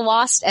a little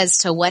lost as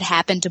to what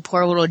happened to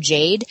poor little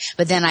Jade,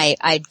 but then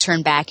I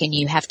turned back and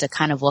you have to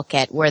kind of look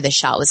at where the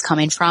shot was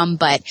coming from.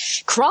 But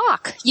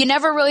Croc, you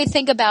never really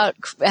think about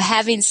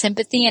having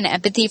sympathy and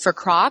empathy for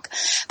Croc,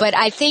 but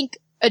I think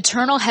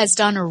Eternal has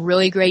done a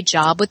really great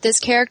job with this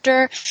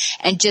character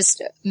and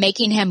just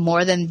making him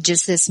more than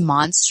just this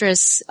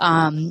monstrous,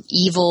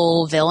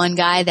 evil villain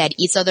guy that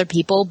eats other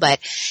people, but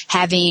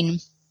being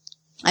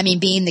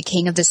the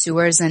king of the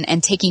sewers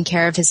and taking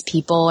care of his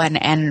people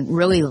and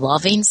really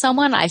loving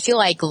someone. I feel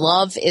like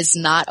love is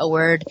not a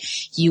word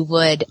you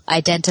would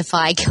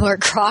identify Killer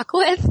Croc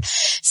with.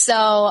 So,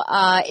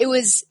 I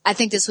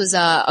think this was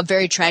a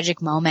very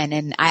tragic moment,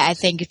 and I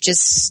think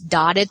just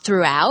dotted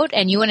throughout,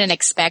 and you wouldn't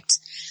expect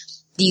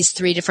these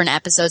 3 different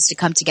episodes to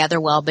come together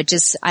well, but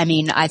just,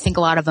 I think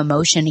a lot of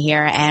emotion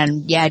here,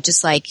 and yeah,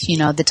 just like,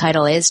 the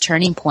title is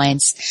Turning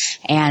Points,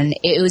 and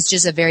it was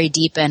just a very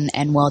deep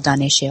and well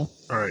done issue.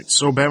 All right,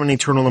 so Batman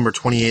Eternal number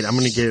 28, I'm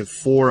going to give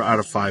 4 out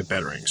of 5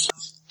 Batarangs.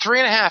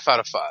 3.5 out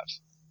of 5.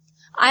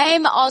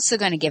 I'm also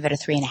going to give it a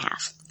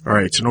 3.5. All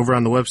right, and over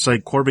on the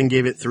website, Corbin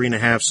gave it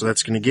 3.5, so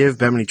that's going to give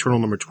Batman Eternal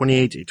number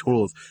 28 a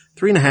total of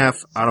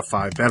 3.5 out of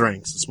 5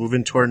 Batarangs. Let's move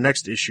into our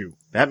next issue,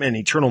 Batman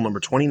Eternal number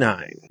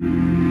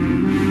 29.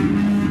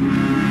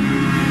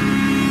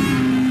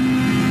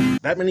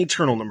 Batman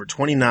Eternal number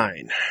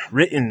 29,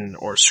 written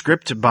or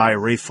script by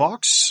Ray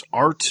Fawkes,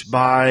 art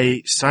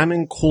by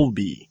Simon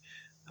Colby.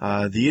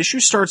 The issue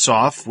starts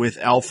off with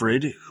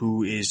Alfred,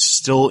 who is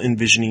still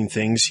envisioning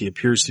things. He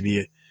appears to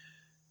be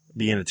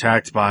being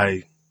attacked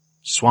by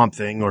Swamp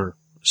Thing or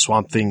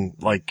Swamp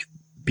Thing-like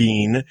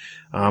being.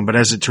 But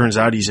as it turns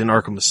out, he's in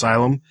Arkham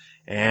Asylum.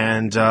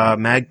 And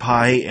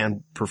Magpie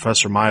and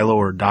Professor Milo,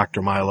 or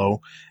Dr.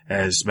 Milo,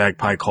 as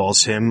Magpie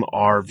calls him,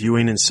 are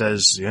viewing and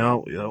says,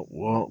 well,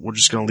 we're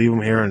just going to leave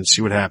him here and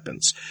see what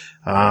happens.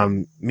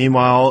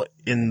 Meanwhile,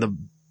 in the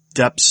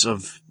depths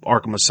of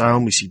Arkham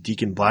Asylum, we see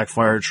Deacon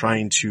Blackfire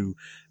trying to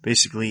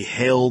basically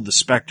hail the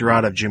Spectre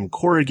out of Jim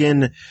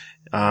Corrigan,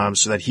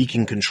 so that he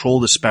can control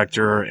the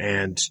Spectre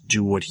and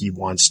do what he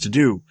wants to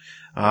do.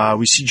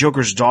 We see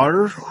Joker's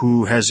daughter,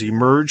 who has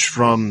emerged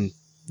from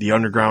the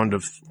underground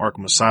of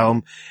Arkham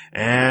Asylum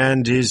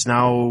and is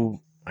now,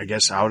 I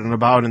guess, out and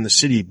about in the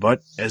city.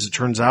 But as it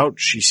turns out,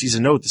 she sees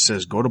a note that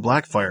says, go to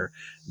Blackfire,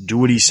 do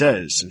what he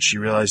says. And she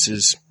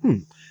realizes,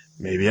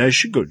 maybe I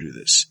should go do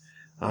this.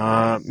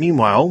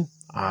 Meanwhile,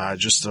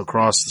 just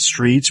across the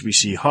streets, we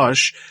see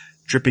Hush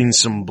dripping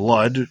some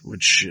blood,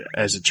 which,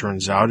 as it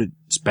turns out,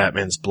 it's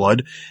Batman's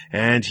blood,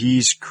 and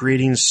he's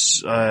creating,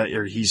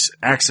 he's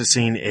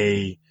accessing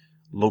a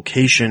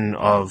location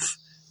of,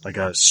 like,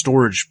 a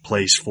storage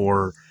place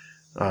for,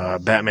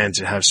 Batman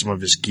to have some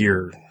of his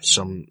gear,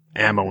 some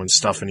ammo and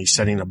stuff, and he's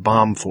setting a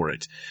bomb for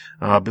it.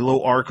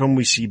 Below Arkham,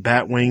 we see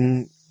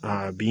Batwing,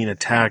 being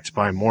attacked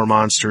by more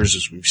monsters,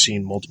 as we've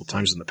seen multiple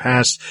times in the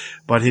past,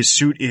 but his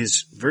suit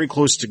is very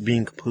close to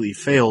being completely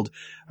failed.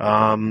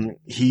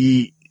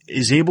 He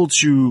is able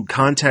to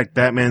contact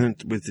Batman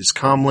with his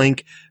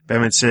comlink.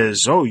 Batman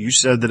says, oh, you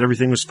said that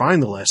everything was fine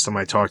the last time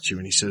I talked to you.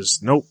 And he says,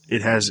 nope,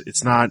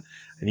 it's not.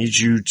 I need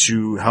you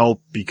to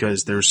help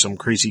because there's some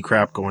crazy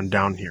crap going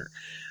down here.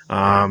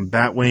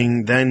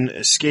 Batwing then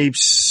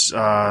escapes,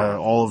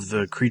 all of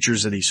the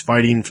creatures that he's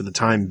fighting for the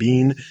time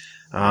being.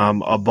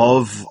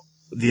 Above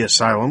the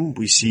asylum,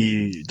 we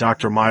see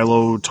Dr.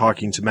 Milo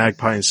talking to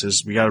Magpie and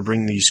says, we gotta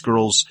bring these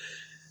girls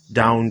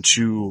down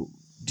to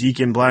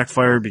Deacon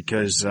Blackfire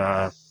because,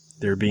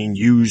 they're being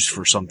used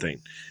for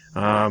something.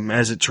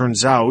 As it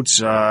turns out,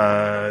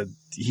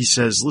 he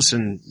says,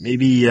 listen,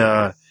 maybe,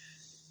 or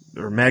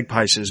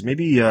Magpie says,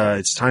 maybe,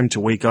 it's time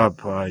to wake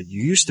up.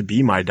 You used to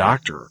be my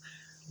doctor.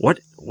 What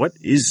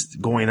is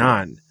going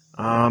on?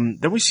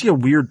 Then we see a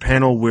weird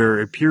panel where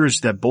it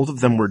appears that both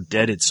of them were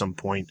dead at some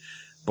point,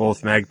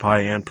 both Magpie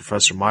and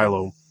Professor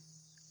Milo.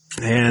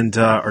 And,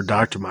 or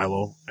Dr.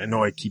 Milo. I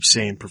know I keep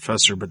saying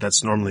professor, but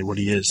that's normally what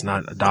he is,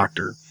 not a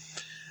doctor.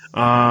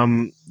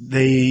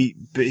 They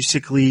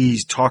basically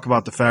talk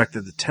about the fact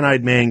that the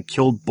Ten-Eyed Man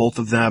killed both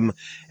of them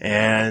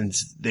and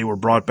they were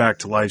brought back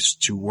to life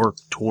to work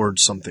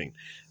towards something.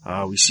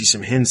 We see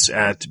some hints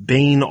at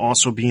Bane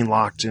also being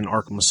locked in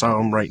Arkham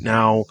Asylum right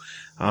now.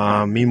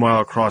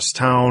 Meanwhile, across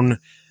town,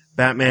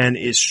 Batman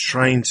is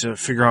trying to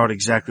figure out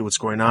exactly what's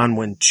going on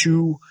when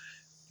 2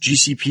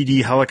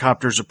 GCPD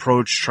helicopters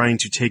approach trying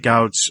to take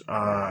out,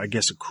 I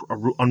guess, a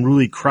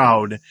unruly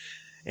crowd.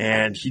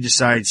 And he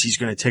decides he's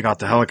going to take out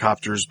the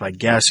helicopters by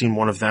gassing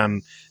one of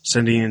them,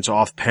 sending it into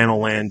off-panel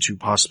land to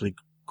possibly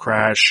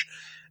crash.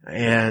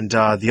 And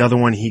the other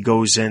one, he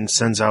goes in,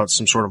 sends out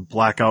some sort of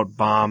blackout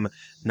bomb,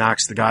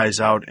 knocks the guys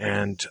out,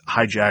 and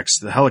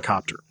hijacks the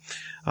helicopter.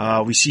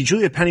 We see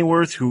Julia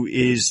Pennyworth, who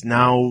is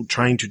now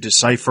trying to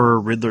decipher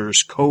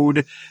Riddler's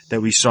code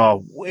that we saw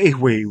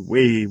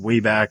way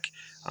back.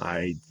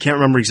 I can't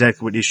remember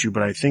exactly what issue,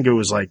 but I think it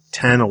was like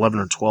 10, 11,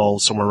 or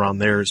 12, somewhere around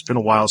there. It's been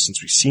a while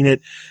since we've seen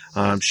it.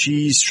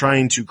 She's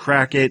trying to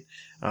crack it.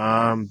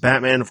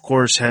 Batman, of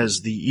course,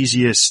 has the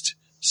easiest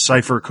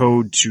cipher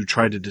code to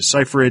try to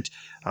decipher it.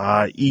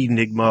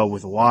 Enigma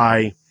with a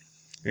Y.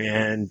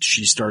 And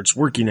she starts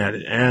working at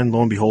it, and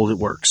lo and behold, it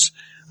works.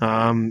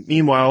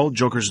 Meanwhile,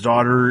 Joker's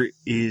daughter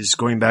is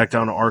going back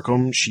down to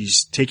Arkham.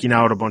 She's taking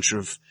out a bunch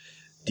of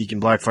Deacon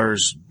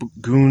Blackfire's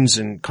goons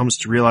and comes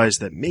to realize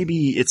that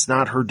maybe it's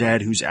not her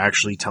dad who's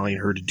actually telling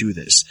her to do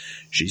this.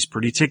 She's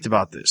pretty ticked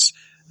about this.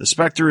 The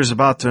Spectre is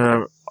about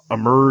to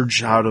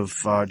emerge out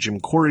of Jim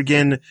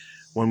Corrigan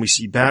when we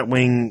see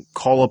Batwing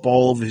call up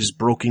all of his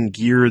broken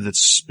gear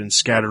that's been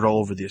scattered all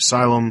over the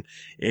asylum.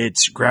 It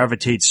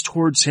gravitates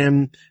towards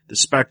him. The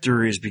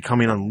Spectre is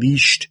becoming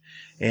unleashed,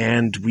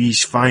 and we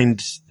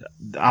find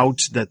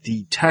out that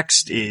the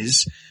text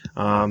is,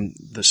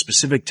 the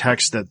specific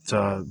text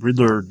that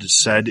Riddler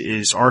said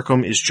is,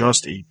 Arkham is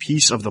just a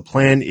piece of the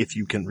plan. If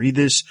you can read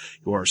this,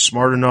 you are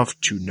smart enough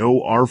to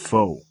know our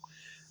foe.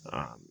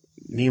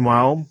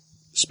 Meanwhile,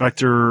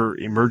 Spectre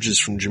emerges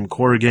from Jim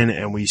Corrigan,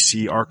 and we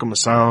see Arkham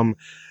Asylum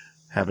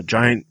have a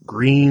giant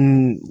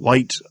green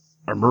light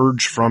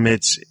emerge from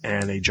it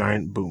and a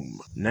giant boom.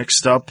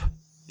 Next up,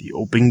 the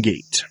open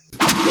gate.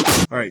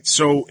 Alright,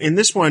 so in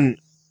this one,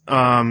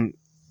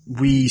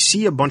 we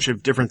see a bunch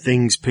of different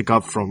things pick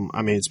up from,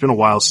 it's been a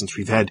while since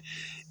we've had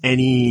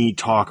any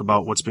talk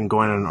about what's been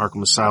going on in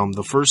Arkham Asylum.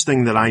 The first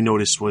thing that I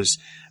noticed was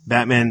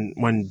Batman,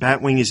 when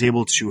Batwing is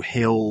able to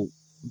hail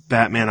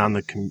Batman on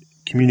the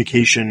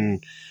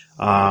communication,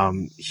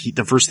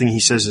 the first thing he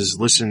says is,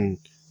 listen,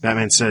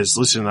 Batman says,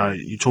 listen,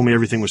 you told me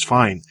everything was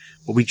fine.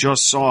 But we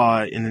just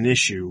saw in an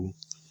issue,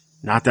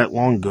 not that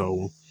long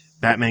ago,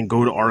 Batman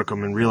go to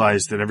Arkham and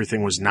realize that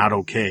everything was not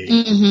okay.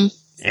 Mm-hmm.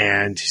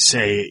 And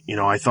say,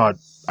 I thought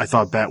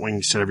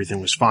Batwing said everything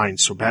was fine,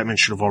 so Batman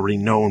should have already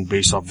known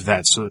based off of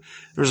that. So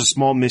there's a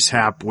small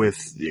mishap with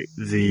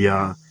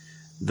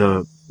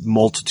the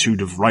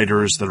multitude of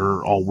writers that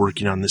are all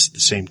working on this at the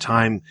same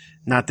time.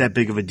 Not that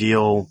big of a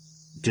deal.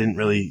 Didn't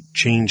really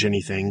change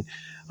anything.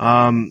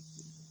 I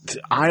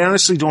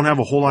honestly don't have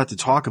a whole lot to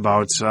talk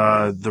about.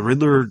 The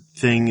Riddler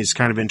thing is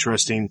kind of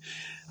interesting.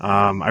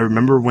 I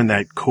remember when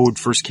that code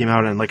first came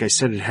out, and like I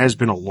said, it has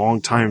been a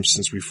long time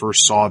since we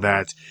first saw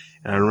that.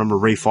 And I remember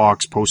Ray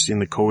Fox posting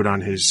the code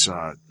on his,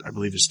 I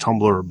believe his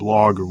Tumblr or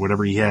blog or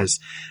whatever he has,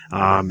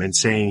 and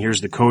saying,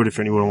 here's the code if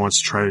anyone wants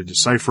to try to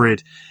decipher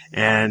it.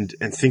 And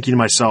thinking to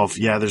myself,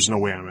 yeah, there's no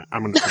way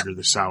I'm going to figure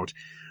this out.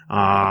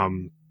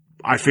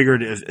 I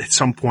figured at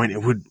some point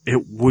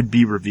it would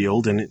be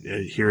revealed, and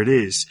here it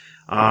is.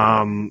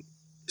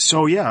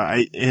 So yeah,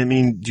 I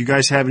mean, do you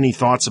guys have any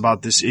thoughts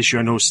about this issue?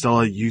 I know,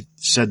 Stella, you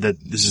said that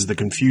this is the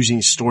confusing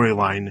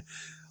storyline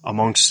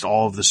amongst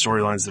all of the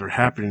storylines that are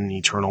happening in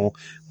Eternal,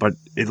 but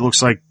it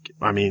looks like,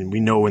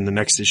 we know in the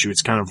next issue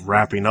it's kind of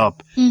wrapping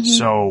up. Mm-hmm.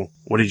 So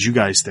what did you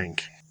guys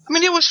think?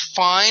 It was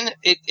fine.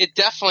 It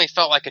definitely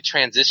felt like a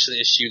transition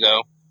issue,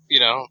 though.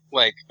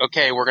 Like,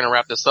 okay, we're going to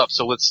wrap this up,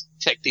 so let's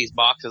tick these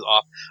boxes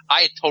off.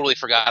 I had totally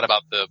forgot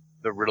about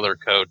the Riddler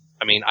code.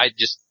 I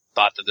just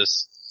thought that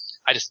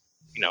I just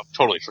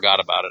totally forgot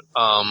about it.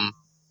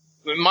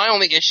 My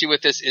only issue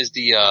with this is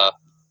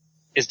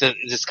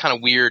this kind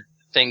of weird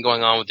thing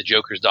going on with the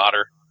Joker's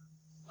daughter.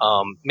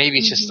 Maybe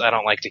it's just, I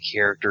don't like the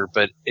character,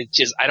 but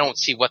I don't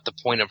see what the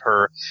point of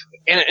her,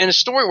 in a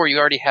story where you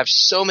already have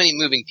so many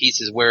moving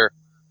pieces, where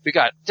we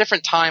got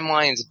different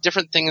timelines,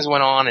 different things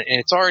went on, and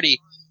it's already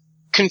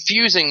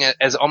confusing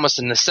as almost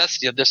a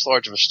necessity of this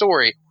large of a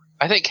story.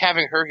 I think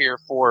having her here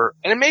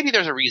and maybe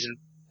there's a reason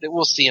that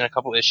we'll see in a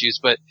couple issues,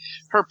 but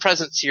her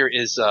presence here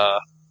is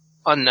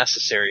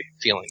unnecessary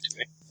feeling to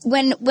me.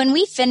 When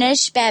we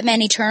finish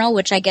Batman Eternal,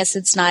 which I guess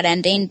it's not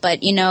ending, but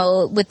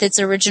with its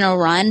original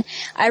run,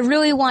 I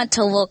really want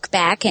to look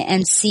back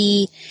and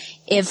see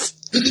if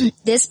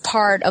this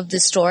part of the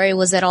story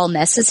was at all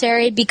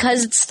necessary,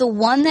 because it's the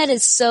one that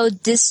is so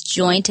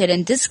disjointed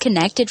and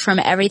disconnected from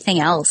everything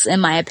else,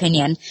 in my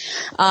opinion.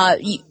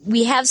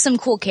 We have some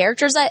cool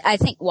characters. I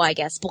think, I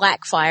guess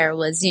Blackfire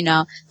was,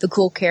 the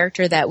cool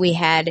character that we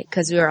had,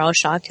 because we were all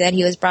shocked that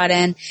he was brought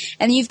in.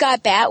 And you've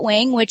got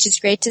Batwing, which is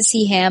great to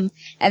see him.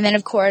 And then,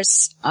 of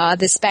course,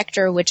 the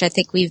Spectre, which I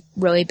think we've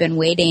really been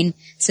waiting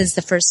since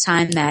the first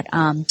time that,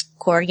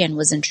 Corrigan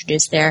was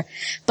introduced there.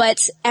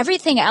 But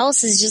everything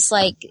else is just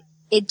like,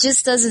 it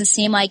just doesn't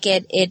seem like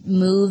it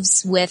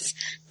moves with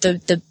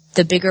the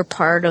bigger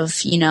part of,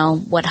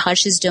 what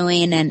Hush is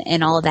doing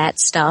and all of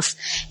that stuff.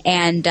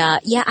 And,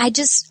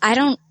 I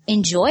don't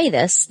enjoy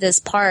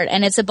this part.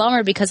 And it's a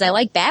bummer because I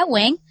like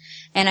Batwing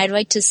and I'd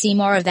like to see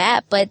more of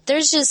that, but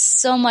there's just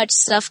so much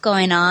stuff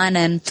going on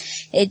and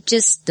it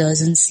just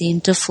doesn't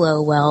seem to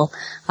flow well.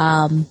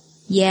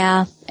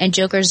 And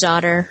Joker's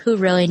daughter, who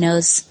really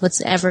knows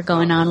what's ever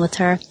going on with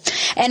her.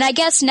 And I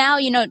guess now,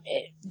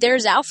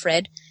 there's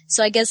Alfred.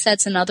 So I guess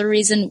that's another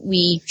reason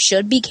we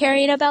should be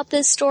caring about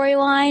this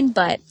storyline.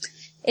 But,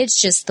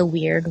 It's just the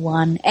weird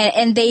one.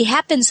 And they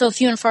happen so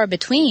few and far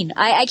between.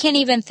 I can't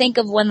even think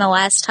of when the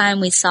last time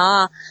we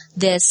saw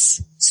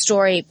this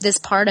story, this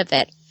part of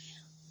it.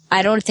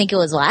 I don't think it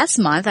was last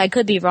month. I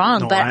could be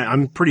wrong, No, but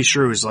I'm pretty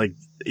sure it was like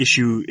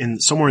issue in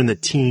somewhere in the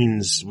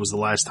teens was the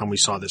last time we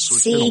saw this. So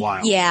it's been a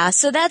while. yeah,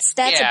 so that's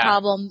Yeah. a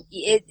problem.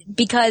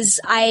 Because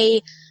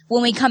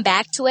when we come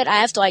back to it,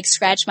 I have to like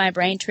scratch my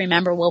brain to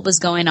remember what was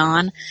going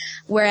on.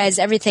 Whereas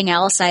everything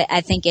else,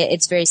 I think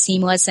it's very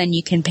seamless and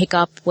you can pick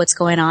up what's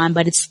going on.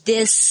 But it's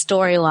this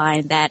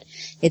storyline that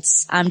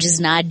I'm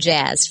just not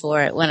jazzed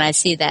for it when I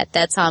see that.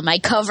 That's on my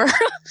cover.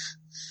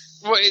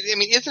 Well, I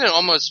mean, isn't it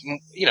almost,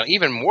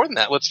 even more than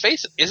that? Let's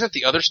face it, isn't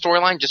the other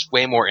storyline just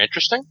way more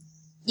interesting?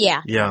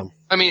 Yeah. Yeah.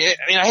 I mean,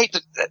 I hate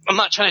to, I'm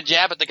not trying to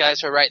jab at the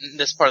guys who are writing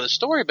this part of the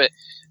story, but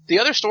the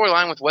other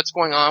storyline with what's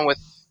going on with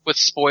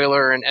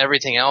Spoiler and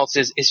everything else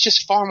is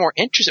just far more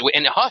interesting.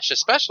 And Hush,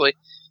 especially,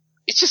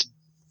 it's just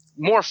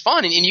more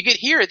fun. And you get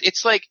here,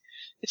 it's like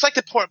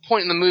the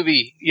point in the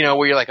movie,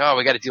 where you're like, oh,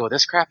 we got to deal with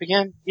this crap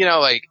again.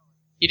 I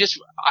just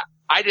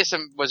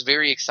was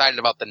very excited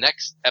about the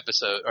next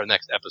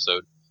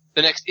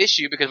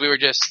issue because we were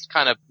just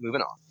kind of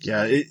moving on.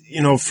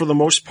 Yeah, for the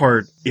most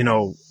part,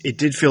 it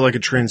did feel like a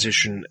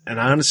transition. And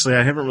honestly,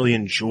 I haven't really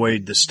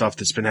enjoyed the stuff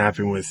that's been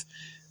happening with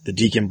the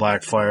Deacon,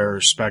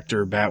 Blackfire,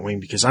 Spectre, Batwing,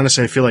 because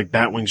honestly, I feel like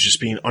Batwing's just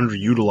being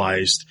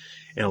underutilized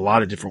in a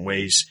lot of different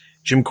ways.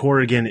 Jim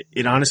Corrigan,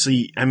 it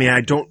honestly, I mean,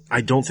 I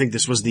don't think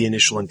this was the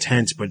initial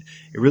intent, but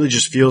it really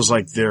just feels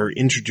like they're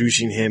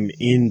introducing him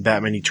in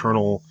Batman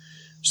Eternal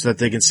so that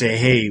they can say,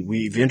 hey,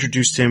 we've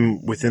introduced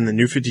him within the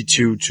New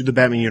 52 to the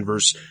Batman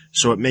universe,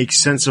 so it makes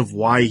sense of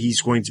why he's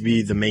going to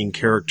be the main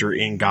character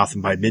in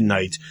Gotham by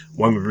Midnight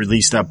when we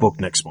release that book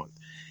next month.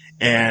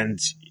 And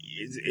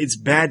it's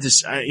bad to,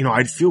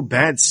 I'd feel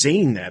bad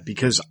saying that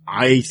because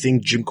I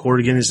think Jim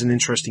Corrigan is an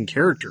interesting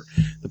character.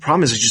 The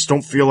problem is I just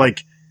don't feel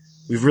like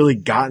we've really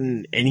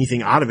gotten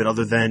anything out of it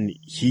other than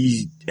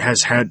he's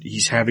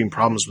having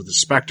problems with the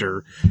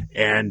Spectre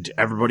and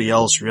everybody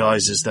else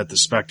realizes that the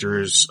Spectre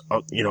is,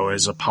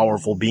 is a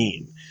powerful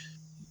being.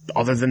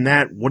 Other than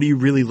that, what are you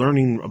really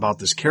learning about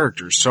this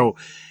character? So,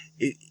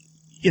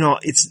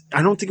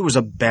 I don't think it was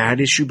a bad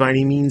issue by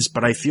any means,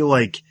 but I feel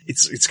like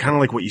it's kind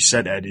of like what you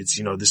said, Ed. It's,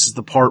 this is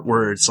the part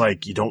where it's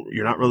like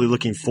you're not really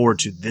looking forward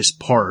to this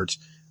part,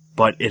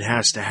 but it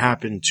has to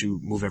happen to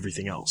move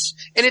everything else.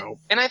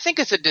 And I think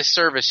it's a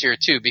disservice here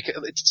too,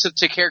 because it's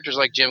to characters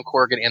like Jim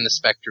Corrigan and the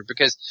Spectre,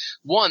 because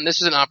one,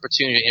 this is an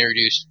opportunity to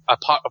introduce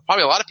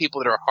probably a lot of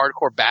people that are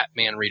hardcore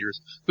Batman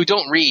readers who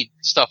don't read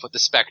stuff with the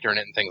Spectre in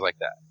it and things like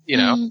that,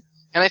 Mm-hmm.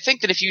 And I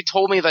think that if you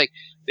told me and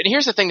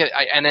here's the thing that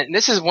and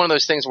this is one of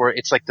those things where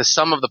it's like the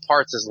sum of the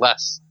parts is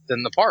less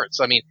than the parts.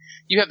 I mean,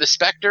 you have the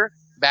Spectre,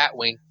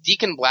 Batwing,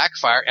 Deacon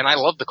Blackfire, and I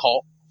love the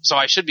Cult, so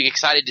I should be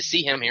excited to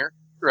see him here,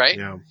 right?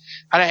 Yeah.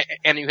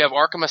 And you have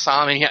Arkham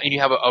Asylum, and you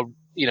have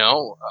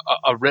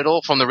a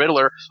riddle from the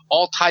Riddler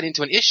all tied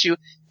into an issue.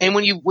 And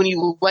when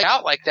you lay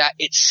out like that,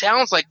 it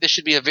sounds like this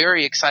should be a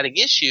very exciting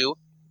issue.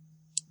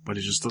 But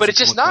it just doesn't. But it's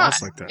just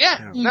not like that.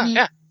 Yeah. Yeah. No,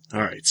 yeah.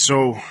 All right.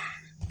 So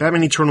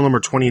Batman Eternal number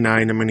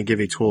 29, I'm going to give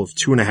a total of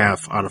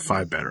 2.5 out of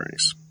 5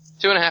 batarangs.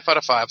 2.5 out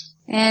of 5.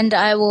 And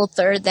I will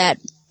third that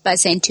by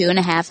saying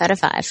 2.5 out of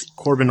 5.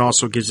 Corbin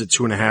also gives it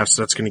 2.5,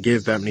 so that's going to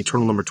give Batman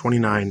Eternal number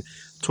 29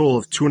 a total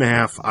of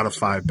 2.5 out of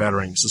 5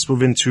 batarangs. Let's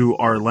move into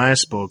our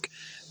last book,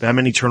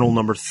 Batman Eternal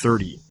number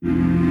 30.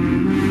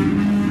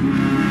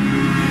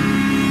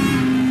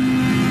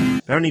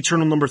 Batman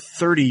Eternal number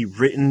 30,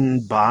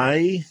 written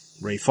by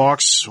Ray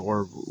Fawkes,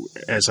 or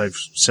as I've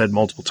said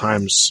multiple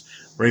times,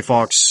 Ray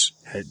Fawkes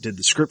did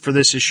the script for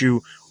this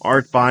issue,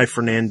 art by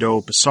Fernando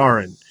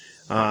Pasarin.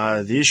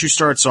 The issue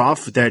starts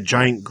off with that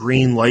giant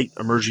green light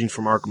emerging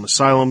from Arkham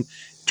Asylum.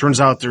 Turns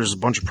out there's a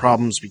bunch of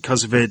problems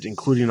because of it,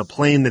 including a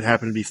plane that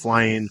happened to be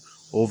flying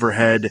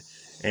overhead,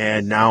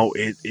 and now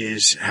it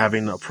is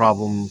having a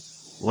problem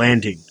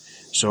landing.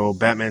 So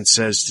Batman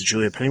says to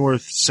Julia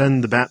Pennyworth,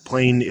 send the bat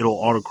plane,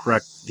 it'll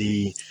autocorrect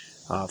the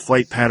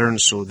flight pattern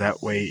so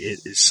that way it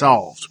is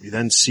solved. We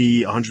then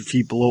see 100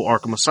 feet below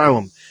Arkham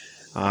Asylum,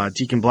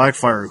 Deacon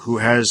Blackfire, who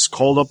has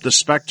called up the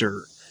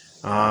Spectre,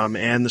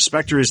 and the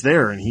Spectre is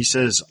there, and he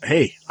says,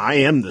 hey, I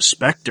am the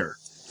Spectre,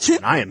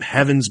 and I am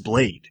Heaven's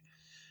Blade.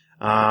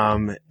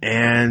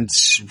 And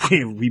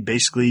we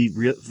basically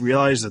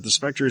realize that the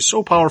Spectre is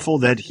so powerful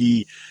that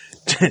he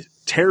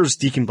tears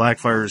Deacon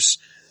Blackfire's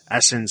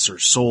essence or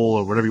soul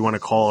or whatever you want to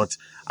call it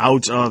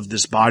out of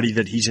this body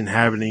that he's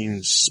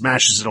inhabiting,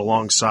 smashes it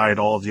alongside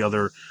all of the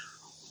other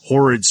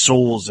horrid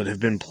souls that have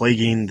been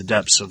plaguing the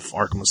depths of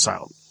Arkham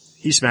Asylum.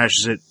 He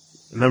smashes it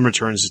and then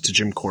returns it to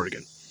Jim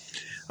Corrigan.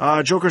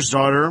 Joker's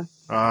daughter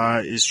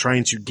is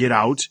trying to get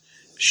out.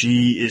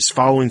 She is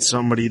following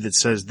somebody that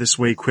says, this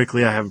way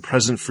quickly, I have a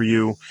present for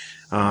you.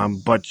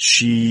 But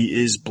she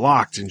is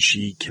blocked and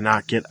she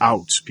cannot get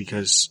out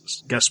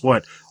because guess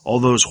what? All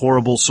those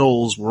horrible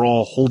souls were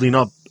all holding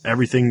up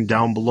everything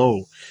down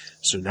below.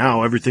 So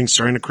now everything's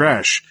starting to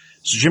crash.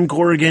 So Jim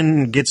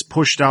Corrigan gets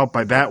pushed out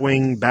by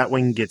Batwing.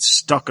 Batwing gets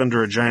stuck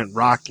under a giant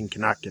rock and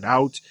cannot get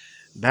out.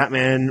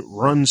 Batman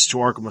runs to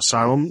Arkham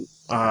Asylum,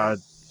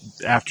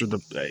 after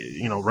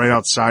right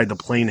outside the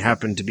plane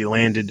happened to be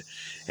landed,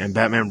 and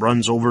Batman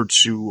runs over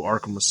to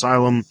Arkham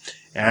Asylum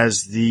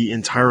as the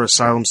entire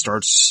asylum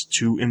starts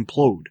to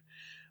implode.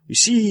 We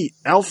see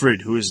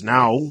Alfred, who is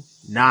now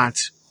not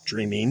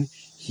dreaming.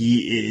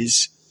 He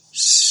is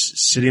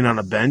sitting on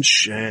a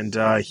bench, and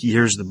he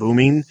hears the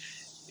booming,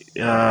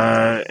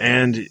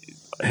 and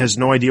has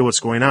no idea what's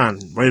going on.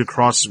 Right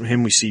across from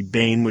him, we see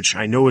Bane, which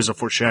I know is a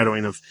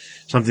foreshadowing of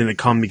something to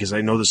come, because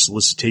I know the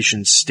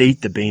solicitations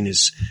state that Bane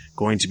is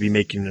going to be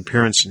making an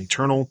appearance in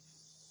Eternal.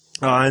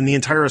 And the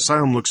entire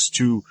asylum looks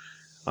to,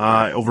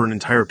 over an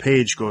entire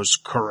page, goes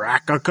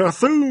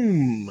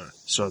Karakakathoom.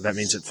 So that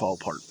means it fall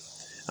apart.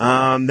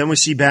 Then we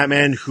see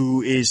Batman,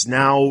 who is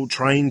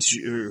trying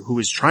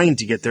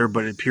to get there,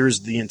 but it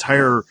appears the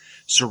entire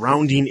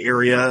surrounding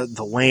area,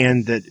 the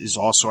land that is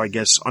also, I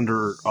guess,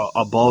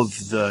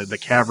 above the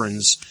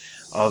caverns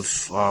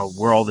of,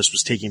 where all this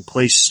was taking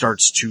place,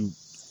 starts to,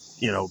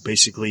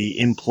 basically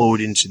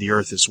implode into the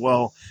earth as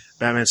well.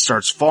 Batman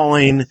starts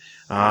falling.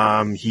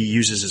 He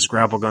uses his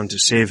grapple gun to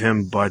save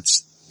him, but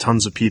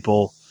tons of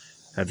people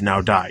have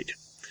now died.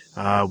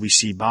 We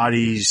see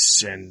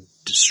bodies and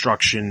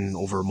destruction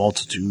over a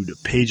multitude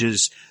of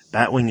pages.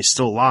 Batwing is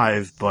still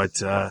alive,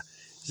 but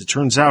as it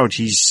turns out,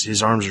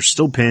 his arms are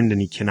still pinned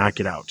and he cannot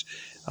get out.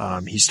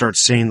 He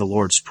starts saying the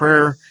Lord's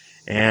Prayer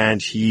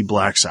and he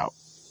blacks out.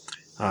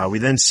 We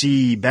then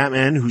see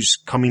Batman, who's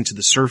coming to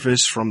the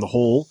surface from the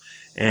hole,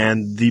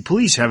 and the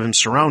police have him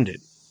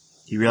surrounded.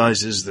 He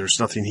realizes there's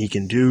nothing he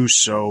can do,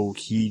 so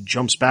he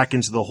jumps back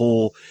into the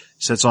hole,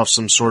 sets off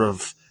some sort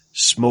of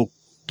smoke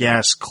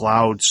gas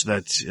cloud so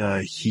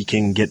that he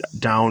can get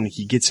down.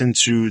 He gets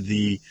into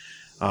the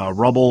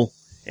rubble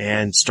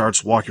and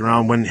starts walking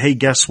around when, hey,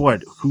 guess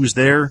what? Who's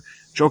there?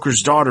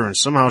 Joker's daughter, and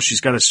somehow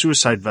she's got a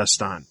suicide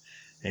vest on.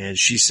 And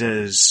she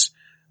says,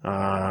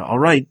 all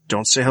right,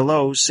 don't say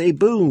hello, say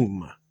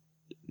boom.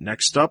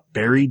 Next up,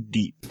 Buried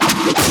Deep.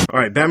 All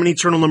right, Batman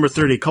Eternal number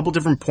 30. A couple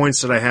different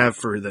points that I have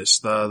for this.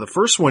 The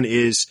first one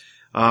is,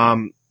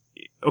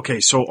 okay,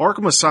 so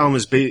Arkham Asylum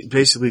is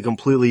basically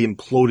completely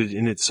imploded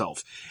in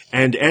itself.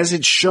 And as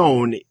it's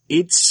shown,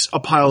 it's a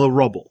pile of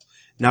rubble.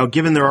 Now,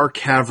 given there are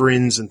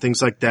caverns and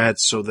things like that,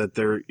 so that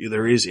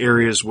there is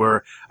areas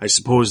where I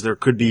suppose there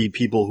could be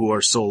people who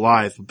are still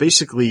alive. But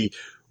basically,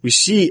 we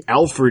see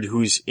Alfred,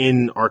 who's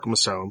in Arkham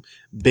Asylum.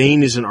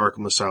 Bane is in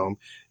Arkham Asylum.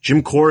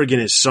 Jim Corrigan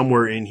is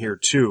somewhere in here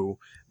too.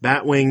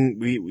 Batwing,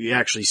 we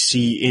actually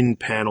see in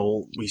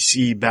panel. We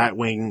see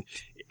Batwing,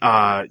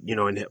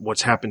 and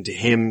what's happened to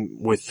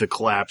him with the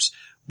collapse.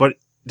 But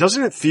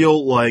doesn't it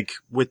feel like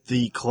with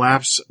the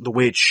collapse, the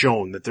way it's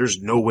shown, that there's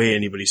no way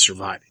anybody's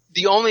surviving?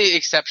 The only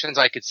exceptions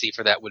I could see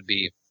for that would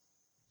be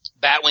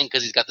Batwing,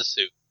 because he's got the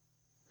suit,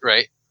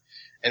 right?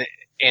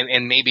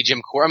 And maybe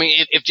Jim Corrigan. I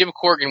mean, if Jim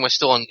Corrigan was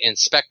still in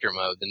Spectre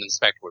mode, then the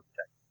Spectre would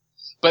protect him.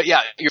 But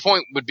yeah, your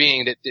point would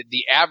being that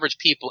the average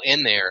people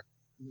in there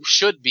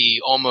should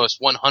be almost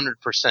 100%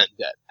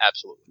 dead.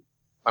 Absolutely.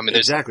 I mean,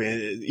 exactly.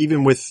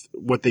 Even with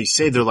what they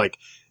say, they're like,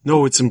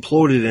 no, it's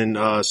imploded.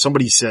 And,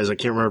 somebody says, I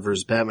can't remember if it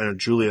was Batman or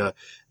Julia,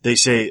 they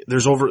say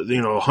there's over,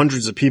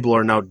 hundreds of people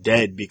are now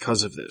dead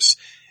because of this.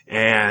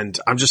 And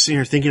I'm just sitting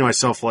here thinking to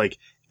myself, like,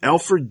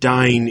 Alfred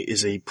dying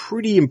is a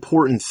pretty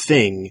important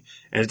thing,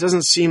 and it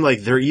doesn't seem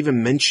like they're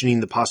even mentioning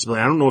the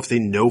possibility. I don't know if they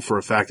know for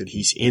a fact that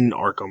he's in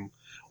Arkham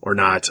or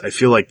not. I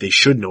feel like they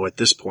should know at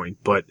this point,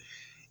 but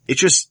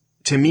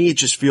to me, it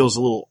just feels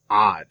a little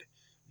odd,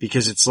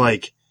 because it's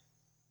like,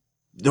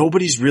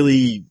 nobody's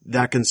really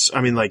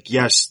that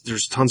yes,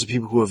 there's tons of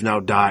people who have now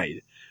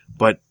died,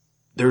 but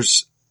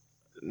there's,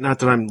 not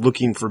that I'm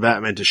looking for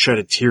Batman to shed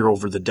a tear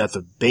over the death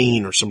of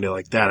Bane or somebody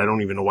like that. I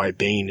don't even know why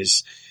Bane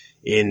is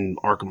in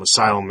Arkham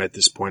Asylum at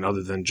this point,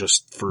 other than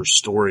just for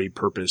story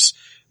purpose,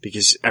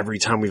 because every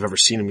time we've ever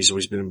seen him, he's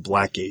always been in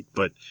Blackgate.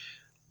 But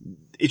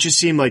it just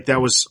seemed like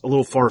that was a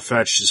little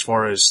far-fetched as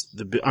far as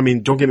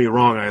don't get me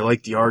wrong, I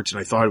liked the art and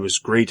I thought it was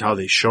great how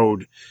they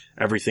showed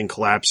everything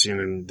collapsing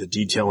and the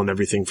detail and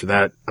everything for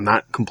that. I'm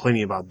not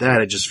complaining about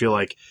that. I just feel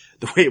like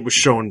the way it was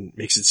shown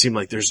makes it seem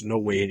like there's no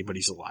way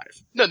anybody's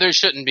alive. No, there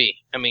shouldn't be.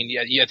 I mean,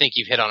 yeah, I think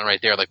you've hit on it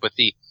right there. Like, with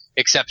the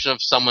exception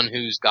of someone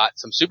who's got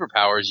some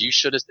superpowers, you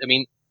should have,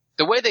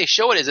 the way they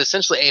show it is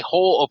essentially a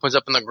hole opens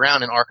up in the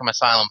ground and Arkham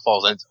Asylum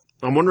falls into.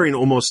 I'm wondering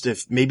almost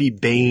if maybe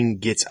Bane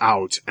gets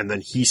out and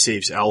then he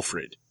saves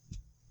Alfred.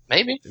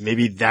 Maybe.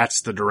 Maybe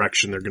that's the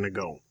direction they're going to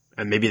go.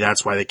 And maybe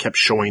that's why they kept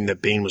showing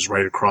that Bane was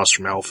right across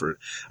from Alfred.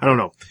 I don't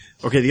know.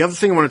 Okay, the other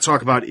thing I want to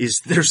talk about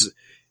is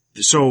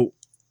so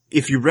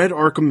if you read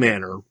Arkham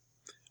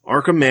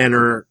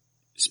Manor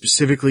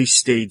specifically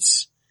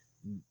states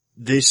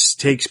this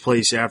takes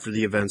place after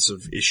the events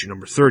of issue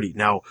number 30.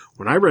 Now,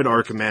 when I read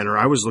Arkham Manor,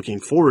 I was looking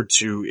forward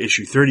to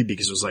issue 30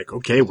 because it was like,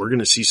 okay, we're going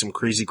to see some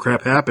crazy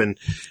crap happen.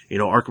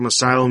 Arkham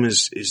Asylum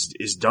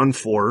is done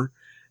for,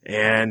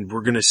 and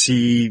we're going to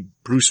see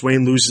Bruce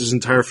Wayne lose his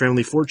entire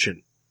family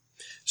fortune.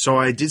 So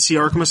I did see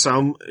Arkham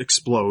Asylum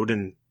explode,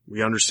 and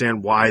we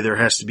understand why there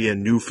has to be a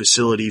new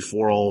facility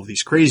for all of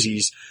these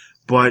crazies,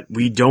 but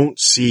we don't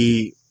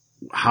see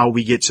how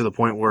we get to the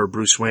point where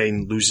Bruce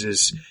Wayne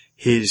loses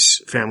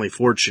his family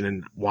fortune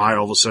and why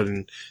all of a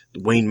sudden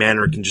Wayne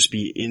Manor can just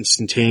be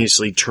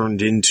instantaneously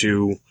turned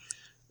into,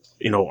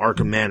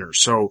 Arkham Manor.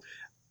 So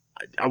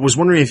I was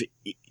wondering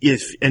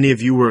if any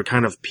of you were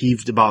kind of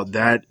peeved about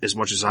that as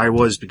much as I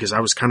was, because I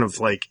was kind of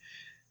like,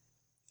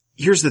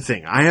 here's the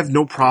thing. I have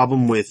no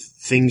problem with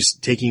things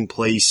taking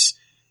place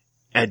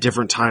at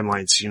different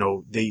timelines.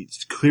 They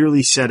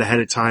clearly said ahead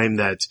of time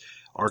that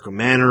Arkham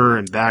Manor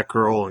and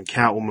Batgirl and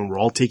Catwoman were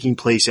all taking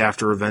place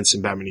after events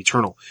in Batman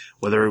Eternal.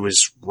 Whether it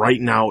was right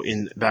now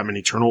in Batman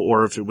Eternal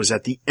or if it was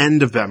at the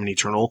end of Batman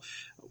Eternal,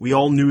 we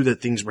all knew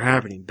that things were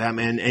happening.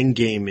 Batman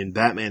Endgame and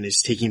Batman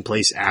is taking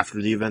place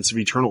after the events of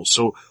Eternal.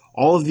 So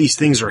all of these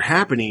things are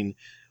happening,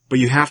 but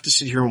you have to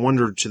sit here and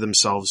wonder to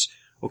themselves,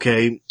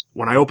 okay,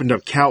 when I opened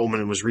up Catwoman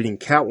and was reading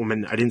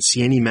Catwoman, I didn't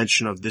see any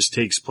mention of this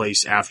takes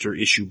place after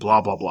issue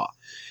blah, blah, blah.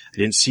 I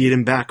didn't see it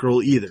in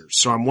Batgirl either.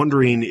 So I'm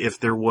wondering if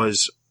there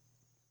was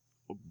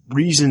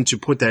reason to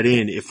put that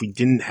in if we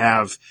didn't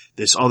have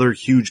this other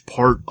huge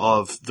part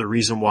of the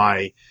reason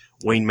why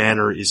Wayne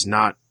Manor is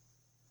not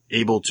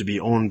able to be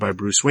owned by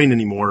Bruce Wayne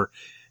anymore,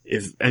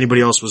 if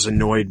anybody else was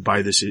annoyed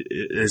by this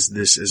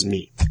as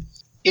me.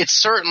 It's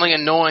certainly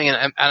annoying,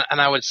 and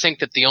I would think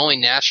that the only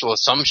natural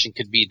assumption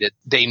could be that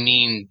they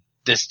mean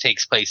this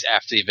takes place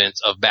after the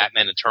events of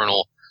Batman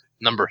Eternal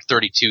number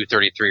 32,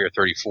 33, or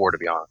 34, to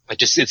be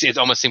honest. It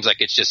almost seems like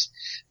it's just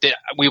that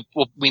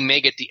we may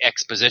get the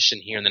exposition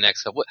here in the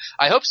next couple.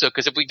 I hope so,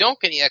 because if we don't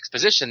get any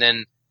exposition,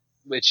 then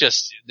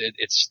it's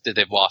that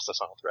they've lost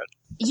us on a thread.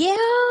 Yeah,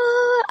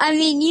 I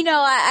mean,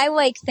 I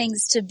like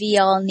things to be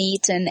all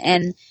neat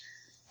and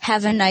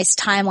have a nice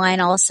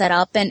timeline all set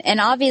up.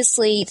 And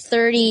obviously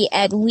 30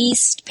 at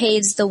least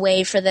paves the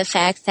way for the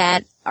fact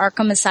that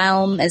Arkham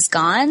Asylum is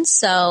gone.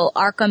 So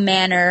Arkham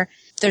Manor,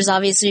 there's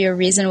obviously a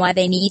reason why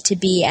they need to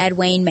be at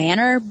Wayne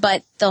Manor,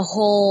 but the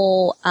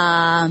whole,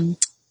 how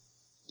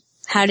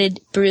did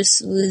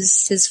Bruce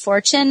lose his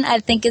fortune, I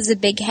think is a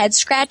big head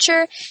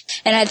scratcher.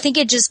 And I think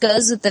it just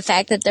goes with the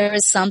fact that there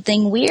is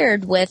something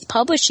weird with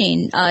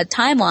publishing,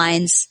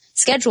 timelines,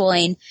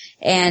 scheduling,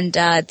 and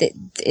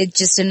it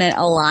just didn't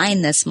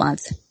align this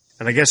month.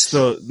 And I guess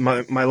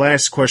my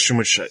last question,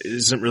 which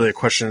isn't really a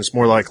question, it's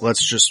more like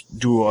let's just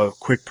do a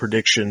quick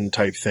prediction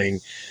type thing.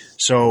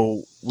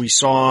 So we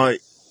saw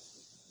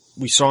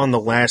in the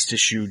last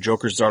issue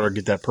Joker's daughter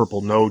get that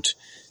purple note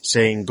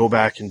saying go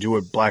back and do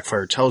what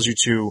Blackfire tells you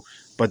to,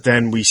 but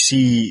then we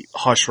see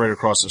Hush right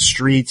across the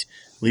street,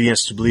 leading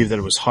us to believe that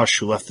it was Hush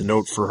who left the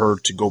note for her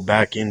to go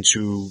back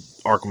into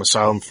Arkham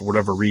Asylum for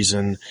whatever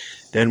reason.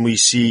 Then we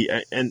see,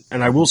 and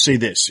I will say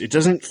this, it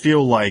doesn't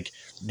feel like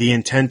the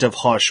intent of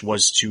Hush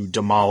was to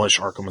demolish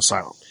Arkham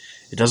Asylum.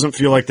 It doesn't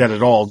feel like that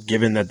at all,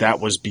 given that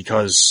was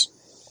because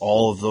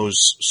all of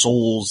those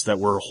souls that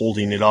were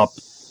holding it up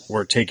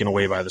were taken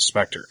away by the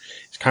Spectre.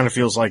 It kind of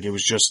feels like it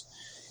was just,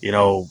 it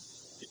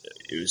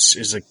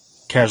was a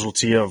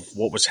casualty of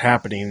what was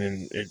happening,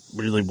 and it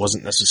really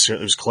wasn't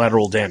necessarily, it was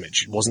collateral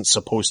damage. It wasn't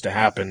supposed to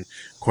happen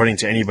according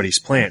to anybody's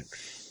plan.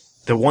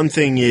 The one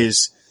thing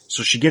is,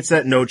 so she gets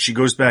that note, she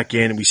goes back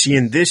in, and we see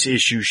in this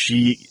issue,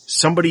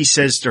 somebody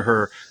says to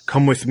her,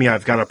 come with me,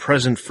 I've got a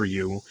present for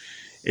you.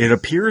 It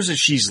appears that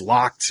she's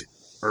locked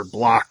or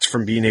blocked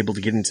from being able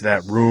to get into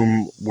that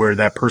room where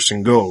that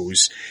person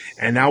goes.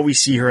 And now we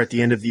see her at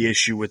the end of the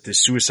issue with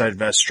this suicide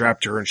vest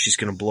strapped to her, and she's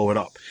going to blow it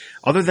up.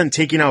 Other than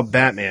taking out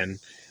Batman,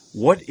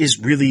 what is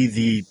really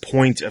the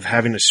point of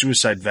having a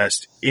suicide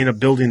vest in a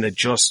building that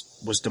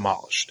just was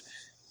demolished?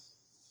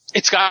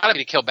 It's got to be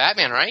to kill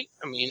Batman, right?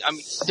 I mean,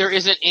 there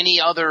isn't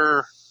any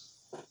other,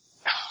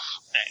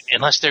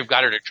 unless they've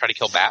got her to try to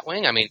kill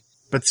Batwing. I mean,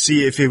 but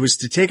see, if it was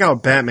to take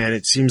out Batman,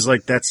 it seems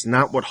like that's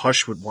not what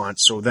Hush would want.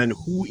 So then,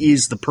 who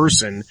is the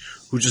person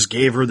who just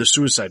gave her the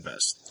suicide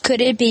vest?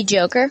 Could it be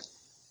Joker?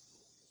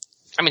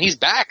 I mean, he's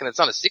back, and it's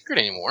not a secret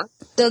anymore.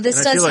 Though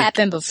this does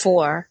happen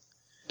before.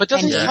 But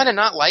doesn't he kind of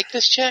not like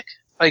this chick?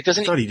 Like,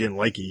 doesn't I thought he didn't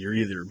like it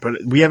either.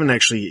 But we haven't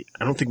actually.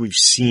 I don't think we've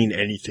seen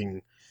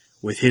anything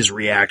with his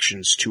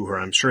reactions to her.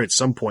 I'm sure at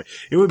some point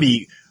it would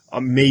be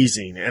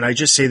amazing, and I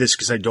just say this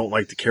because I don't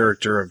like the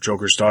character of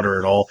Joker's daughter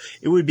at all.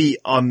 It would be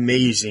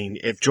amazing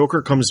if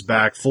Joker comes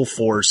back full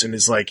force and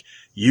is like,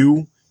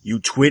 you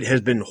twit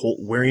has been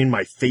wearing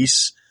my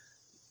face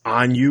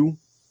on you.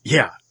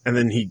 Yeah. And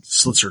then he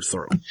slits her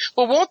throat.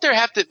 Well, won't there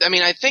have to, I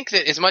mean, I think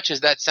that as much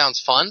as that sounds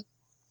fun,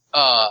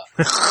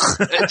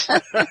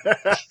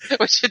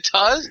 which it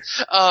does,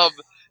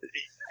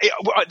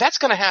 that's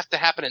going to have to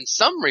happen in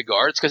some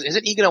regards, because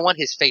isn't he going to want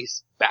his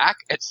face back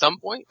at some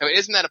point? I mean,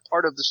 isn't that a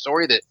part of the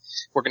story that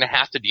we're going to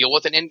have to deal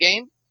with in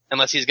Endgame?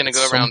 Unless he's going to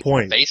go around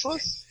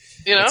faceless?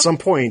 At some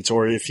point,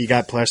 or if he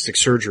got plastic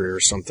surgery or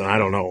something, I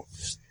don't know.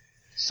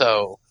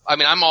 So, I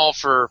mean, I'm all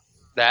for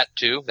that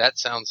too. That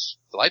sounds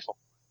delightful.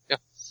 Yeah.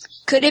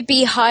 Could it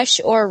be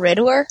Hush or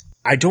Riddler?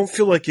 I don't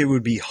feel like it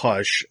would be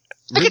Hush.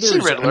 I could see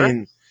Riddler. I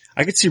mean,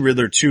 I could see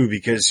Riddler too,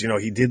 because,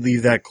 he did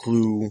leave that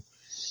clue,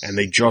 and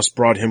they just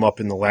brought him up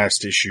in the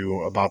last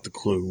issue about the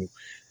clue.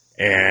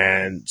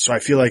 And so I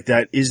feel like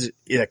that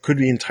could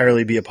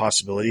entirely be a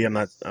possibility. I'm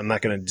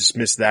not going to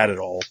dismiss that at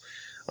all.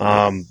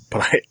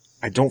 But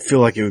I don't feel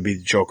like it would be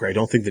the Joker. I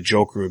don't think the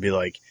Joker would be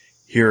like,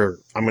 here,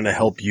 I'm going to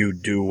help you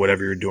do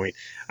whatever you're doing.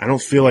 I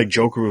don't feel like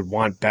Joker would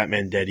want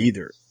Batman dead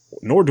either.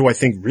 Nor do I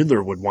think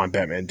Riddler would want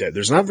Batman dead.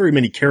 There's not very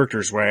many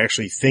characters where I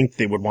actually think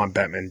they would want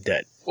Batman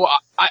dead. Well,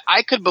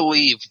 I could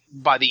believe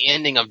by the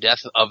ending of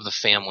Death of the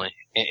Family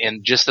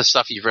and just the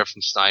stuff you've read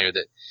from Snyder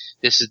that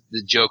this is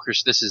the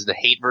Joker's, this is the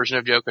hate version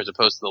of Joker as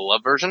opposed to the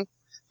love version.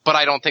 But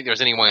I don't think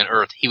there's anyone on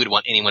Earth he would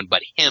want anyone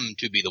but him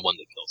to be the one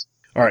that kills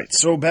him. Alright,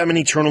 so Batman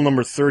Eternal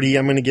number 30,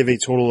 I'm going to give a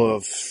total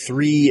of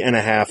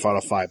 3.5 out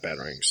of 5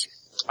 Batarangs.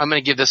 I'm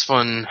going to give this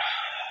one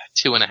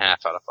 2.5 out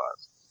of 5.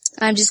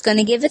 I'm just going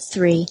to give it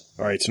 3.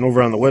 Alright, so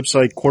over on the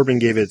website, Corbin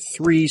gave it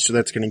 3, so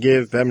that's going to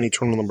give Batman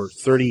Eternal number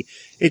 30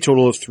 a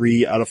total of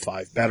 3 out of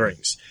 5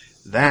 Batarangs.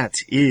 That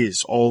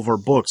is all of our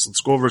books.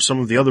 Let's go over some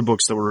of the other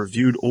books that were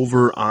reviewed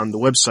over on the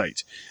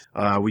website.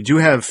 We do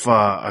have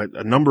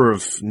a number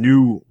of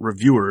new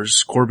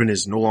reviewers. Corbin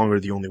is no longer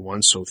the only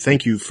one, so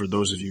thank you for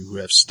those of you who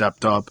have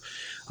stepped up.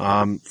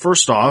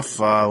 First off,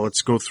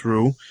 let's go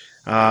through.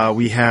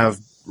 We have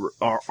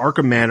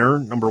Arkham Manor,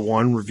 number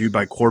 1, reviewed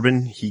by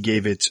Corbin. He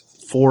gave it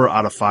 4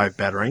 out of 5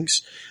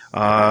 Batarangs.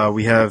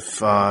 We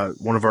have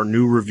one of our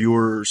new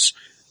reviewers,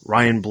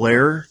 Ryan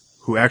Blair,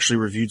 who actually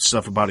reviewed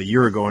stuff about a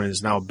year ago and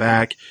is now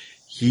back.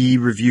 He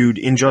reviewed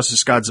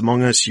Injustice Gods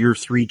Among Us, Year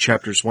 3,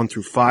 Chapters 1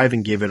 through 5,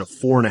 and gave it a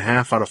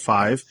 4.5 out of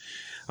 5.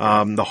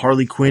 The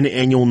Harley Quinn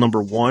Annual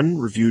number 1,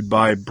 reviewed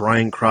by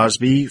Brian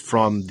Crosby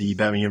from the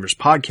Batman Universe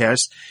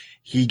podcast.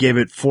 He gave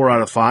it 4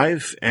 out of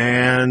 5.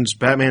 And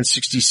Batman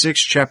 66,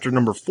 Chapter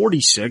number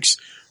 46,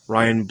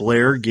 Ryan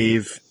Blair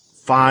gave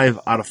 5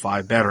 out of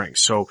 5 Batarangs.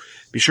 So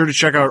be sure to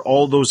check out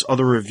all those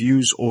other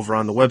reviews over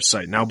on the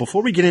website. Now,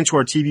 before we get into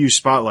our TBU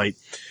Spotlight,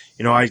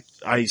 you know,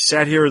 I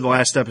sat here in the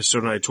last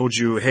episode and I told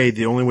you, hey,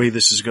 the only way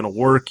this is going to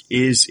work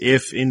is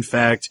if, in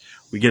fact,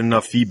 we get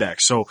enough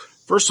feedback. So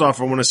first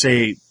off, I want to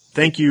say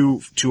thank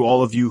you to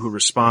all of you who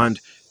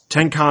respond.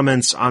 10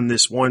 comments on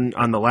this one,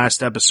 on the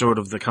last episode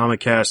of the Comic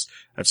Cast.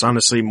 That's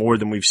honestly more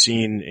than we've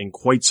seen in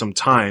quite some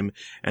time.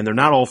 And they're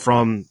not all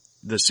from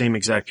the same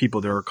exact people.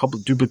 There are a couple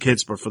of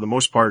duplicates, but for the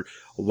most part,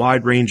 a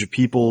wide range of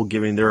people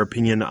giving their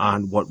opinion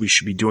on what we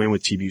should be doing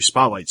with TBU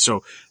Spotlight.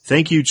 So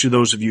thank you to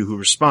those of you who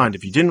respond.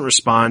 If you didn't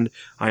respond,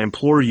 I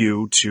implore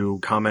you to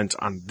comment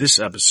on this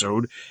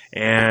episode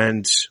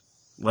and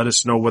let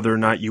us know whether or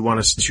not you want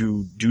us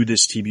to do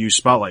this TBU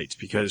Spotlight,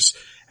 because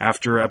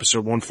after episode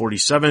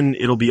 147,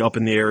 it'll be up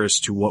in the air as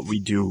to what we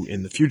do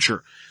in the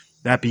future.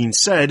 That being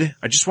said,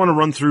 I just want to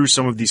run through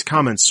some of these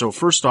comments. So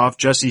first off,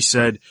 Jesse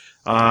said,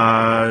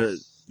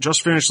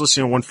 just finished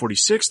listening to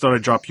 146. Thought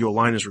I'd drop you a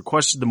line as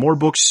requested. The more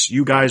books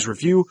you guys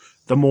review,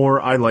 the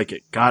more I like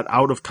it. Got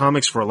out of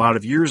comics for a lot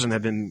of years and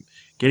have been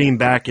getting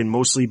back in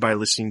mostly by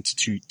listening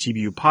to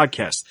TBU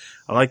podcast.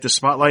 I like the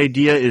Spotlight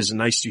idea. It is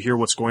nice to hear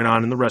what's going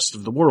on in the rest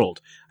of the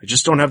world. I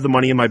just don't have the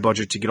money in my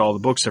budget to get all the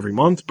books every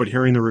month, but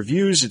hearing the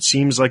reviews, it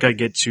seems like I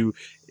get to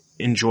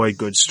enjoy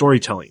good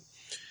storytelling.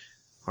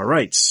 All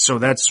right. So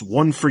that's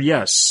one for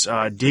yes.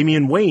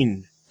 Damian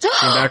Wayne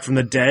came back from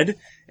the dead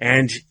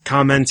and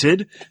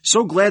commented,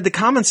 so glad the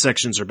comment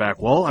sections are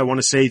back. Well, I want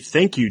to say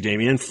thank you,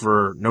 Damien,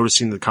 for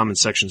noticing the comment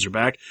sections are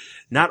back.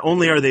 Not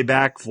only are they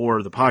back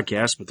for the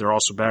podcast, but they're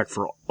also back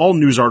for all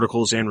news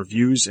articles and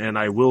reviews. And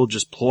I will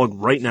just plug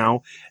right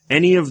now,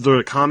 any of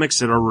the comics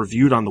that are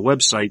reviewed on the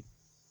website,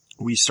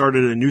 we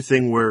started a new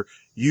thing where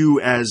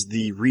you as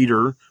the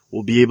reader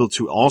will be able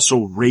to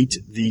also rate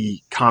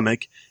the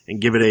comic and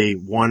give it a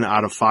 1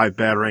 out of 5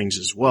 Batarangs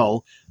as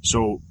well.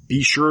 So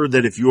be sure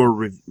that if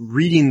you're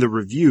reading the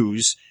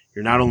reviews,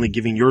 you're not only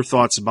giving your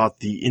thoughts about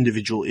the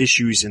individual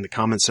issues in the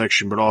comment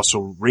section, but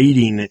also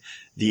rating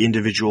the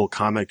individual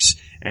comics.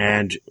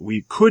 And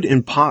we could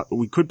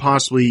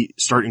possibly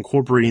start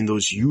incorporating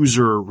those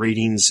user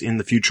ratings in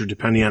the future,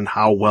 depending on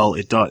how well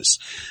it does.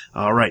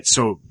 All right.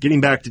 So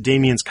getting back to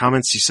Damien's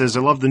comments, he says,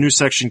 I love the news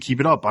section. Keep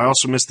it up. I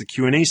also missed the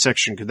Q&A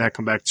section. Could that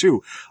come back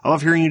too? I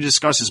love hearing you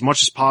discuss as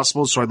much as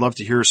possible. So I'd love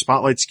to hear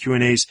Spotlights,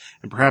 Q&As,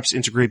 and perhaps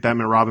integrate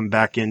Batman and Robin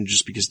back in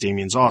just because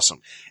Damien's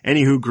awesome.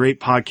 Anywho, great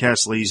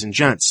podcast, ladies and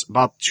gents.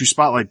 About 2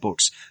 Spotlight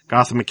books.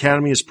 Gotham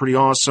Academy is pretty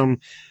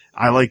awesome.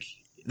 I like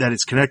that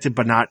it's connected,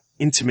 but not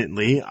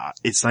intimately.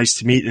 It's nice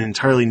to meet an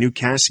entirely new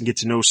cast and get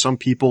to know some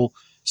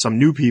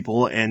new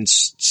people, and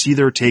see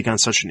their take on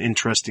such an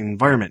interesting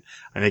environment.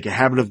 I make a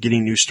habit of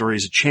giving new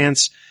stories a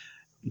chance,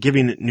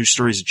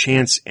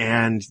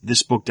 and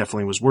this book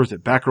definitely was worth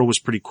it. Batgirl was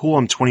pretty cool.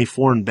 I'm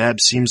 24 and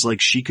Babs seems like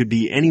she could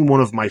be any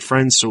one of my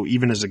friends, so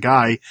even as a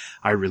guy,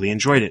 I really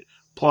enjoyed it.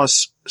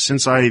 Plus,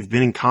 since I've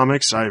been in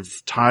comics,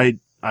 I've tried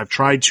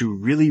to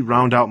really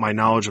round out my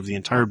knowledge of the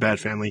entire Bat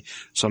family,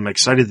 so I'm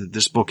excited that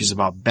this book is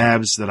about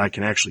Babs that I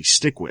can actually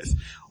stick with.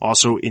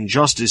 Also,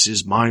 Injustice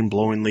is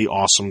mind-blowingly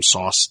awesome,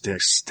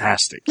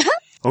 sauce-tastic.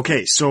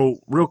 Okay, so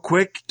real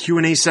quick,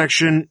 Q&A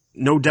section,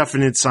 no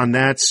definites on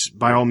that.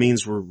 By all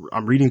means,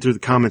 I'm reading through the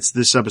comments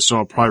this episode.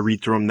 I'll probably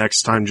read through them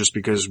next time just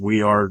because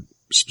we are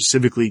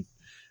specifically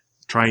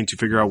trying to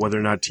figure out whether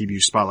or not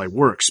TBU Spotlight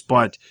works.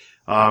 But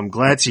I'm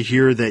glad to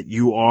hear that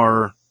you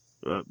are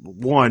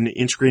one,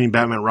 integrating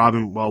Batman and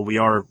Robin. Well,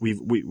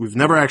 we've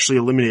never actually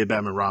eliminated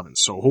Batman and Robin,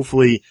 so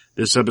hopefully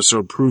this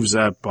episode proves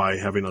that by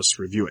having us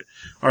review it.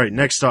 All right,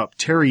 next up,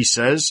 Terry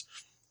says,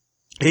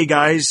 "Hey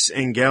guys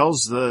and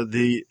gals,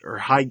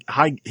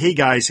 hey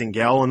guys and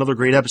gal, another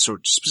great episode.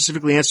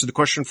 Specifically answered the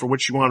question for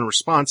which you want a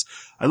response.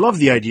 I love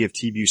the idea of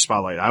TBU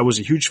Spotlight. I was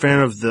a huge fan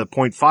of the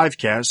 .5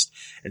 cast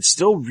and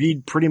still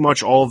read pretty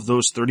much all of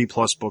those 30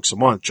 plus books a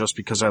month just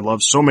because I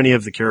love so many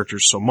of the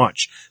characters so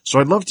much. So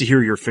I'd love to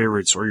hear your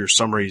favorites or your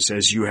summaries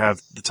as you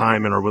have the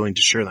time and are willing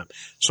to share them.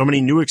 So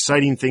many new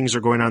exciting things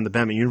are going on in the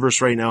Batman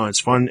universe right now, and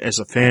it's fun as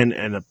a fan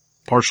and a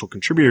partial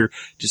contributor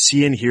to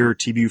see and hear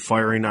TBU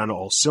firing on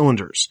all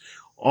cylinders.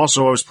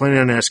 Also, I was planning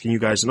on asking you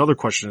guys another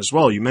question as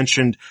well. You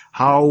mentioned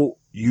how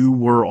you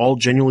were all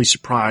genuinely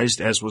surprised,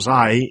 as was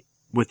I,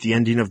 with the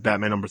ending of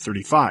Batman number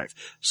 35.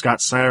 Scott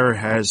Snyder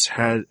has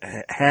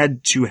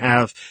had to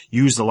have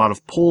used a lot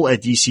of pull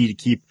at DC to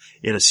keep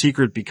it a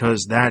secret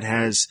because that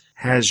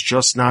has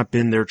just not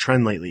been their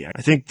trend lately.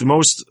 I think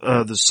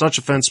the such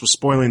offense was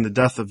spoiling the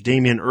death of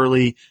Damian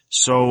early.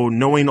 So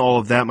knowing all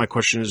of that, my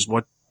question is,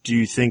 what do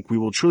you think we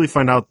will truly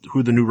find out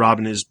who the new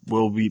Robin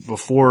will be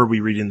before we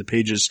read in the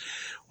pages?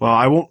 Well,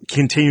 I won't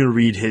continue to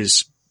read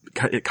his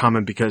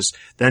comment because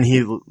then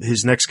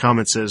his next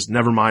comment says,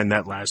 never mind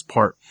that last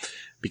part,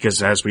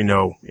 because as we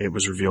know, it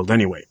was revealed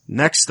anyway.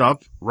 Next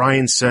up,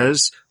 Ryan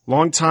says,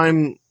 long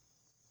time,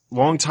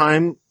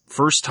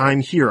 first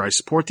time here. I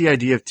support the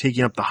idea of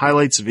taking up the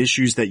highlights of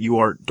issues that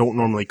you don't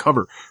normally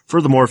cover.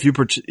 Furthermore,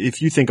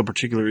 if you think a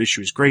particular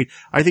issue is great,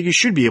 I think you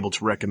should be able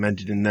to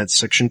recommend it in that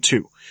section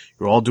too.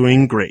 You're all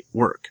doing great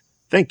work.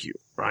 Thank you,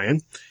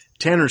 Ryan.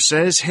 Tanner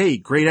says, hey,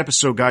 great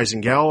episode, guys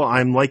and gal.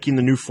 I'm liking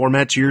the new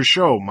format to your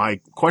show. My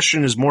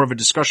question is more of a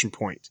discussion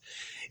point.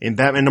 In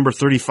Batman number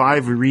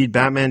 35, we read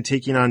Batman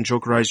taking on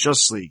Jokerized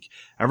Justice League.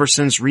 Ever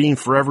since reading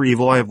Forever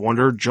Evil, I have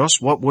wondered just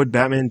what would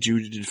Batman do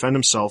to defend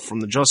himself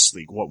from the Justice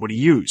League? What would he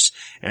use?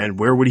 And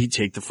where would he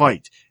take the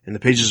fight? In the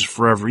pages of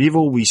Forever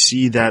Evil, we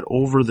see that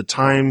over the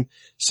time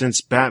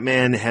since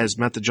Batman has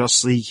met the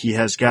Justice League, he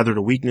has gathered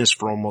a weakness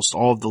for almost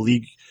all of the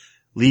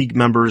League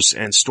members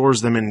and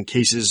stores them in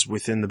cases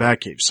within the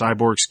Batcave.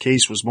 Cyborg's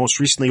case was most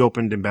recently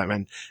opened in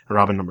Batman and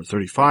Robin number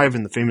 35.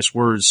 In the famous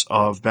words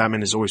of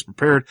Batman is always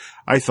prepared,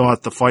 I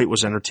thought the fight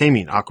was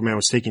entertaining. Aquaman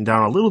was taken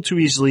down a little too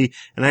easily,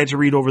 and I had to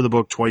read over the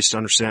book twice to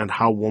understand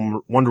how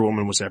Wonder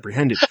Woman was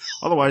apprehended.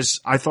 Otherwise,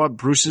 I thought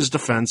Bruce's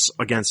defense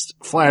against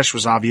Flash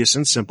was obvious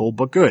and simple,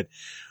 but good.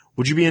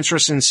 Would you be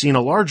interested in seeing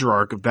a larger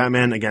arc of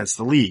Batman against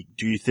the League?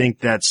 Do you think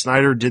that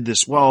Snyder did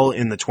this well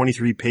in the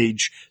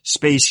 23-page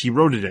space he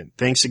wrote it in?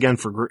 Thanks again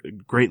for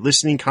great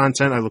listening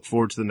content. I look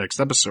forward to the next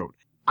episode.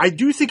 I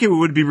do think it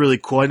would be really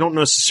cool. I don't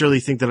necessarily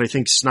think that I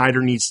think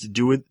Snyder needs to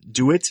do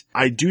it.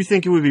 I do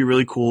think it would be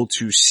really cool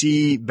to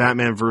see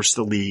Batman versus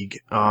the League.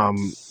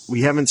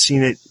 We haven't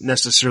seen it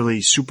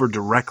necessarily super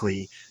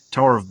directly.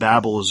 Tower of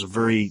Babel is a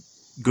very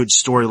good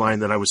storyline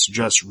that I would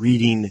suggest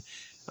reading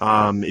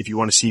if you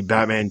want to see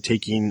Batman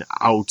taking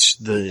out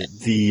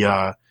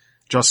the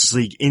Justice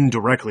League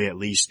indirectly, at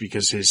least,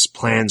 because his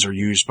plans are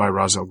used by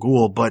Ra's al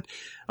Ghul. But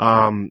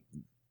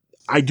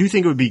I do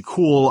think it would be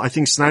cool. I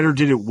think Snyder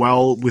did it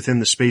well within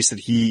the space that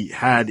he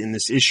had in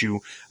this issue.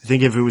 I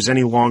think if it was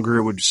any longer,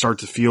 it would start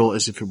to feel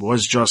as if it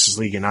was Justice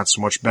League and not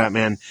so much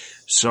Batman.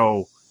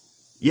 So,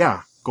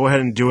 yeah, go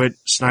ahead and do it.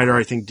 Snyder,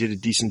 I think, did a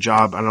decent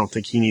job. I don't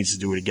think he needs to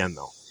do it again,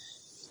 though.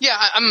 Yeah,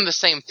 I'm the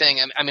same thing.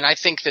 I mean, I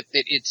think that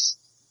it's...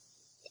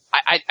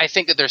 I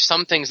think that there's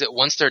some things that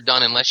once they're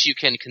done, unless you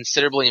can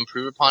considerably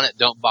improve upon it,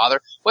 don't bother.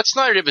 What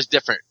Snyder did was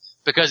different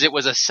because it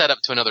was a setup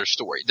to another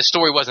story. The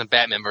story wasn't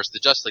Batman versus the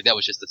Justice League. That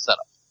was just a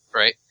setup,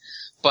 right?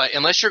 But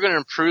unless you're going to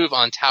improve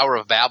on Tower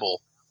of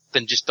Babel,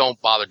 then just don't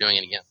bother doing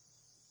it again.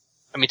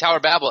 I mean, Tower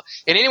of Babel,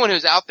 and anyone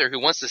who's out there who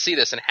wants to see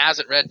this and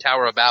hasn't read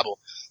Tower of Babel,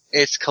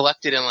 it's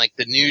collected in like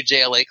the new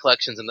JLA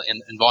collections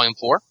in volume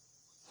 4.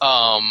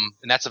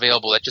 And that's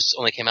available. That just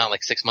only came out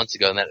like 6 months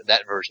ago in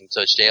that version. So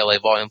it's JLA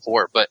volume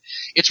 4, but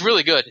it's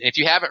really good. And if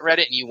you haven't read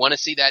it and you want to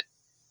see that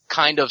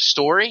kind of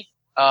story,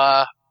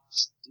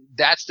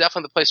 that's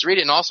definitely the place to read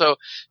it. And also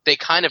they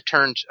kind of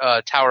turned,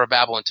 Tower of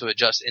Babel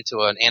into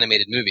an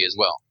animated movie as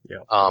well.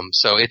 Yeah.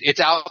 So it's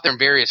out there in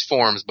various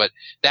forms, but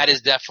that is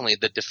definitely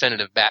the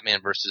definitive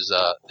Batman versus,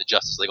 the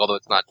Justice League. Although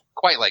it's not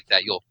quite like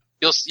that. You'll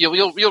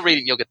read it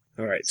and you'll get.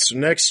 All right. So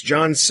next,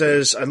 John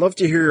says, I'd love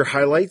to hear your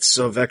highlights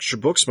of extra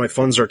books. My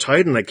funds are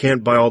tight and I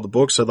can't buy all the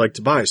books I'd like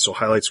to buy. So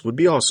highlights would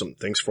be awesome.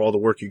 Thanks for all the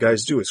work you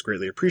guys do. It's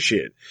greatly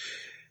appreciated.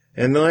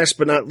 And last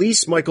but not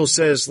least, Michael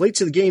says, late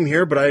to the game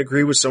here, but I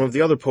agree with some of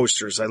the other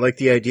posters. I like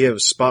the idea of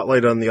a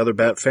spotlight on the other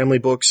Bat family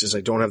books as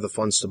I don't have the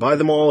funds to buy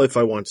them all if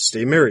I want to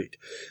stay married.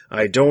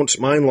 I don't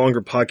mind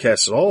longer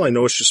podcasts at all. I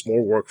know it's just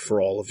more work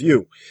for all of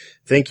you.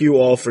 Thank you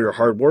all for your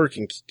hard work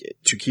and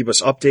to keep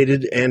us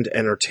updated and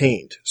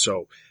entertained.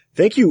 So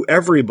thank you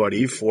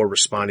everybody for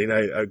responding.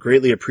 I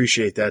greatly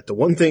appreciate that. The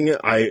one thing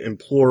I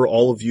implore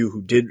all of you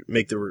who did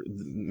make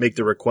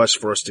the request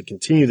for us to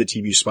continue the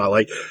TBU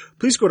Spotlight,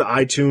 please go to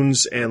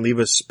iTunes and leave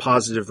us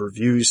positive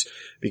reviews,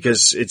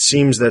 because it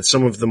seems that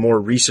some of the more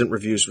recent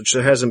reviews, which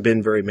there hasn't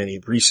been very many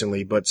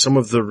recently, but some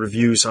of the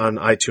reviews on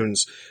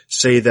iTunes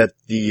say that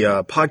the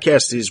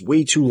podcast is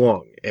way too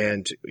long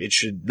and it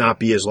should not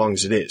be as long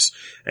as it is.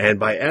 And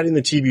by adding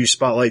the TBU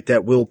Spotlight,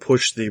 that will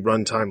push the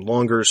runtime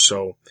longer,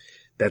 so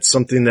that's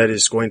something that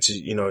is going to,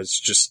 it's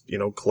just,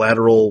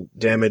 collateral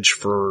damage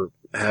for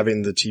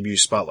having the TBU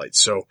Spotlight.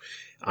 So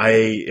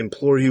I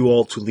implore you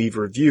all to leave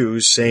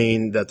reviews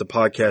saying that the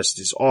podcast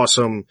is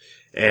awesome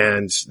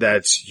and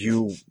that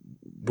you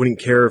wouldn't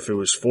care if it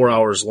was 4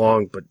 hours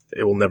long, but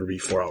it will never be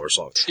 4 hours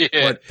long. Yeah.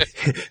 But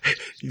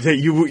that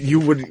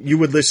you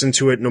would listen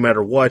to it no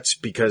matter what,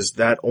 because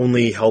that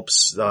only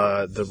helps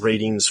the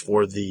ratings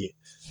for the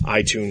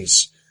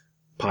iTunes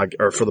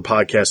for the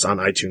podcast on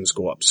iTunes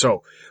go up.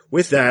 So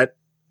with that,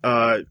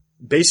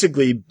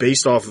 basically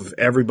based off of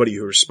everybody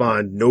who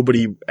responded,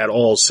 nobody at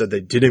all said they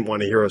didn't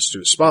want to hear us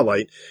do a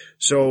Spotlight.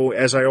 So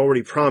as I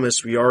already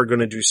promised, we are going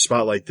to do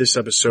Spotlight this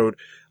episode.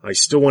 I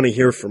still want to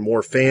hear from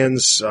more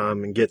fans,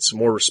 and get some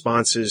more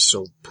responses.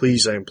 So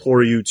please, I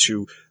implore you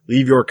to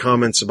leave your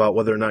comments about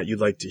whether or not you'd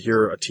like to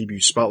hear a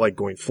TBU Spotlight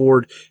going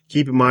forward.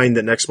 Keep in mind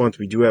that next month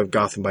we do have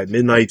Gotham by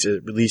Midnight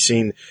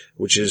releasing,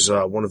 which is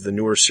one of the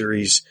newer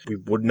series. We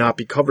would not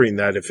be covering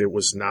that if it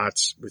was not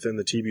within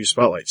the TBU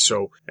Spotlight.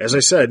 So, as I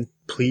said,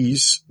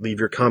 please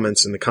leave your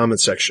comments in the comment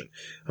section.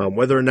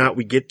 Whether or not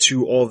we get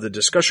to all of the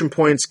discussion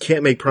points,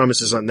 can't make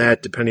promises on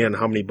that, depending on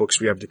how many books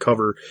we have to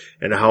cover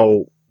and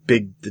how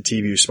big the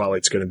TBU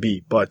Spotlight's going to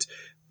be. But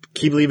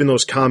keep leaving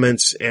those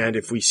comments, and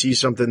if we see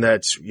something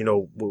that,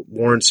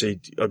 warrants a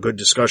good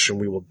discussion,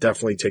 we will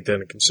definitely take that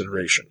into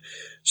consideration.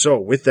 So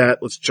with that,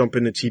 let's jump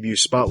into TBU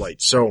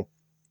Spotlight. So,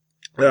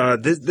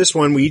 this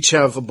one, we each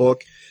have a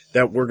book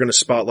that we're going to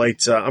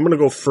spotlight. I'm going to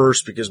go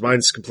first because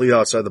mine's completely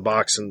outside the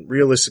box, and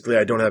realistically,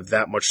 I don't have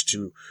that much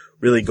to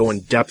really go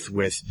in depth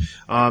with.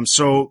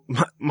 So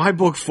my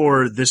book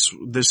for this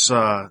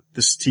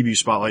TBU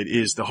Spotlight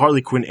is the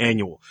Harley Quinn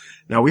Annual.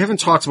 Now, we haven't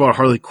talked about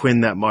Harley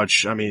Quinn that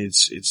much. I mean,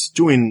 it's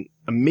doing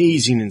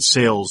amazing in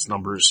sales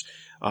numbers,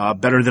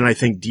 better than I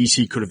think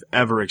DC could have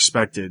ever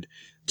expected,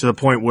 to the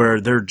point where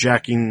they're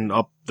jacking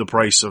up the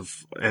price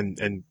of,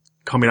 and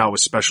coming out with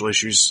special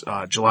issues.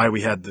 July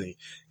we had the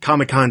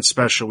Comic-Con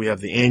special. We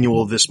have the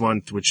annual this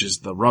month, which is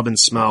the Rub and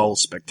Smell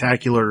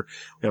Spectacular.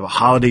 We have a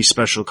holiday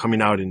special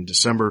coming out in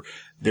December.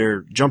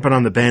 They're jumping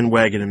on the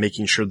bandwagon and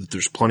making sure that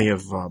there's plenty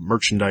of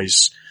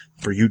merchandise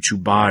for you to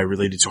buy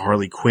related to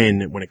Harley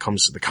Quinn when it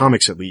comes to the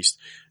comics, at least.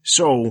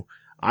 So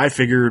I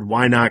figured,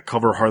 why not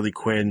cover Harley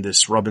Quinn,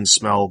 this Rub and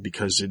Smell,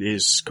 because it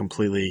is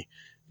completely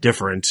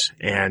different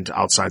and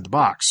outside the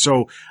box.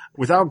 So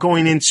without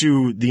going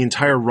into the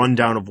entire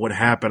rundown of what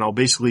happened, I'll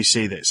basically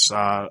say this.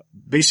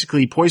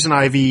 Basically, Poison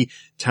Ivy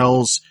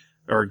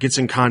gets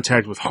in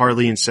contact with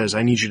Harley and says,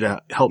 I need you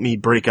to help me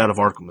break out of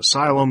Arkham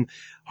Asylum.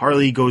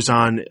 Harley goes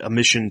on a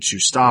mission to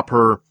stop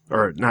her,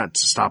 or not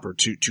to stop her,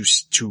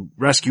 to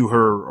rescue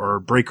her or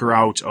break her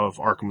out of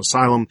Arkham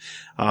Asylum.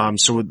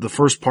 So the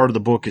first part of the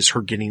book is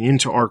her getting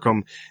into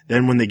Arkham.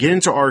 Then when they get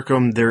into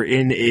Arkham, they're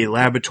in a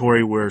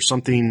laboratory where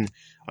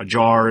a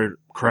jar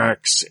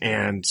cracks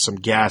and some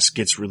gas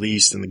gets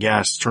released, and the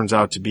gas turns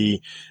out to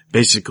be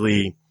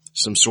basically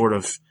some sort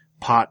of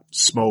pot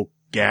smoke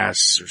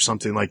gas or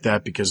something like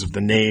that because of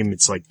the name.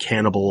 It's like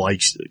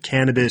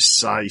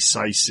cannabis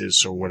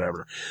or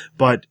whatever.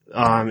 But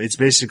it's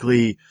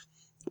basically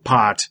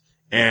pot,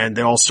 and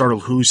they all start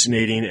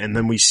hallucinating, and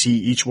then we see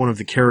each one of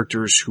the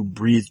characters who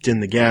breathed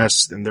in the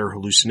gas and their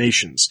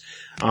hallucinations.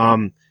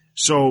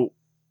 So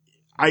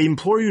I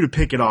implore you to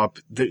pick it up.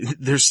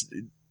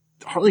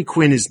 Harley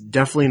Quinn is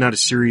definitely not a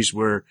series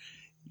where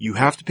you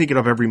have to pick it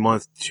up every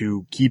month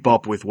to keep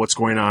up with what's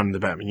going on in the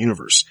Batman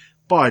universe.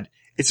 But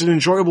it's an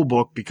enjoyable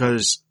book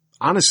because,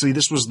 honestly,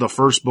 this was the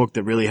first book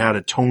that really had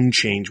a tone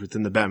change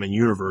within the Batman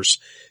universe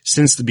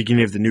since the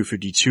beginning of the New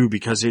 52,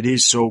 because it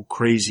is so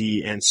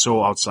crazy and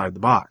so outside the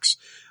box.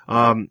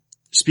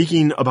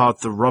 Speaking about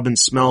the Rub and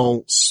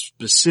Smell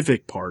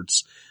specific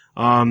parts,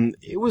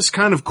 it was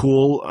kind of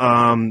cool.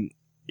 I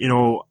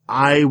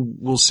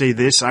will say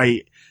this,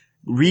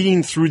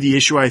 reading through the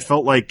issue, I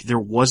felt like there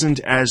wasn't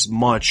as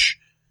much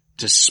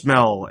to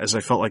smell as I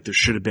felt like there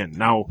should have been.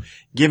 Now,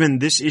 given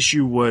this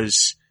issue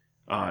was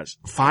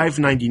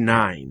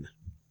 $5.99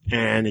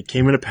 and it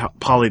came in a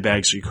poly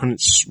bag, so you couldn't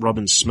rub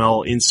and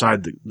smell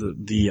inside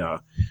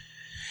the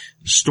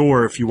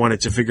store if you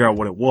wanted to figure out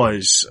what it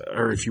was,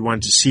 or if you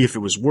wanted to see if it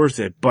was worth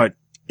it. But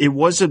it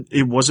was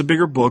a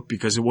bigger book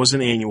because it was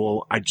an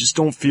annual. I just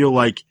don't feel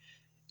like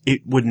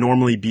it would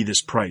normally be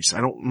this price. I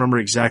don't remember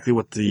exactly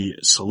what the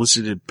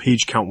solicited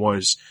page count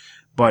was,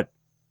 but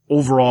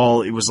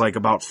overall it was like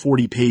about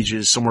 40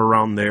 pages, somewhere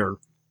around there.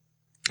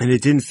 and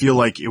it didn't feel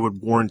like it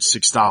would warrant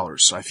 $6.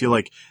 So I feel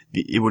like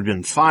it would have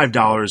been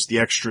 $5. The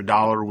extra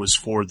dollar was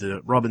for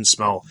the rub and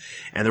smell.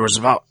 And there was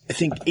about, I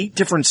think, 8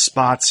 different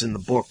spots in the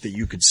book that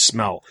you could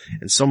smell.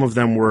 And some of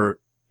them were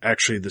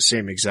actually the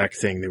same exact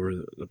thing. They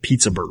were a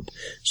pizza burp.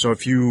 So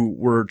if you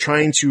were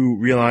trying to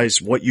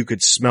realize what you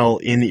could smell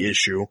in the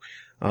issue,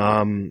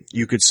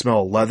 you could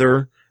smell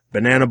leather,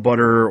 banana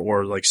butter,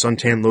 or like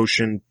suntan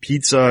lotion,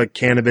 pizza,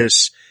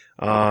 cannabis,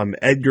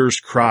 Edgar's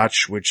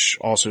crotch, which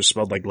also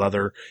smelled like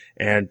leather,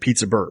 and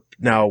pizza burp.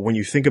 Now, when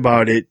you think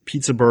about it,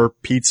 pizza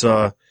burp,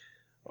 pizza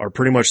are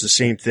pretty much the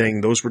same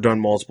thing. Those were done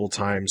multiple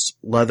times.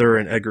 Leather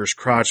and Edgar's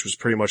crotch was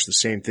pretty much the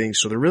same thing.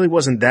 So there really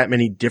wasn't that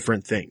many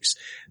different things.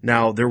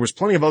 Now, there was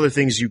plenty of other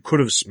things you could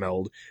have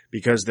smelled,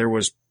 because there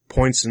was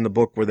points in the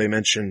book where they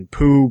mentioned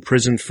poo,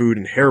 prison food,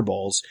 and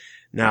hairballs.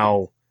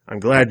 Now, I'm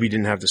glad they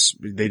didn't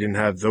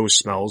have those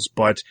smells,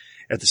 but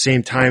at the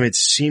same time, it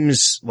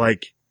seems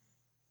like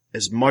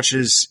as much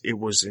as it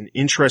was an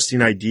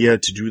interesting idea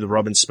to do the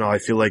rub and smell, I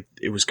feel like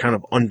it was kind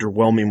of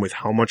underwhelming with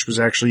how much was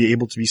actually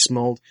able to be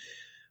smelled.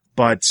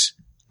 But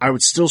I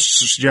would still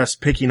suggest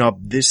picking up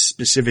this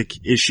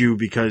specific issue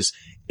because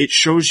it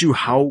shows you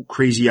how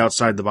crazy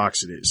outside the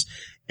box it is.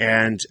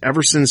 And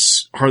ever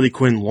since Harley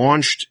Quinn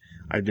launched,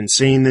 I've been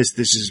saying this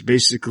is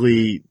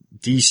basically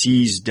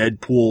DC's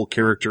Deadpool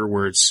character,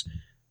 where it's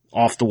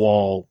off the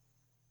wall,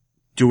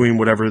 doing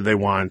whatever they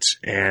want,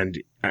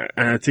 and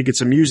I think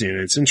it's amusing and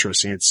it's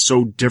interesting. It's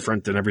so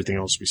different than everything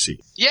else we see.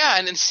 Yeah,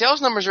 and then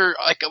sales numbers are,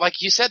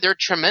 like you said, they're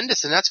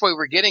tremendous, and that's why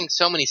we're getting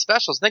so many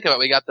specials. Think about it.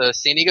 We got the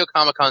San Diego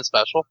Comic-Con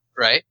special,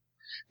 right?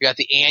 We got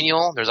the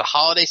annual. There's a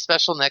holiday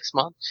special next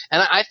month.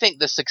 And I think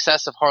the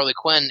success of Harley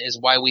Quinn is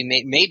why we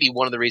maybe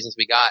one of the reasons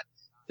we got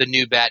the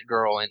new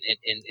Batgirl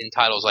in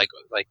titles like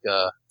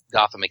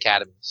Gotham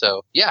Academy.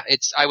 So yeah,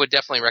 I would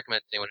definitely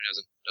recommend anyone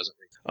who doesn't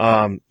read.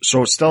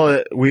 So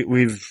Stella,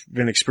 we've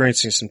been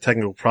experiencing some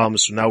technical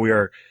problems, so now we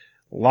are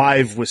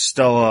live with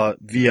Stella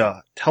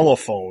via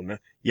telephone.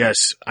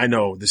 Yes, I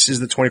know, this is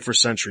the 21st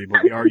century,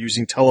 but we are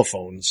using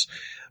telephones.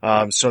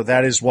 So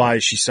that is why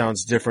she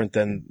sounds different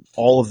than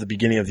all of the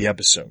beginning of the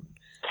episode.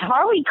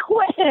 Harley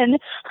Quinn!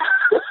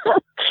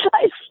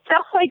 I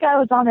felt like I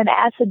was on an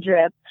acid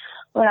drip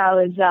when I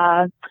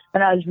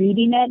was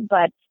reading it,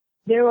 but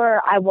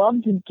I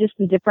loved just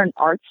the different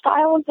art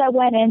styles that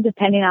went in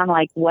depending on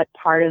like what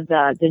part of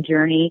the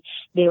journey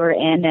they were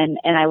in.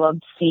 And I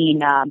loved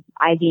seeing,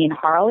 Ivy and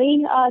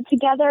Harley,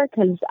 together,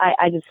 cause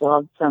I just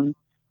loved some,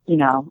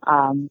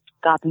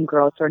 Gotham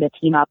Girls sort of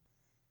team up.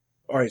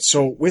 All right.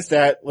 So with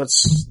that,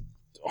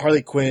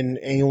 Harley Quinn,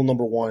 annual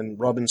number 1,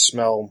 rub and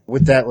smell.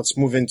 With that, let's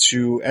move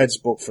into Ed's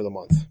book for the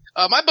month.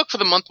 My book for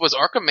the month was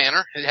Arkham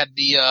Manor. It had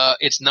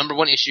its number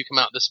 1 issue come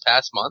out this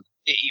past month.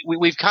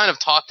 We've kind of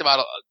talked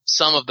about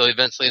some of the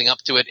events leading up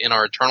to it in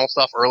our Eternal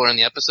stuff earlier in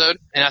the episode,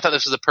 and I thought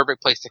this was a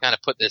perfect place to kind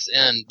of put this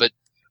in. But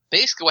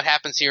basically what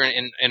happens here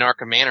in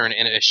Arkham Manor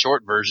in a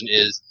short version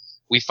is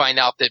we find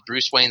out that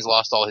Bruce Wayne's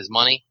lost all his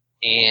money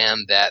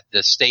and that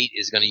the state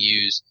is going to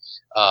use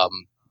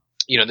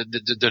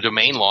the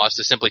domain laws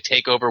to simply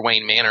take over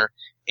Wayne Manor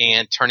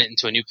and turn it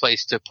into a new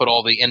place to put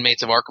all the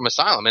inmates of Arkham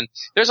Asylum. And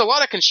there's a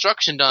lot of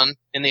construction done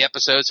in the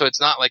episode, so it's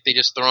not like they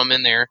just throw them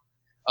in there.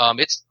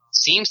 It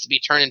seems to be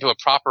turned into a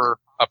proper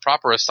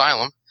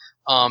asylum.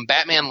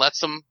 Batman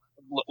lets him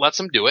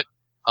do it,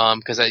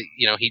 because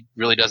he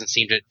really doesn't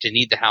seem to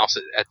need the house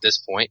at this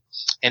point,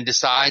 and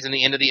decides in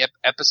the end of the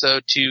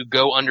episode to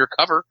go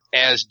undercover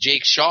as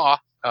Jake Shaw,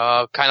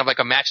 kind of like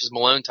a Matches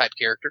Malone type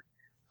character.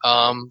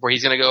 Where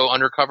he's going to go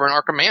undercover in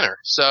Arkham Manor.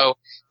 So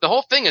the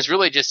whole thing is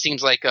really just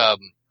seems like a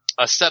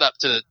setup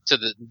to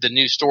the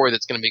new story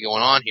that's going to be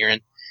going on here.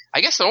 And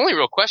I guess the only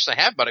real question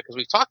I have about it, because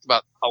we've talked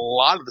about a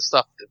lot of the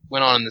stuff that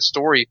went on in the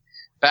story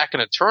back in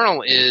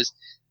Eternal, is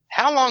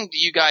how long do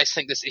you guys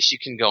think this issue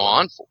can go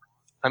on for?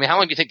 I mean, how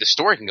long do you think the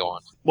story can go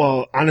on?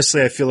 Well,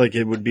 honestly, I feel like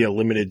it would be a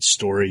limited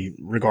story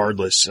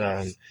regardless.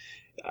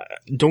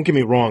 Don't get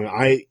me wrong.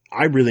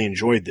 I really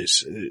enjoyed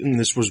this, and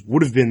this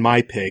would have been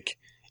my pick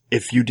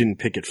if you didn't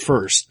pick it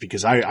first,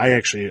 because I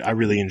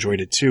really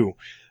enjoyed it too.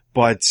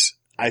 But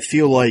I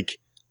feel like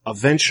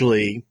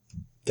eventually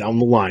down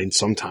the line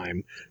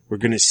sometime we're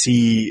going to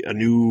see a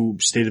new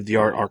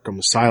state-of-the-art Arkham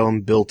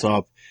Asylum built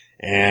up,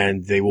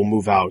 and they will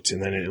move out,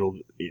 and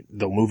then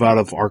they'll move out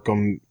of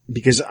Arkham,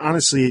 because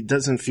honestly it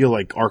doesn't feel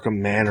like Arkham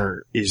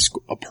Manor is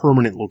a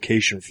permanent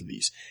location for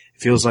these.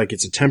 It feels like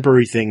it's a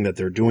temporary thing that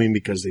they're doing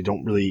because they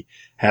don't really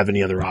have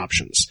any other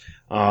options.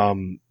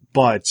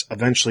 But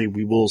eventually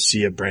we will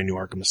see a brand new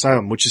Arkham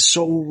Asylum, which is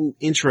so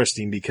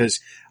interesting because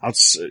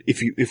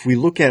if we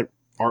look at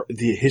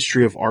the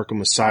history of Arkham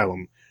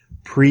Asylum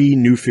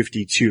pre-New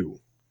 52,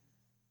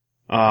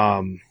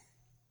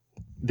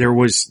 there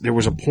was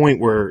a point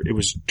where it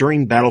was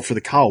during Battle for the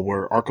Cowl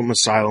where Arkham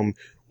Asylum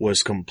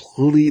was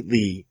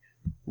completely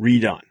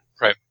redone.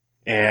 Right.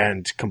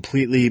 And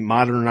completely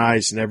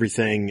modernized and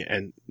everything,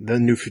 and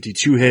then New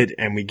 52 hit,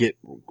 and we get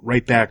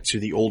right back to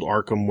the old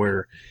Arkham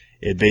where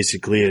it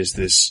basically is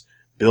this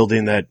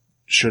building that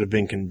should have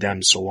been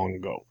condemned so long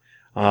ago.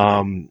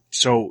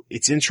 So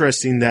it's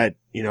interesting that,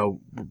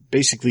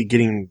 basically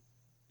getting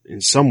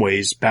in some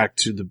ways back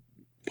to the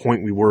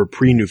point we were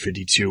pre-New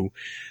 52,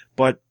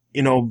 but,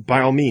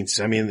 by all means,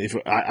 I mean, if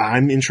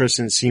I'm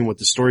interested in seeing what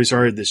the stories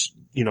are, this,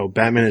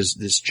 Batman is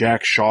this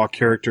Jack Shaw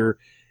character.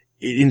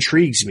 It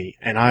intrigues me,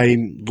 and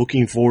I'm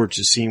looking forward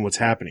to seeing what's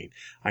happening.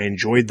 I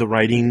enjoyed the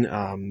writing.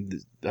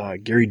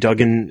 Gary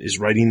Duggan is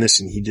writing this,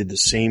 and he did the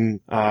same.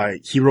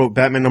 He wrote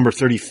Batman number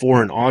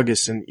 34 in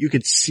August, and you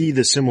could see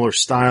the similar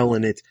style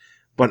in it,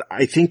 but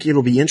I think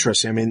it'll be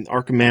interesting. I mean,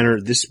 Arkham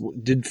Manor, this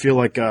did feel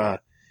like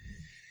a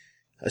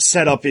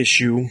setup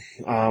issue,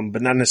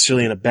 but not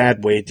necessarily in a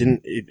bad way.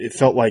 It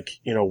felt like,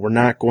 we're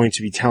not going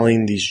to be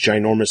telling these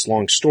ginormous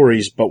long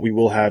stories, but we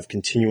will have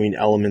continuing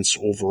elements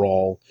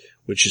overall,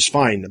 which is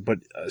fine. But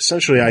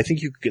essentially, I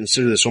think you could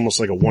consider this almost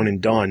like a one and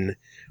done,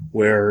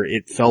 where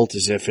it felt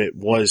as if it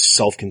was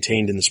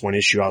self-contained in this one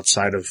issue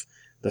outside of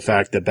the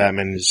fact that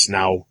Batman is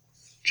now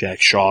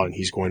Jack Shaw and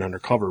he's going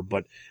undercover.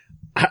 But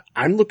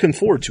I'm looking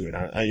forward to it.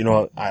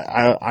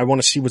 I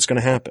want to see what's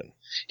going to happen.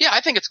 Yeah,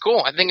 I think it's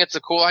cool. I think it's a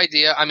cool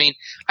idea. I mean,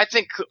 I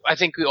think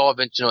we all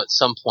eventually, at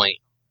some point,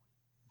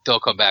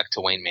 they'll come back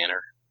to Wayne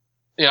Manor.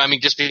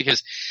 Just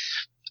because,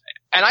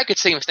 and I could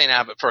see him staying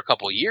out of it for a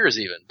couple of years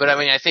even, but I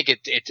mean, I think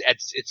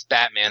it's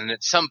Batman, and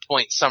at some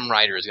point, some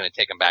writer is going to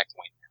take him back to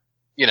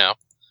Wayne Manor,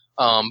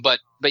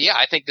 but yeah,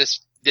 I think this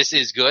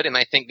is good, and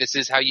I think this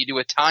is how you do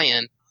a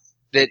tie-in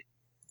that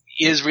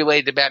is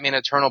related to Batman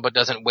Eternal, but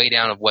doesn't weigh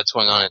down of what's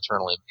going on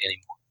internally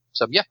anymore.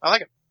 So yeah, I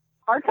like it.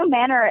 Arkham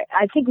Manor,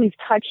 I think we've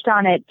touched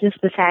on it,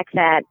 just the fact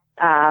that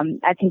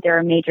I think there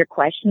are major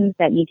questions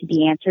that need to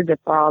be answered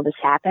before all this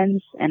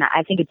happens, and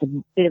I think it's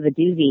a bit of a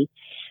doozy.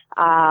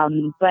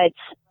 But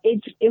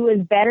it was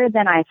better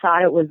than I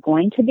thought it was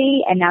going to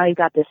be, and now you've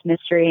got this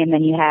mystery, and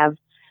then you have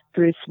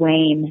Bruce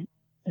Wayne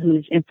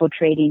who's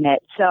infiltrating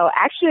it. So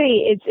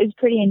actually, it's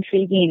pretty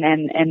intriguing,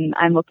 and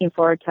I'm looking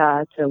forward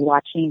to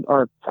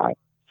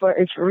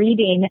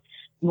reading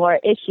more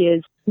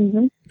issues.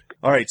 Mm-hmm.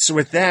 All right, so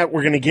with that,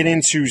 we're going to get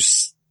into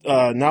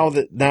now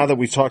that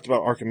we've talked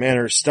about Arkham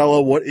Manor. Stella,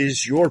 what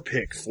is your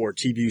pick for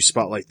TBU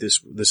Spotlight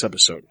this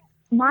episode?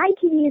 My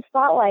TBU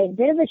Spotlight,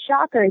 bit of a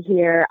shocker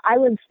here. I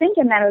was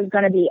thinking that it was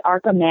going to be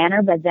Arkham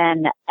Manor, but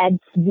then Ed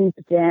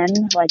swooped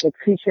in like a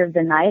creature of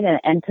the night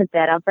and took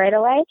that up right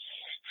away.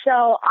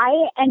 So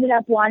I ended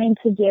up wanting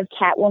to give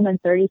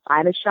Catwoman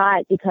 35 a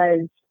shot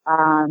because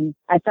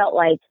I felt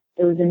like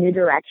it was a new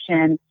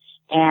direction,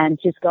 and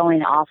just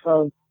going off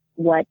of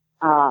what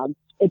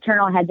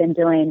Eternal had been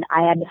doing,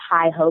 I had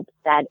high hopes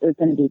that it was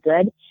going to be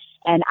good.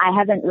 And I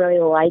haven't really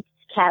liked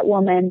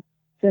Catwoman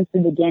since the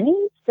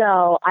beginning,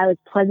 so I was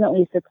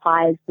pleasantly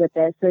surprised with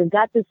this. So we've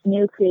got this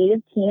new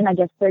creative team. I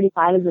guess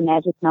 35 is a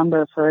magic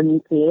number for a new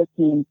creative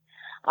team.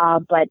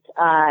 But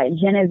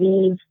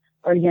Genevieve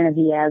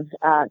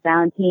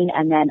Valentine,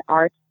 and then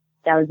art,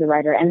 that was the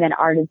writer, and then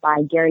art is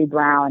by Gary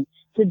Brown.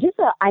 So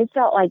I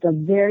felt like a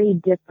very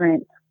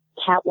different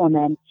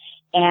Catwoman.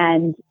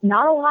 And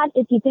not a lot,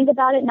 if you think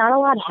about it, not a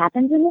lot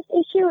happens in this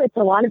issue. It's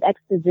a lot of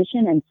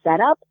exposition and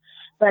setup.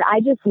 But I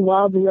just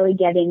love really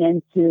getting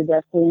into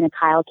the Selina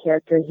Kyle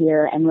character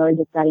here and really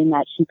deciding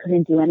that she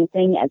couldn't do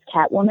anything as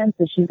Catwoman,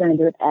 so she's going to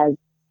do it as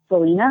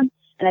Selina.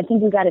 And I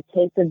think we got a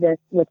taste of this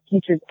with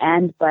Future's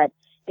End, but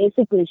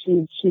basically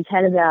she's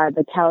head of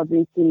the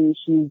Calabrese,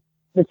 she's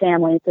the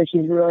family, so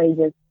she's really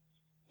just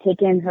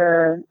taken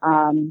her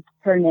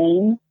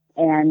name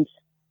and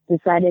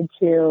decided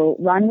to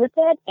run with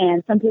it.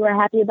 And some people are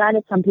happy about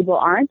it, some people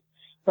aren't.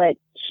 But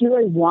she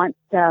really wants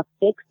to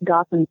fix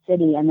Gotham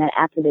City, and then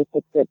after they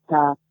fix it,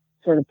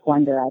 sort of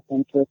plunder, I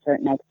think, to a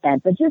certain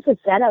extent. But just a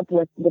setup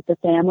with the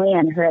family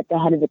and her at the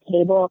head of the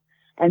table.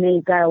 And then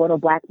you've got a little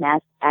black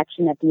mask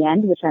action at the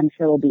end, which I'm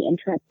sure will be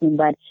interesting.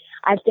 But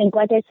I think,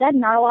 like I said,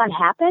 not a lot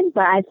happened,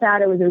 but I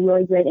thought it was a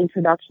really great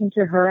introduction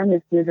to her and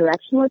this new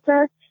direction with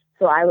her.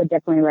 So I would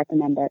definitely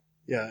recommend it.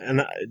 Yeah,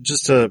 and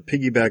just to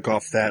piggyback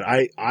off that,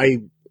 I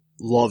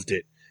loved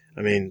it.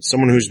 I mean,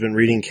 someone who's been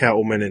reading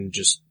Catwoman and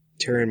just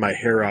tearing my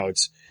hair out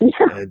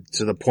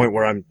to the point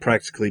where I'm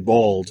practically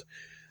bald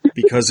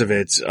because of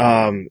it.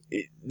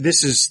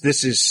 This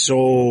is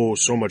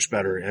so much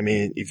better. I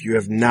mean, if you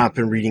have not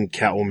been reading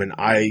Catwoman,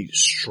 I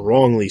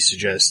strongly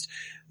suggest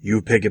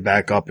you pick it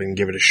back up and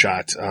give it a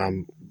shot.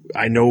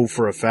 I know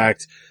for a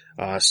fact,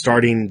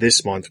 starting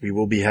this month, we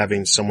will be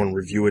having someone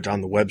review it on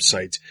the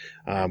website.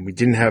 We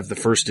didn't have the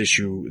first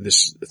issue,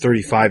 this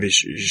 35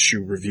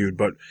 issue reviewed,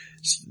 but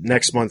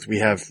next month we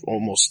have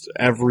almost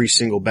every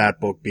single Bat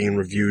book being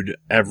reviewed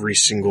every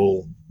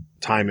single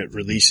time it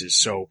releases.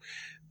 So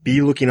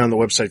be looking on the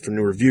website for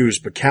new reviews,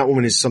 but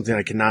Catwoman is something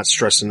I cannot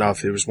stress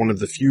enough. It was one of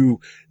the few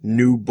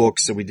new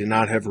books that we did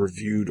not have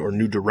reviewed, or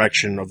new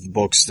direction of the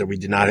books that we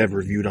did not have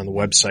reviewed on the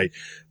website,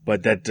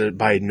 but that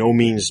by no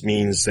means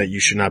means that you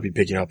should not be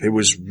picking up. It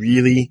was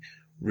really,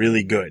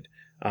 really good.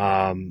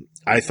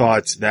 I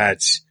thought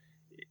that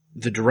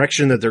the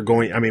direction that they're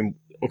going, I mean,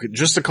 okay,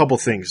 just a couple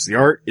things. The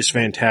art is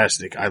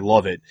fantastic. I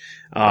love it.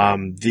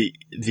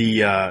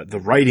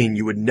 The writing,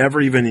 you would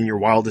never even in your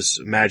wildest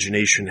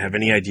imagination have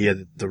any idea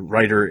that the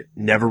writer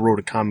never wrote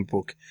a comic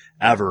book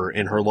ever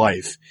in her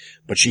life,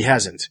 but she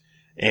hasn't.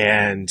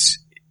 And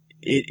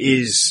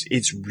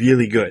it's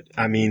really good.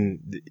 I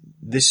mean,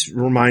 this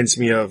reminds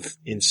me of,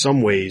 in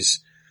some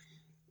ways,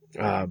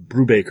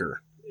 Brubaker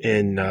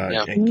and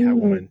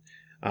Catwoman.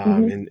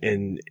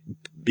 And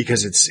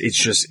because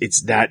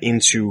it's that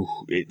into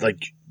it,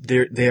 like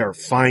they are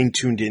fine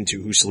tuned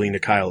into who Selina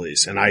Kyle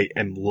is, and I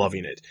am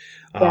loving it.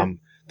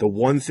 The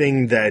one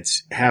thing that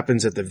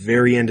happens at the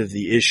very end of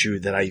the issue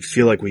that I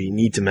feel like we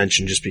need to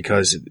mention just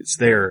because it's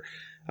there,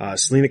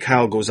 Selina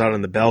Kyle goes out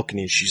on the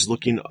balcony and she's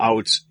looking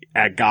out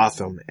at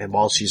Gotham, and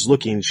while she's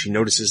looking, she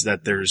notices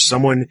that there's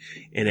someone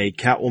in a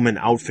Catwoman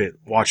outfit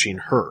watching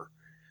her.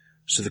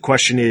 So the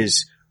question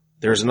is,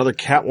 there's another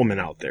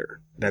Catwoman out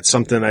there. That's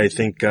something I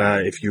think,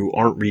 if you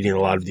aren't reading a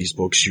lot of these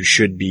books, you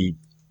should be,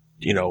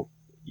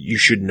 you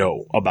should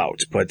know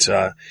about. But,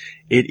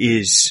 it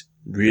is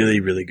really,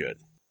 really good.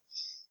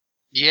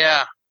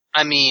 Yeah.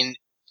 I mean,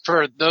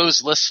 for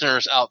those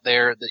listeners out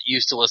there that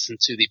used to listen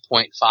to the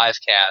 .5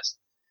 cast,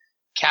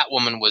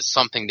 Catwoman was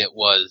something that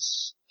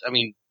was,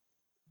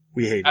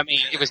 we hate it. I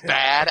mean, it was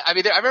bad. I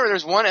mean, I remember there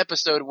was one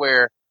episode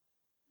where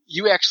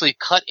you actually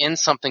cut in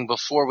something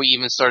before we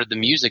even started the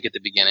music at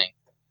the beginning,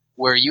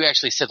 where you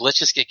actually said, let's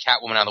just get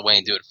Catwoman out of the way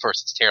and do it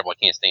first. It's terrible. I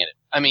can't stand it.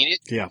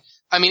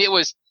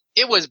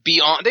 It was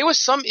beyond, there was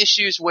some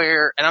issues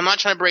where, and I'm not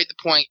trying to berate the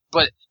point,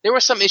 but there were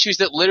some issues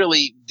that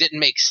literally didn't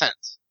make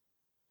sense.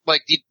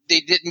 Like,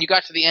 they didn't, you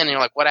got to the end and you're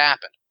like, what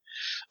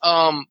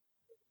happened?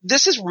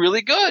 This is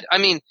really good. I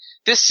mean,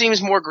 this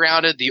seems more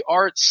grounded. The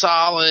art's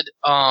solid.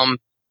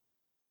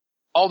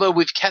 Although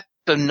we've kept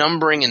the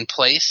numbering in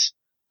place,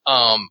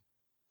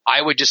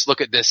 I would just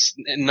look at this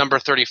number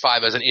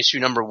 35 as an issue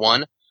number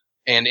 1.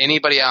 And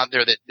anybody out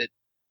there that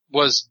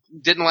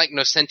didn't like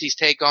Nocenti's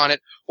take on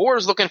it, or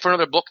is looking for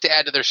another book to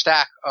add to their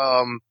stack,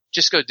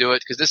 just go do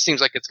it, because this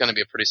seems like it's going to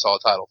be a pretty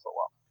solid title for a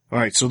while. All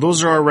right, so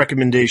those are our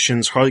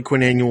recommendations. Harley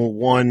Quinn Annual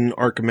 1,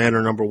 Arkham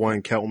Manor number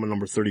 1, Catwoman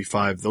number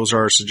 35. Those are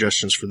our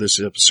suggestions for this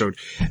episode.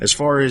 As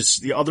far as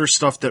the other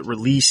stuff that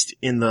released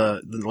in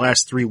the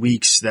last 3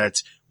 weeks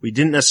that we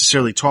didn't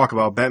necessarily talk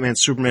about, Batman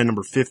Superman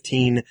number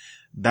 15,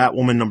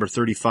 Batwoman number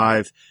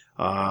 35,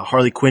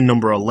 Harley Quinn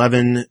number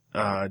 11,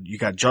 you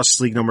got Justice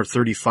League number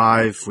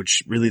 35,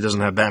 which really doesn't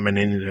have Batman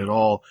in it at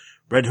all,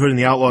 Red Hood and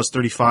the Outlaws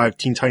 35,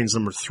 Teen Titans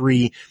number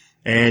 3,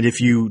 and if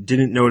you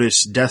didn't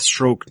notice,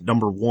 Deathstroke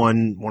number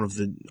 1, one of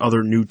the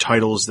other new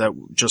titles that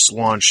just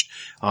launched,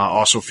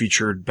 also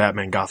featured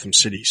Batman Gotham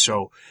City.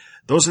 So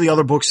those are the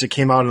other books that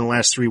came out in the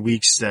last 3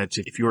 weeks that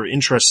if you are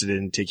interested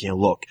in taking a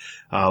look.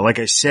 Like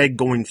I said,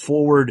 going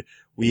forward,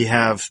 we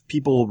have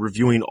people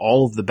reviewing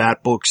all of the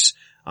Bat books.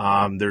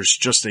 There's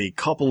just a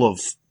couple of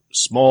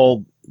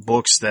small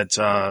books that,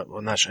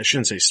 I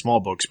shouldn't say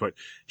small books, but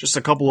just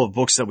a couple of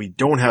books that we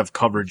don't have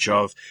coverage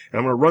of. And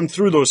I'm going to run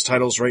through those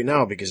titles right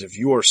now, because if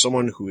you are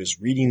someone who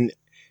is reading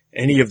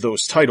any of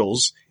those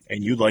titles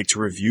and you'd like to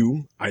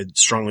review, I'd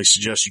strongly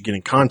suggest you get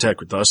in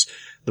contact with us.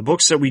 The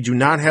books that we do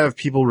not have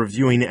people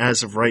reviewing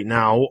as of right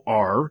now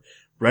are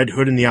Red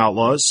Hood and the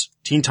Outlaws,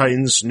 Teen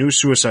Titans, New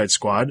Suicide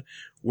Squad,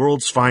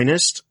 World's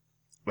Finest,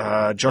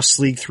 Justice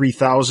League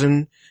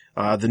 3000,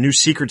 the new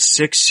Secret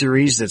Six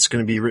series that's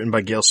going to be written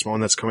by Gail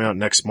Simone that's coming out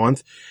next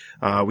month.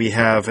 We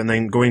have, and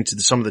then going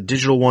to some of the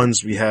digital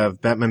ones, we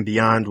have Batman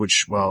Beyond,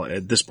 which, well,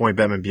 at this point,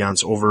 Batman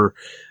Beyond's over,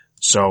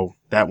 so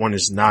that one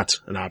is not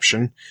an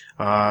option.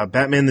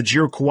 Batman the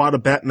Jiro Kawada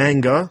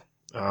Batmanga,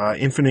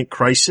 Infinite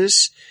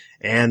Crisis,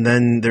 and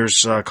then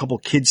there's a couple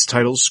kids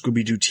titles,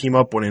 Scooby-Doo Team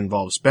Up, one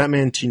involves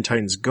Batman, Teen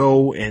Titans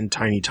Go, and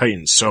Tiny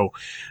Titans. So,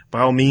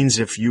 by all means,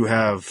 if you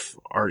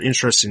are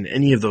interested in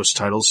any of those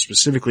titles,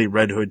 specifically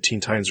Red Hood,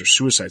 Teen Titans, or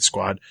Suicide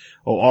Squad,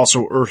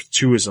 also Earth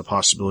 2 is a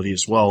possibility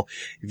as well.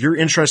 If you're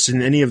interested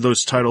in any of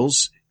those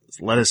titles,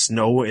 let us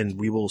know and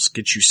we will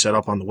get you set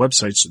up on the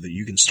website so that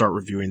you can start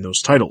reviewing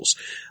those titles.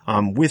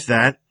 With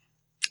that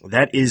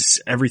is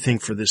everything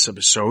for this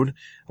episode.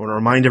 I want to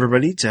remind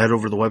everybody to head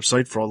over to the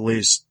website for all the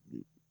latest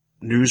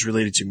news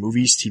related to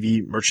movies,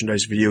 TV,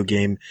 merchandise, video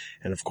game,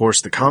 and of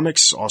course the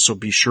comics. Also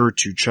be sure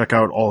to check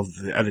out all of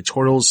the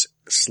editorials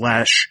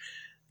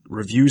 /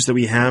 reviews that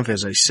we have.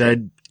 As I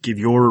said, give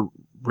your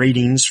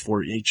ratings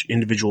for each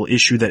individual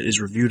issue that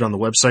is reviewed on the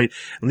website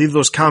and leave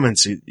those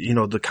comments.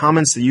 The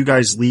comments that you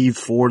guys leave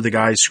for the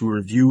guys who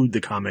review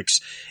the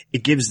comics,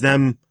 it gives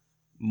them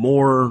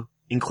more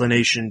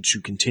inclination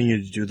to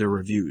continue to do their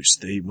reviews.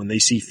 When they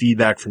see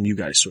feedback from you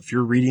guys. So if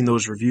you're reading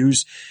those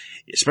reviews,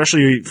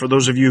 especially for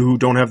those of you who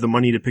don't have the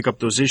money to pick up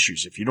those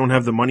issues, if you don't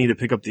have the money to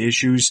pick up the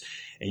issues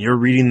and you're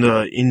reading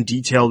the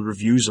in-detailed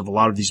reviews of a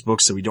lot of these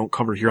books that we don't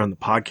cover here on the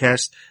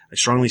podcast, I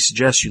strongly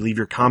suggest you leave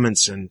your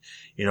comments and,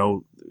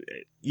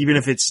 even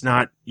if it's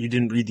not, you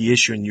didn't read the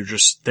issue and you're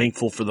just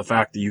thankful for the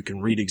fact that you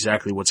can read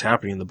exactly what's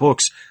happening in the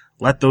books,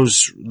 let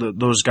those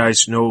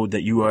guys know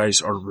that you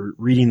guys are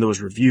reading those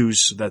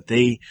reviews so that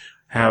they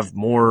have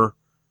more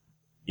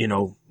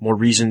more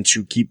reason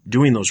to keep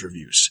doing those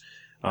reviews.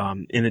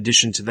 In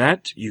addition to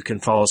that, you can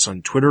follow us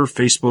on Twitter,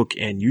 Facebook,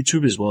 and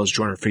YouTube, as well as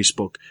join our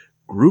Facebook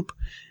group.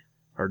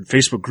 Our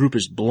Facebook group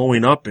is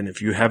blowing up, and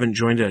if you haven't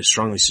joined it, I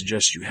strongly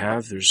suggest you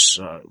have. There's,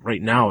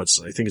 right now,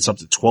 I think it's up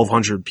to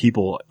 1,200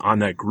 people on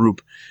that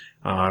group.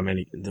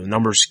 And the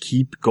numbers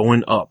keep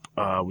going up.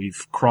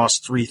 We've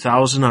crossed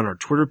 3,000 on our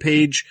Twitter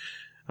page.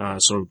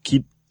 So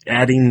keep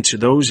adding to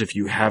those if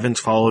you haven't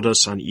followed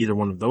us on either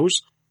one of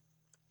those.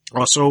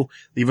 Also,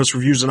 leave us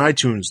reviews on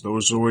iTunes.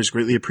 Those are always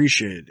greatly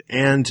appreciated.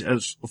 And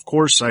of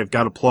course, I've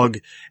got to plug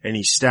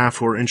any staff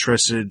who are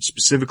interested,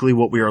 specifically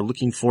what we are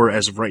looking for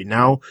as of right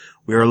now.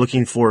 We are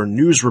looking for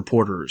news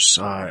reporters,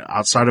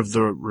 outside of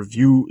the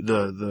review,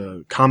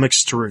 the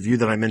comics to review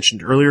that I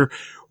mentioned earlier.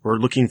 We're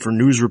looking for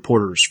news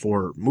reporters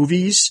for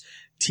movies,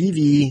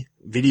 TV,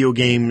 video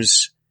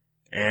games,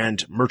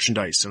 and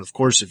merchandise. And of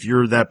course, if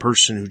you're that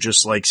person who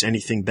just likes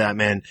anything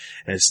Batman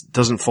and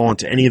doesn't fall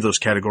into any of those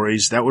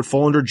categories, that would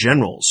fall under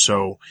general.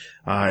 So,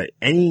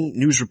 any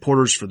news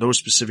reporters for those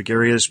specific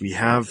areas, we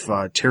have,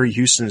 Terry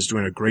Houston is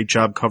doing a great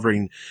job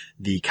covering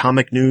the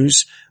comic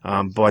news.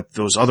 But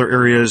those other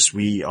areas,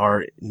 we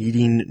are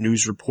needing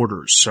news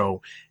reporters.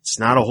 So it's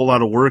not a whole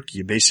lot of work.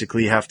 You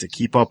basically have to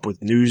keep up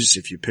with news.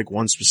 If you pick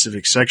one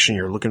specific section,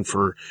 you're looking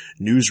for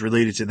news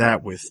related to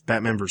that. With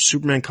Batman vs.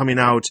 Superman coming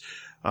out,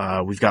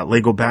 we've got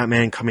Lego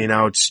Batman coming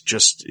out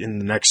just in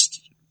the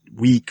next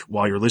week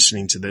while you're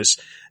listening to this.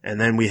 And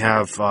then we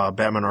have,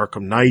 Batman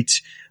Arkham Knight.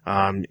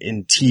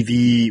 In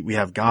TV, we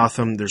have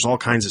Gotham. There's all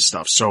kinds of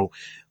stuff. So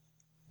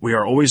we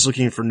are always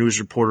looking for news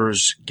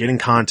reporters. Get in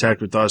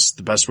contact with us.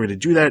 The best way to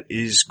do that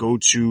is go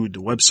to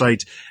the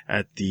website.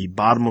 At the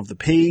bottom of the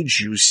page,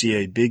 you see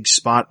a big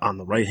spot on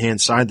the right-hand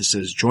side that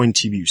says Join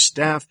TBU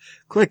Staff.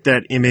 Click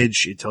that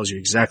image. It tells you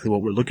exactly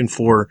what we're looking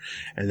for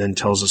and then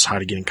tells us how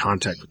to get in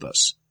contact with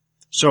us.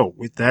 So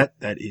with that,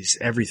 that is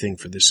everything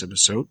for this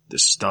episode.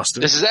 This is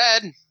Dustin. This is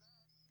Ed.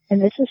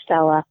 And this is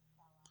Stella.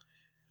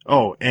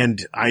 Oh, and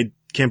I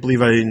can't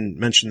believe I didn't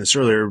mention this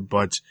earlier,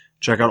 but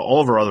check out all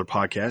of our other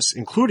podcasts,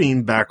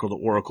 including Batgirl to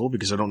Oracle,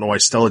 because I don't know why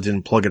Stella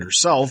didn't plug it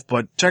herself,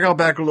 but check out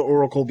Batgirl to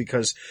Oracle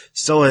because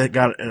Stella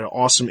got an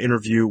awesome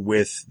interview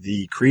with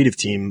the creative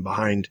team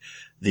behind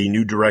the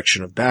new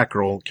direction of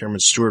Batgirl, Cameron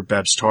Stewart,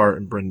 Babs Tarr,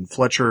 and Brendan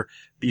Fletcher.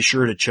 Be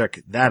sure to check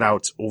that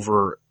out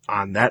over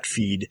on that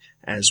feed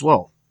as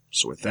well.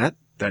 So with that,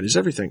 that is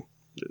everything.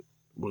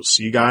 We'll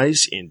see you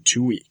guys in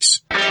 2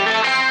 weeks.